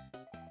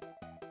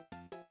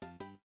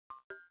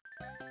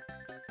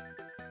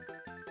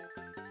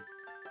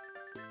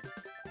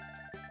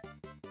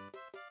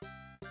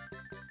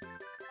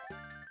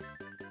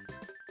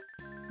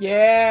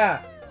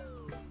 Yeah!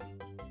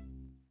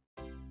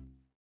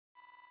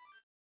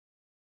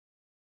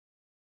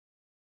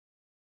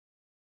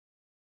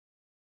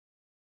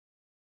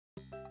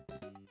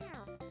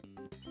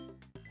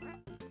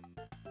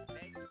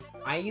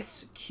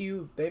 Ice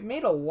Cube. They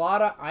made a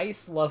lot of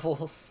ice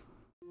levels.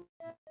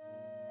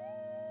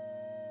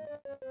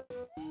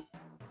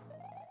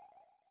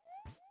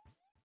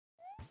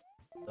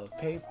 The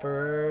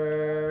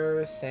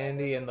paper,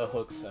 Sandy, and the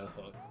hooks and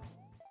hook.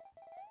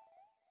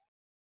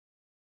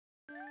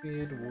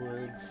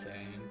 Squidward,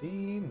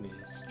 Sandy,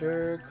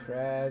 Mr.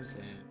 Krabs,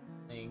 and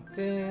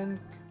Plankton,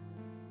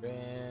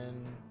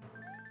 Grin.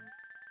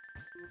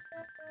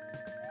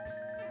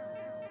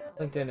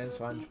 Plankton and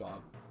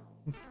SpongeBob.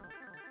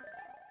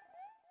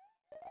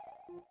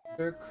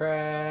 Mr.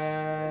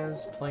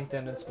 Krabs,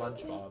 Plankton, and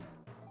SpongeBob.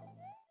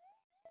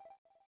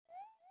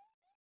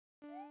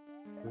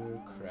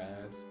 Mr.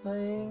 Krabs,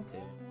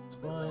 Plankton,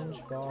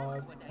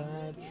 SpongeBob,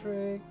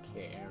 Patrick,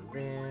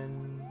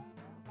 Karen.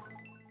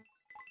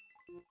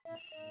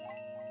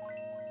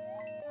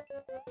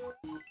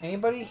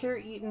 Anybody here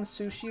eaten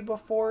sushi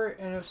before?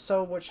 And if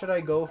so, what should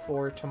I go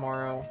for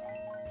tomorrow?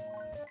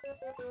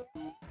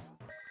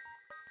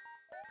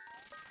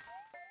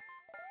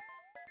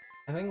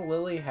 I think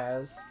Lily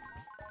has.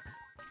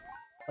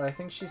 But I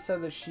think she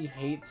said that she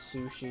hates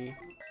sushi.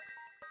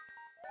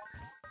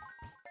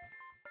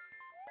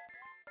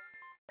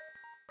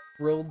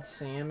 Grilled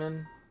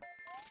salmon.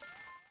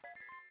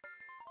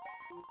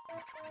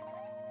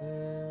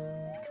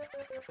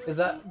 Is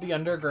that the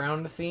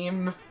underground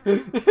theme?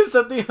 Is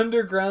that the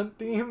underground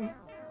theme?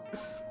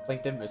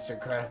 Plankton,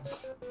 Mr.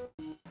 Krabs.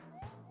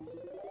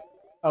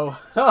 Oh,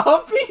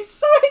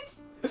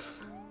 besides!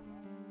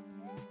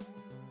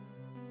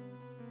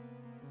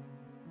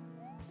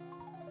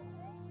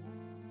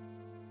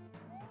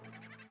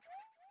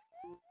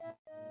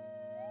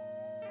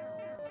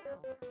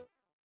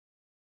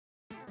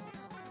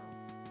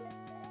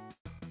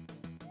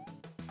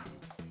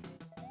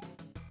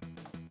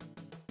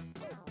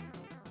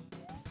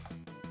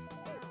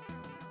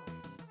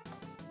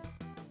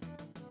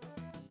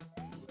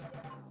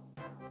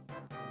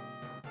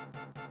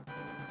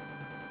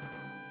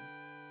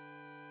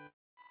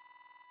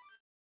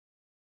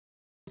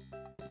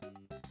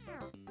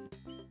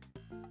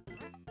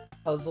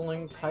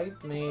 Puzzling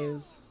pipe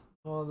maze.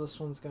 Oh, this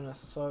one's gonna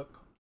suck.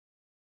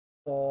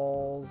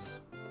 Balls.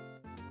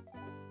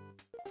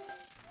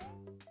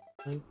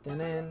 LinkedIn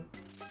in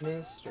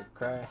Mr.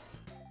 Krabs.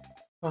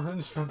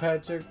 Sponge from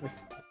Patrick.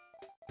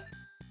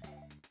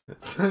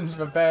 Sponge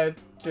from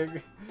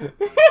Patrick.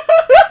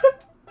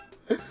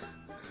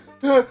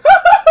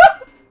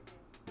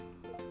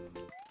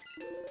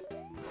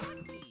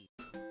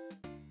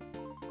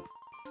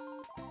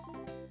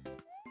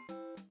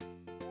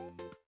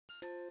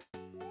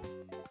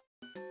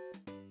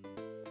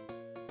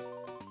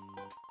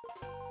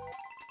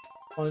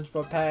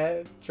 SpongeBob,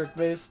 Patrick,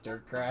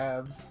 Mr.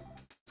 Krabs,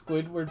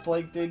 Squidward,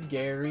 Plankton,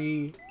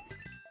 Gary,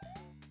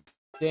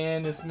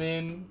 Janice,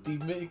 Min,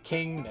 the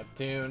King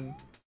Neptune,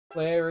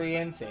 Larry,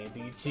 and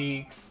Sandy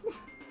Cheeks.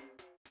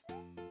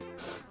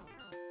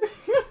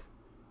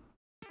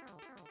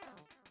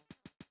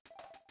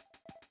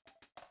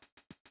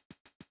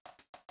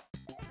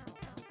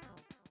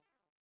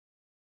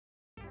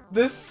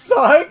 This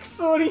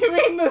sucks? What do you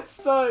mean this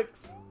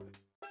sucks?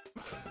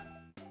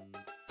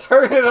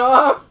 Turn it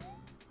off!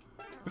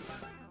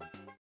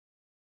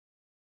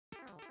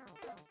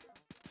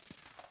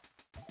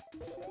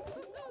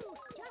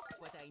 Just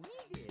what I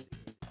needed.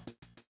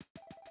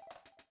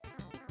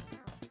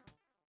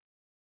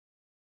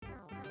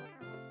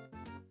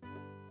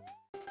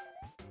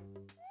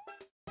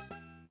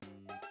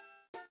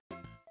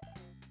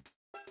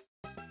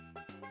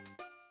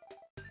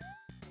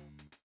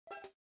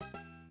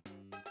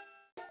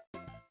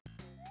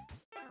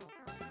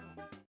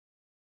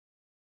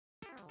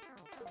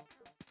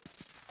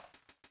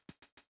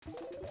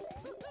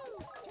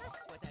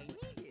 Just what I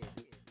needed.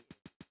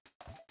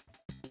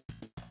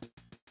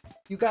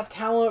 You got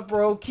talent,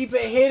 bro. Keep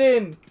it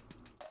hidden.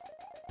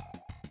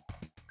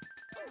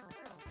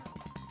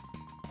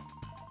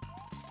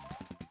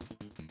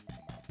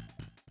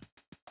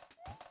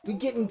 We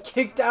getting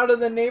kicked out of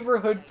the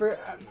neighborhood for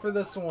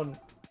this one.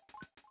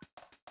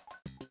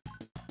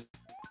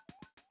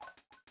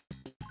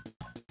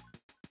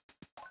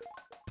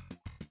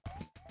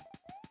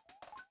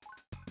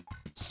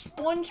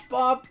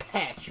 SpongeBob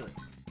Patrick.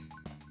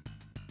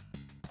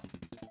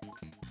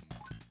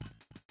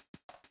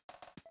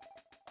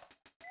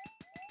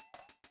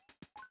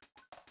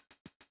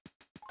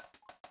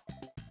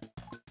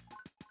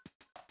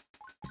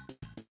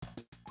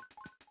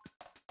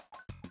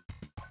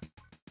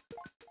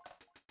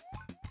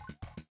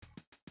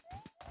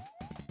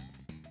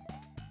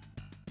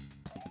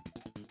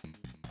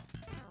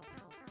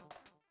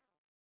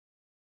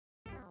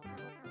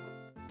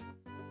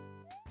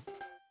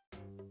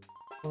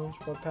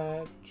 SpongeBob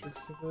Patrick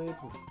Squid,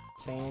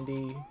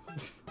 Sandy.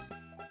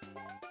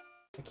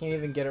 I can't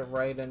even get it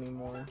right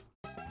anymore.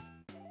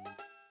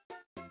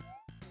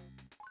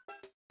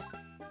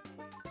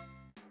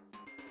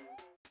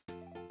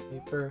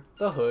 Paper.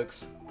 The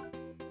hooks.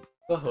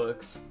 The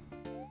hooks.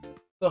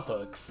 The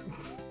hooks.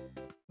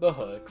 The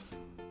hooks.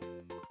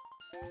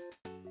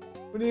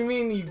 What do you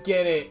mean you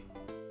get it?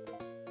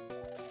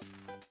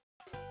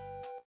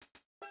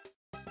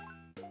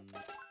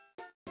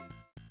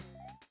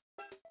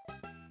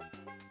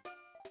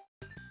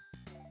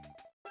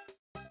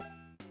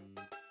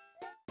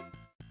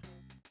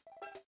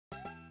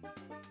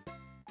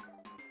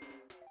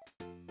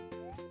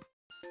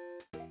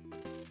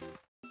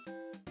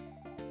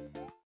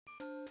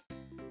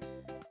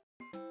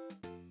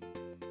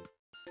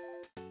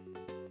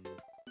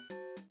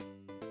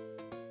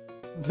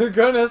 They're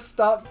gonna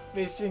stop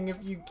fishing if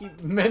you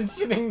keep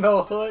mentioning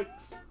the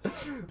hooks.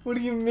 What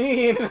do you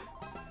mean?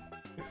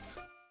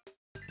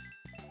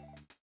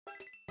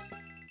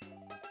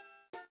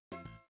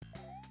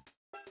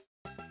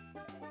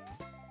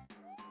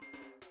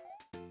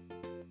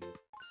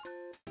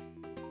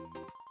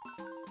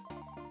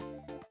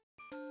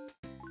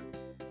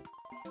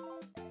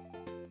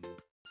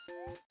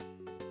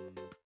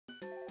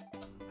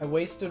 I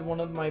wasted one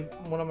of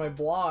my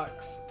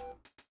blocks.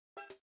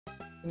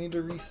 I need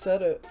to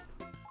reset it.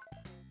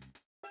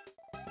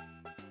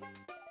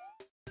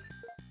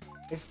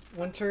 If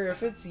Winter,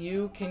 if it's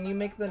you, can you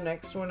make the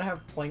next one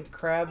have plank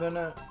crab in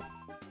it?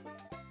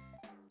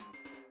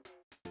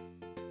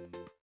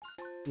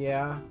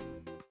 Yeah.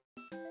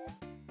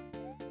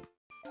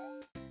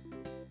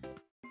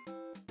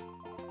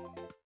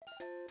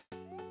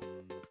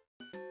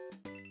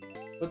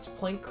 What's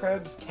plank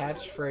crab's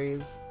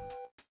catchphrase?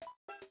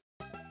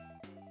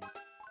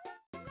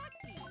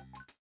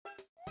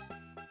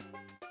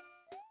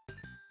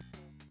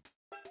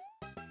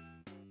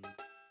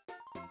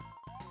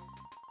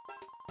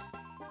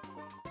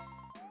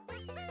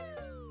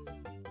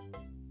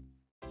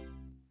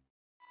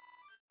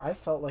 I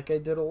felt like I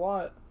did a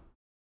lot.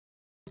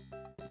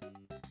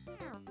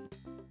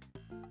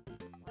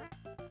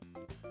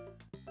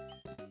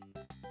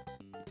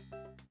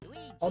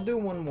 I'll do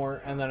one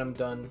more and then I'm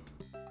done.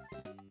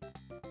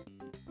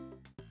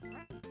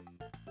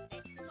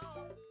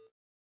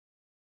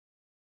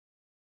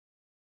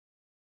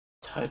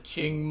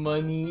 Touching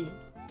money.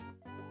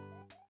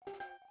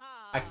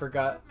 I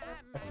forgot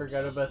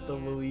about the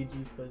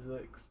Luigi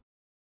physics.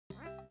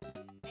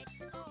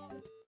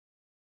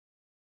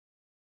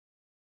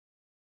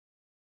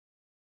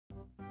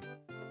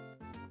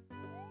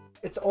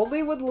 It's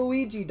only when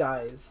Luigi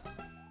dies.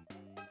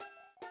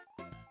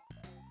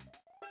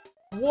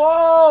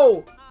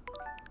 Whoa!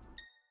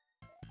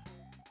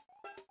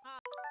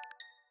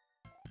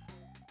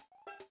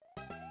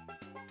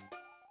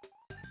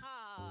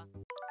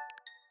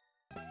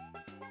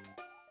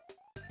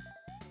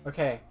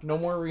 Okay, no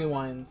more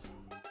rewinds.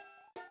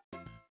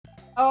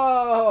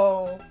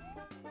 Oh!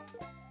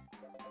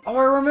 Oh,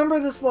 I remember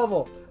this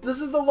level! This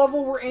is the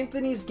level where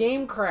Anthony's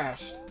game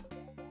crashed.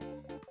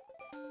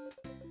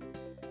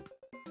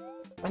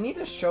 I need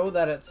to show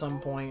that at some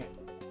point.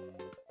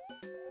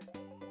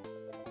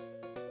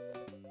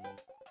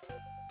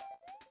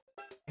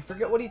 I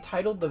forget what he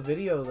titled the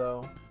video,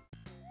 though.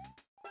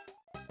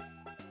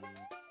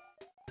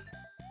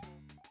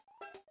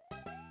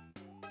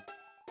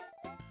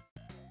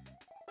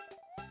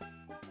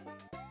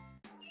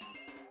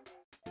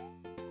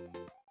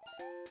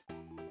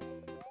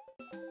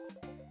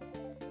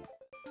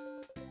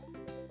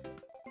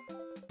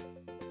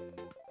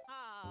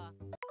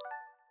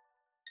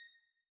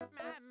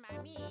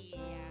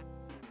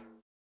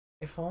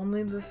 If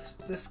only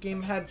this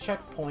game had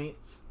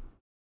checkpoints.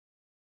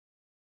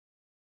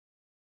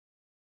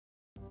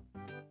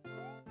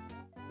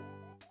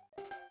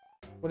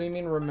 What do you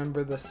mean,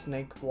 remember the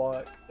snake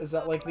block? Is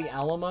that like the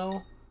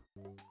Alamo?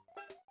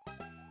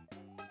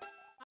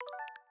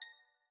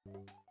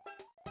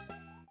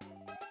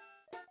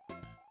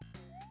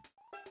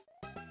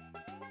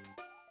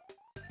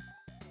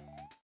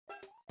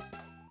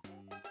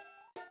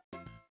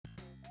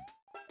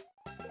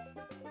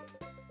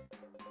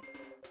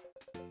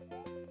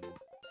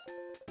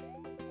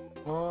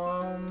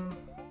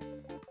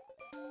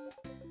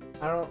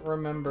 I don't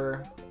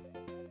remember.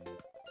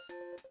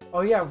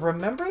 Oh yeah,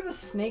 remember the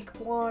snake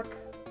block?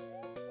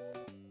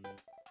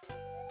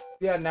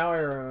 Yeah, now I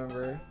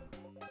remember.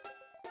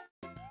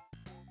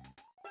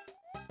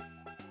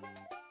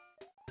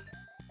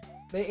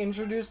 They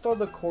introduced all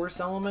the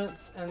course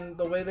elements, and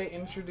the way they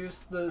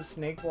introduced the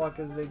snake block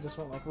is they just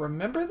went like,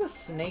 remember the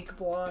snake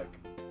block?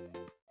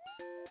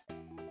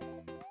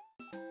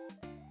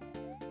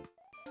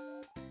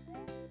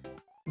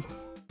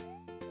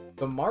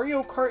 The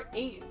Mario Kart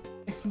 8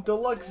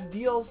 Deluxe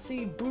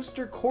DLC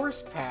Booster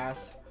Course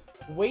Pass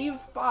Wave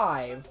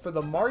 5 for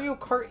the Mario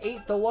Kart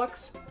 8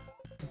 Deluxe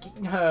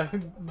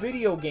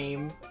video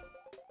game.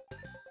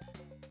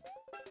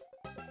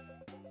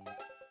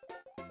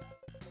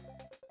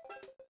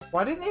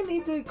 Why didn't they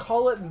need to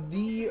call it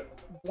the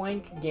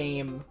blank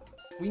game?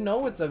 We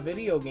know it's a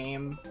video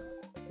game.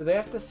 Do they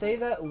have to say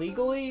that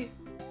legally?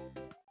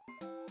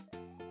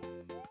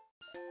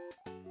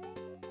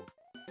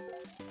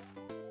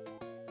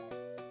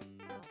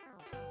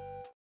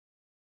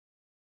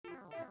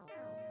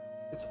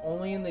 It's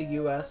only in the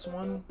US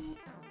one?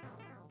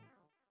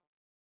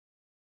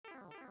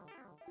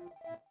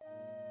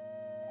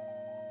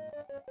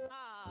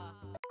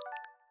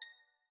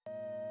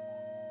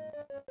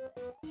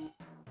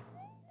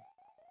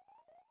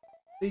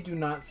 They do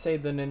not say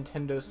the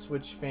Nintendo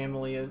Switch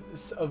family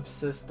of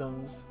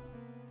systems.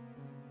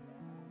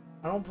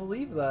 I don't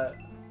believe that.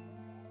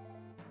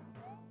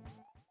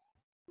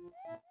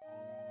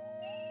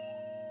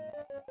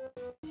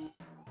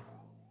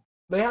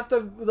 They have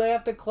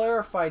to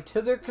clarify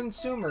to their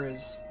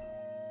consumers.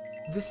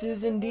 This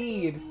is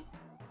indeed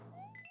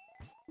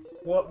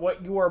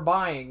what you are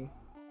buying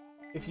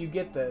if you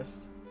get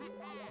this.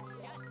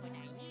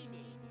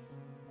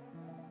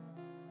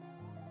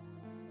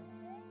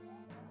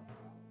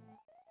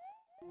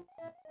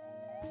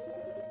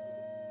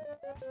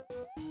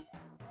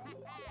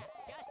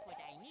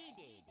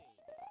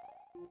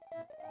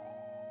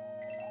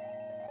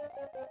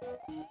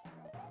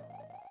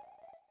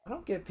 I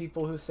don't get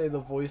people who say the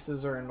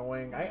voices are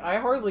annoying. I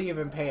hardly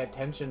even pay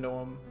attention to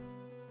them.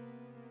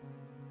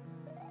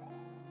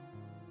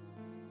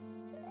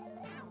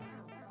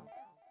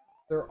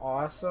 They're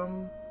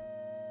awesome.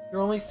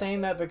 You're only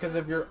saying that because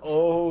of your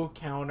 "oh"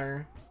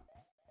 counter.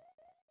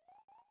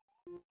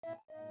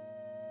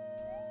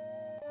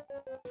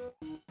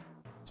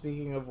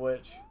 Speaking of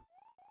which.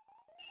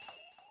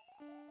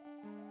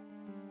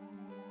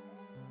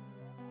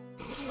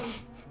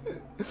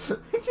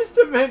 Just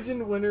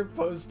imagine Winter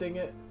posting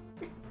it.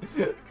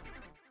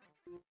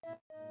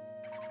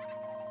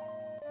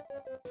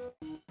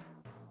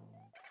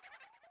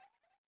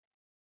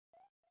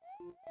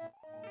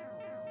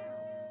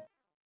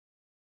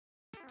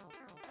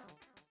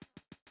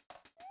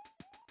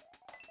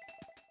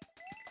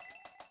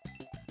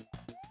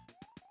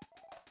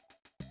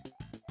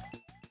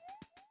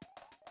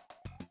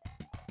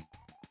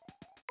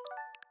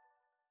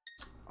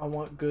 I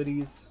want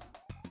goodies.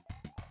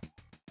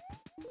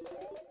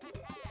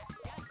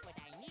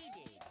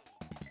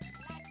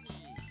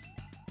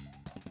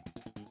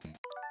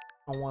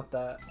 I want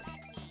that.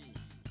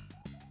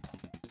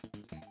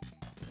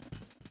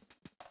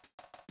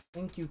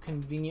 Thank you,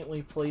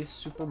 conveniently placed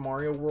Super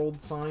Mario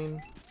World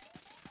sign.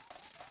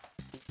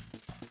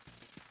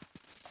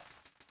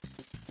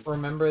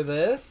 Remember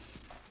this?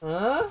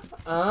 Yeah,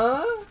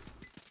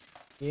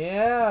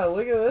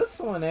 look at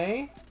this one,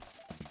 eh?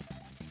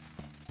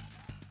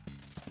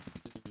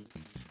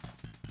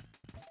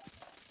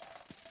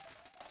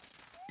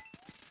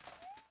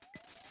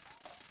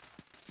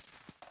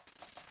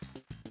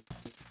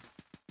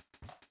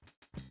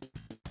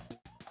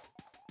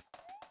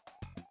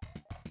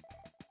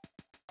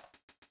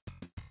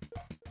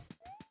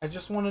 I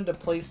just wanted to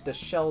place the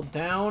shell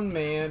down,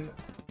 man.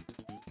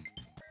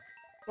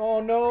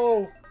 Oh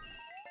no!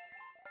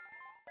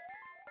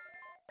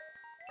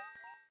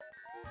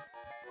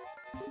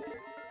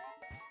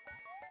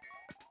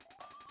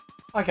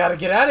 I gotta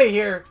get out of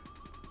here!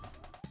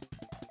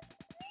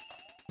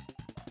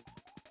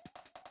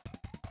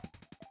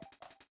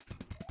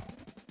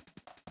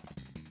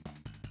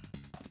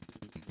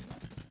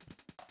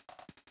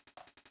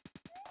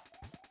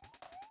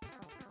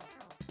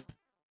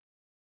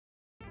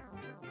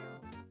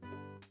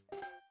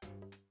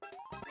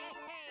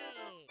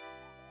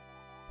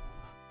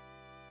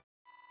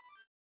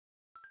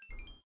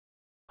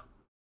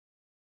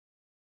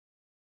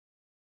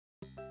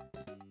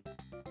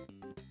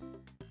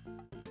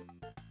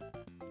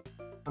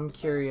 I'm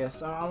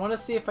curious. I want to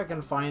see if I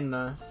can find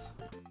this.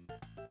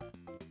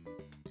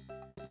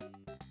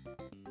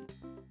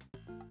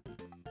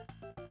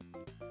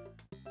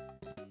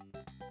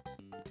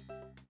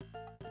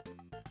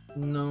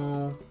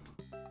 No.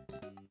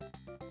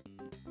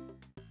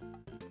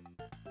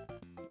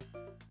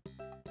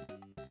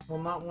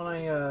 Well, not when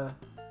I,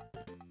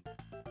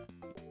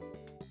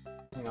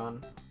 hang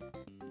on.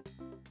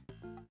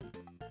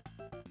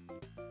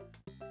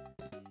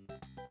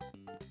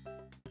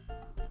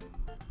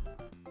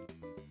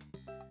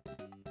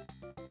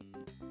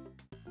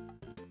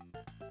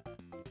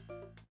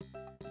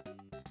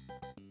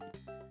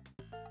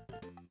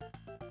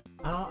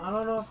 I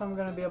don't know if I'm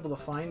gonna be able to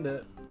find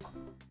it.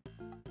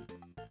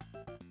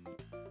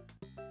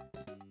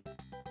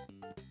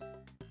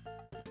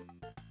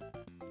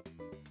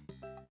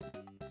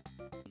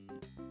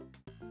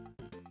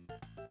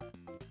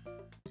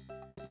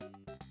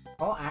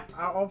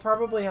 I'll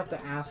probably have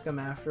to ask him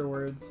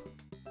afterwards.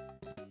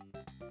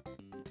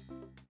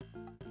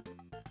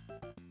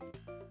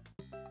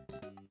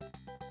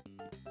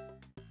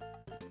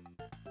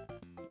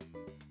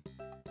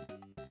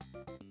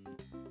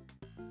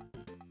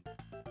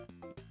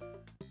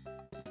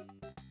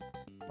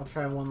 I'll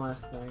try one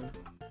last thing.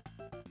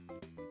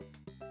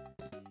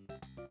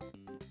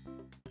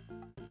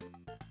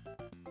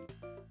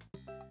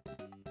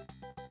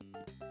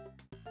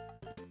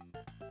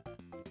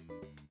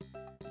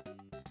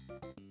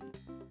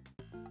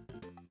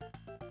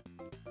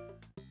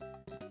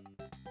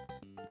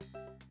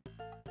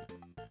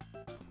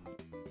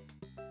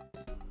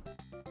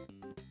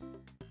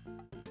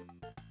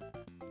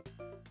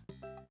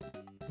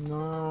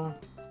 No.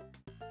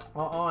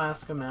 I'll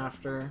ask him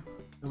after.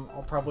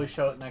 I'll probably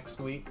show it next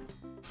week.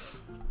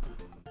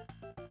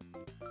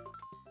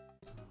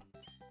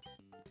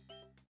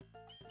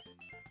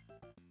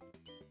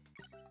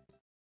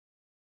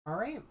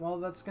 Alright, well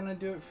that's gonna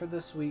do it for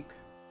this week.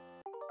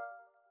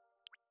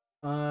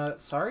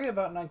 Sorry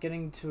about not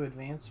getting to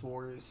Advance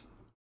Wars.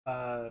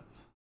 I'll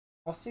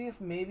see if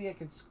maybe I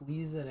could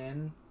squeeze it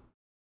in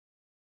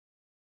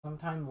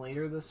sometime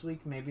later this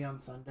week, maybe on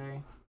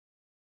Sunday.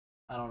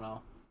 I don't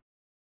know.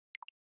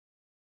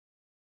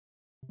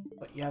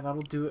 But yeah,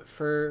 that'll do it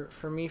for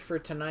me for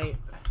tonight.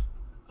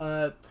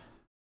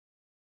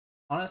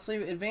 Honestly,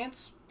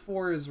 Advance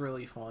 4 is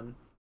really fun.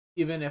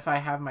 Even if I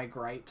have my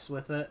gripes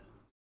with it.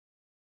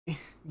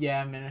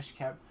 Yeah, Minish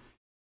Cap.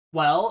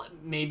 Well,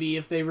 maybe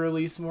if they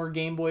release more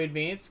Game Boy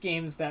Advance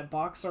games, that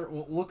box art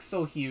won't look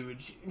so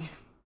huge.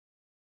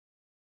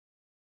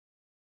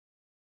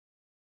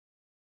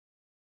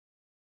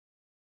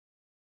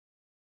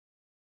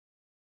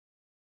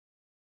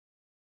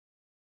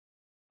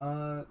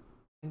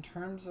 In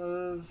terms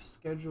of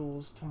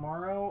schedules,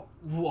 tomorrow,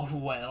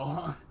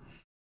 well,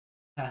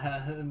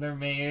 there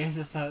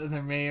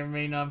may or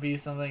may not be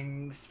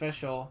something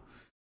special.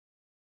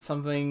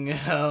 Something,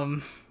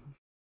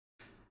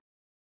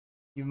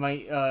 you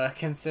might,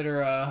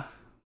 consider,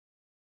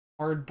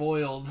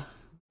 hard-boiled.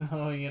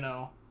 Oh, you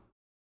know.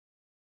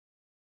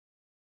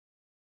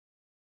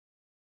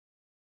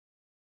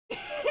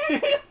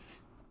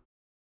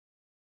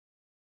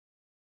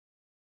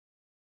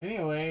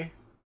 Anyway.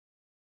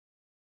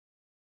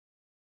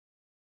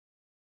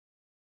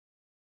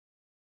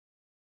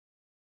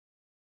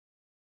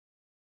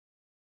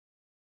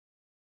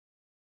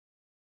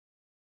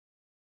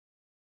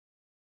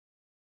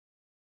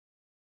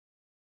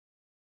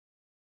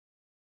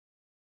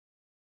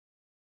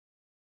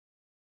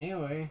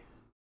 Anyway.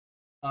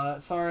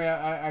 Sorry,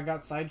 I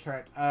got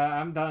sidetracked.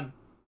 I'm done.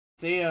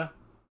 See ya.